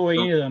you employ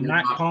any of the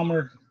Mike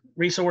Palmer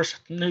resource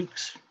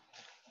nukes?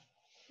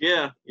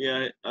 Yeah.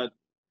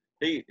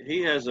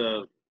 He has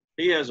a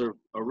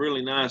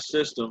really nice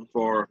system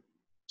for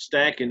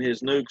stacking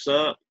his nukes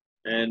up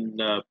and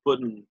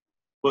putting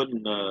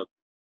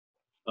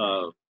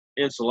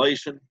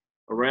insulation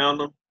around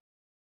them.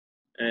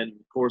 And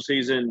of course,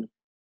 he's in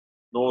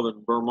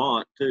northern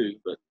Vermont too,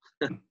 but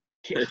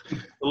it's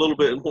a little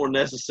bit more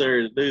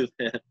necessary to do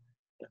that.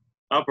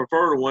 I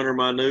prefer to winter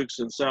my nukes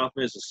in South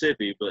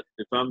Mississippi, but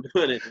if I'm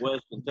doing it in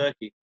West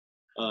Kentucky,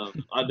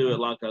 I do it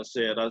like I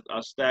said. I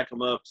stack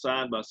them up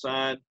side by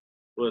side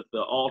with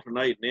the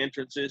alternating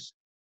entrances,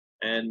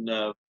 and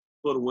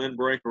put a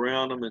windbreak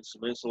around them and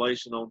some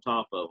insulation on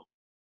top of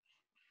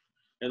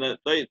them. And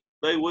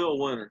they will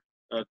winter.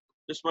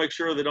 Just make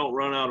sure they don't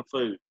run out of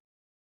food.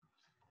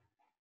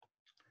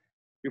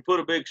 You put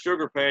a big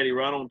sugar patty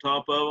right on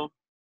top of them,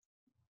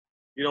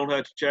 you don't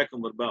have to check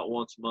them but about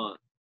once a month.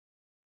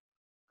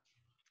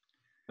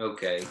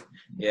 Okay.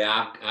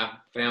 Yeah, I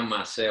found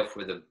myself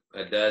with a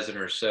dozen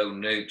or so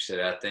nukes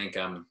that I think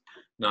I'm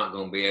not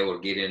going to be able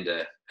to get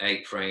into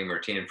 8-frame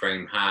or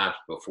 10-frame hives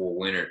before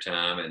winter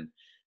time, and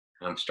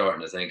I'm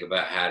starting to think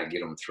about how to get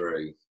them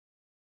through.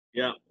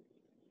 Yeah.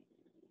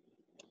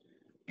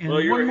 And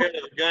well, you're ahead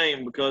of the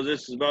game, because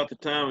this is about the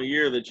time of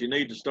year that you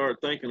need to start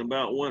thinking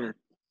about winter.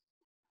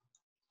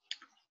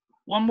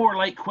 One more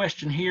late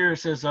question here. It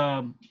says,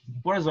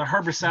 what is a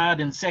herbicide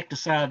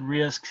insecticide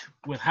risk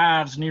with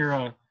hives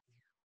near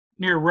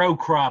row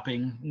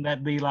cropping?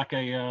 That'd be like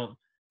a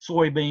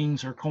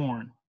soybeans or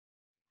corn.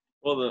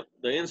 Well,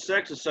 the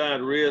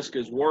insecticide risk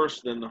is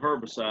worse than the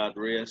herbicide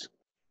risk,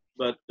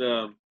 but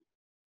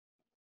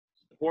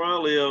where I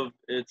live,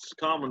 it's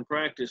common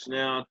practice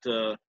now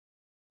to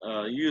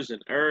use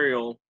an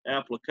aerial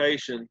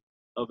application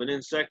of an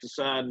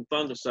insecticide and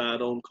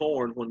fungicide on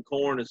corn when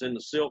corn is in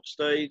the silk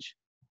stage.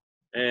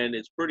 And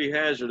it's pretty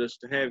hazardous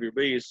to have your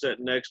bees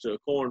sitting next to a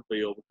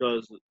cornfield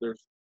because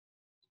there's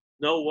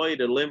no way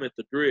to limit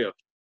the drift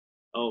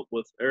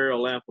with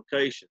aerial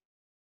application.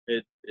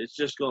 It's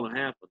just going to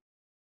happen.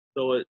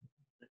 So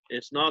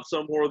it's not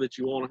somewhere that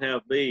you want to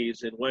have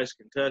bees in West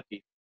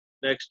Kentucky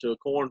next to a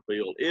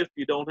cornfield. If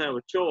you don't have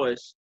a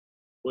choice,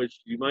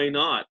 which you may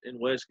not in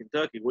West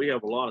Kentucky, we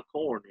have a lot of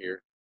corn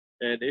here.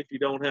 And if you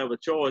don't have a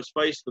choice,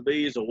 face the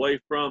bees away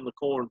from the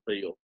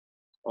cornfield,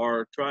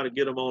 or try to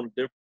get them on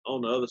the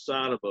other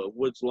side of a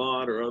woods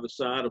lot or other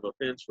side of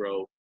a fence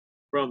row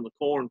from the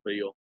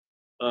cornfield.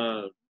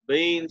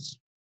 Beans,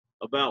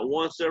 about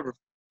once every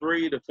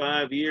 3 to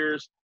 5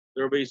 years,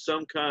 there'll be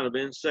some kind of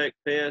insect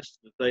pest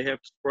that they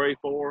have to spray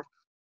for.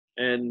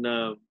 And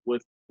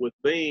with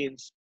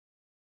beans,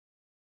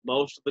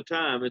 most of the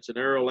time it's an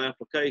aerial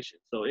application.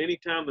 So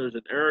anytime there's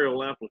an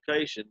aerial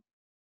application,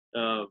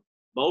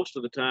 most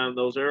of the time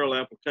those aerial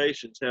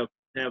applications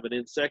have an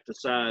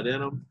insecticide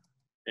in them,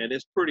 and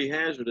it's pretty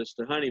hazardous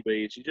to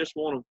honeybees. You just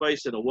want them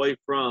facing away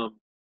from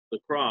the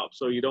crop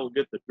so you don't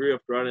get the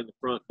drift right in the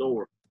front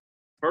door.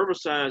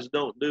 Herbicides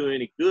don't do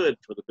any good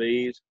for the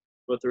bees,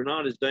 but they're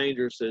not as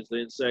dangerous as the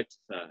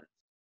insecticides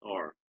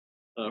are.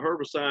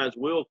 Herbicides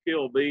will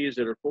kill bees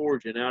that are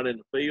foraging out in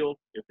the field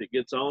if it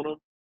gets on them,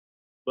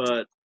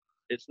 but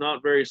it's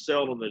not very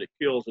seldom that it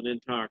kills an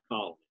entire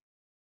colony.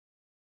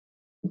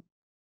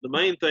 The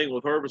main thing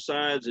with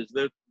herbicides is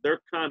that they're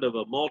kind of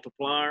a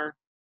multiplier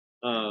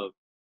of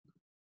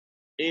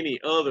any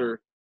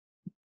other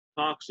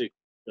toxic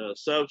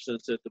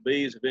substance that the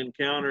bees have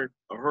encountered.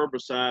 A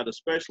herbicide,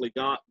 especially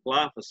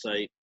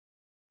glyphosate,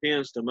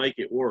 tends to make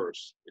it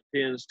worse. It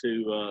tends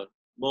to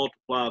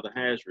multiply the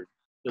hazard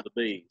to the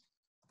bees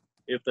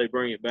if they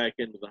bring it back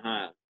into the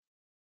hive.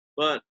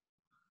 But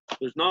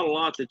there's not a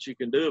lot that you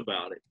can do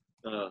about it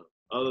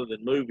other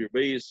than move your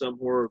bees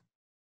somewhere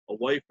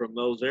away from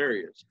those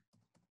areas.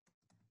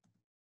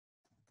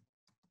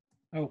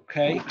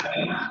 Okay.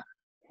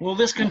 Well,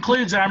 this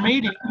concludes our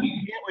meeting.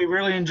 We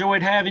really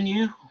enjoyed having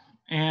you,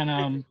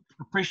 and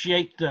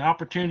appreciate the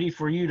opportunity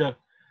for you to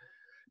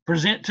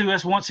present to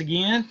us once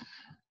again.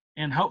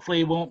 And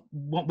hopefully it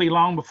won't be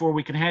long before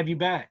we can have you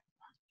back.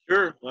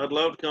 Sure, I'd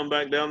love to come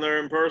back down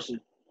there in person.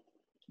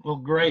 Well,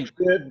 great. That's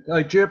good.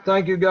 Hey, Chip,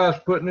 thank you guys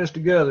for putting this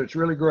together. It's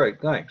really great.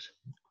 Thanks.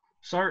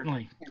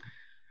 Certainly.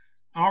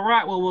 All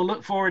right. Well, we'll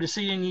look forward to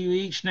seeing you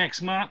each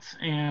next month,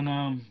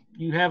 and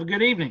you have a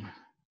good evening.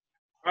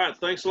 All right.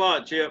 Thanks a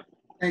lot, Chip.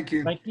 Thank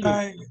you. Thank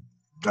you.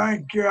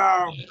 Thank you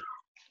all.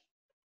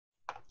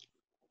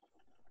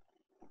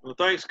 Well,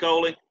 thanks,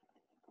 Coley.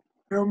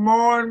 You're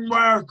more than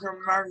welcome.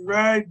 I'm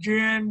glad you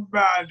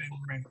invited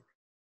me.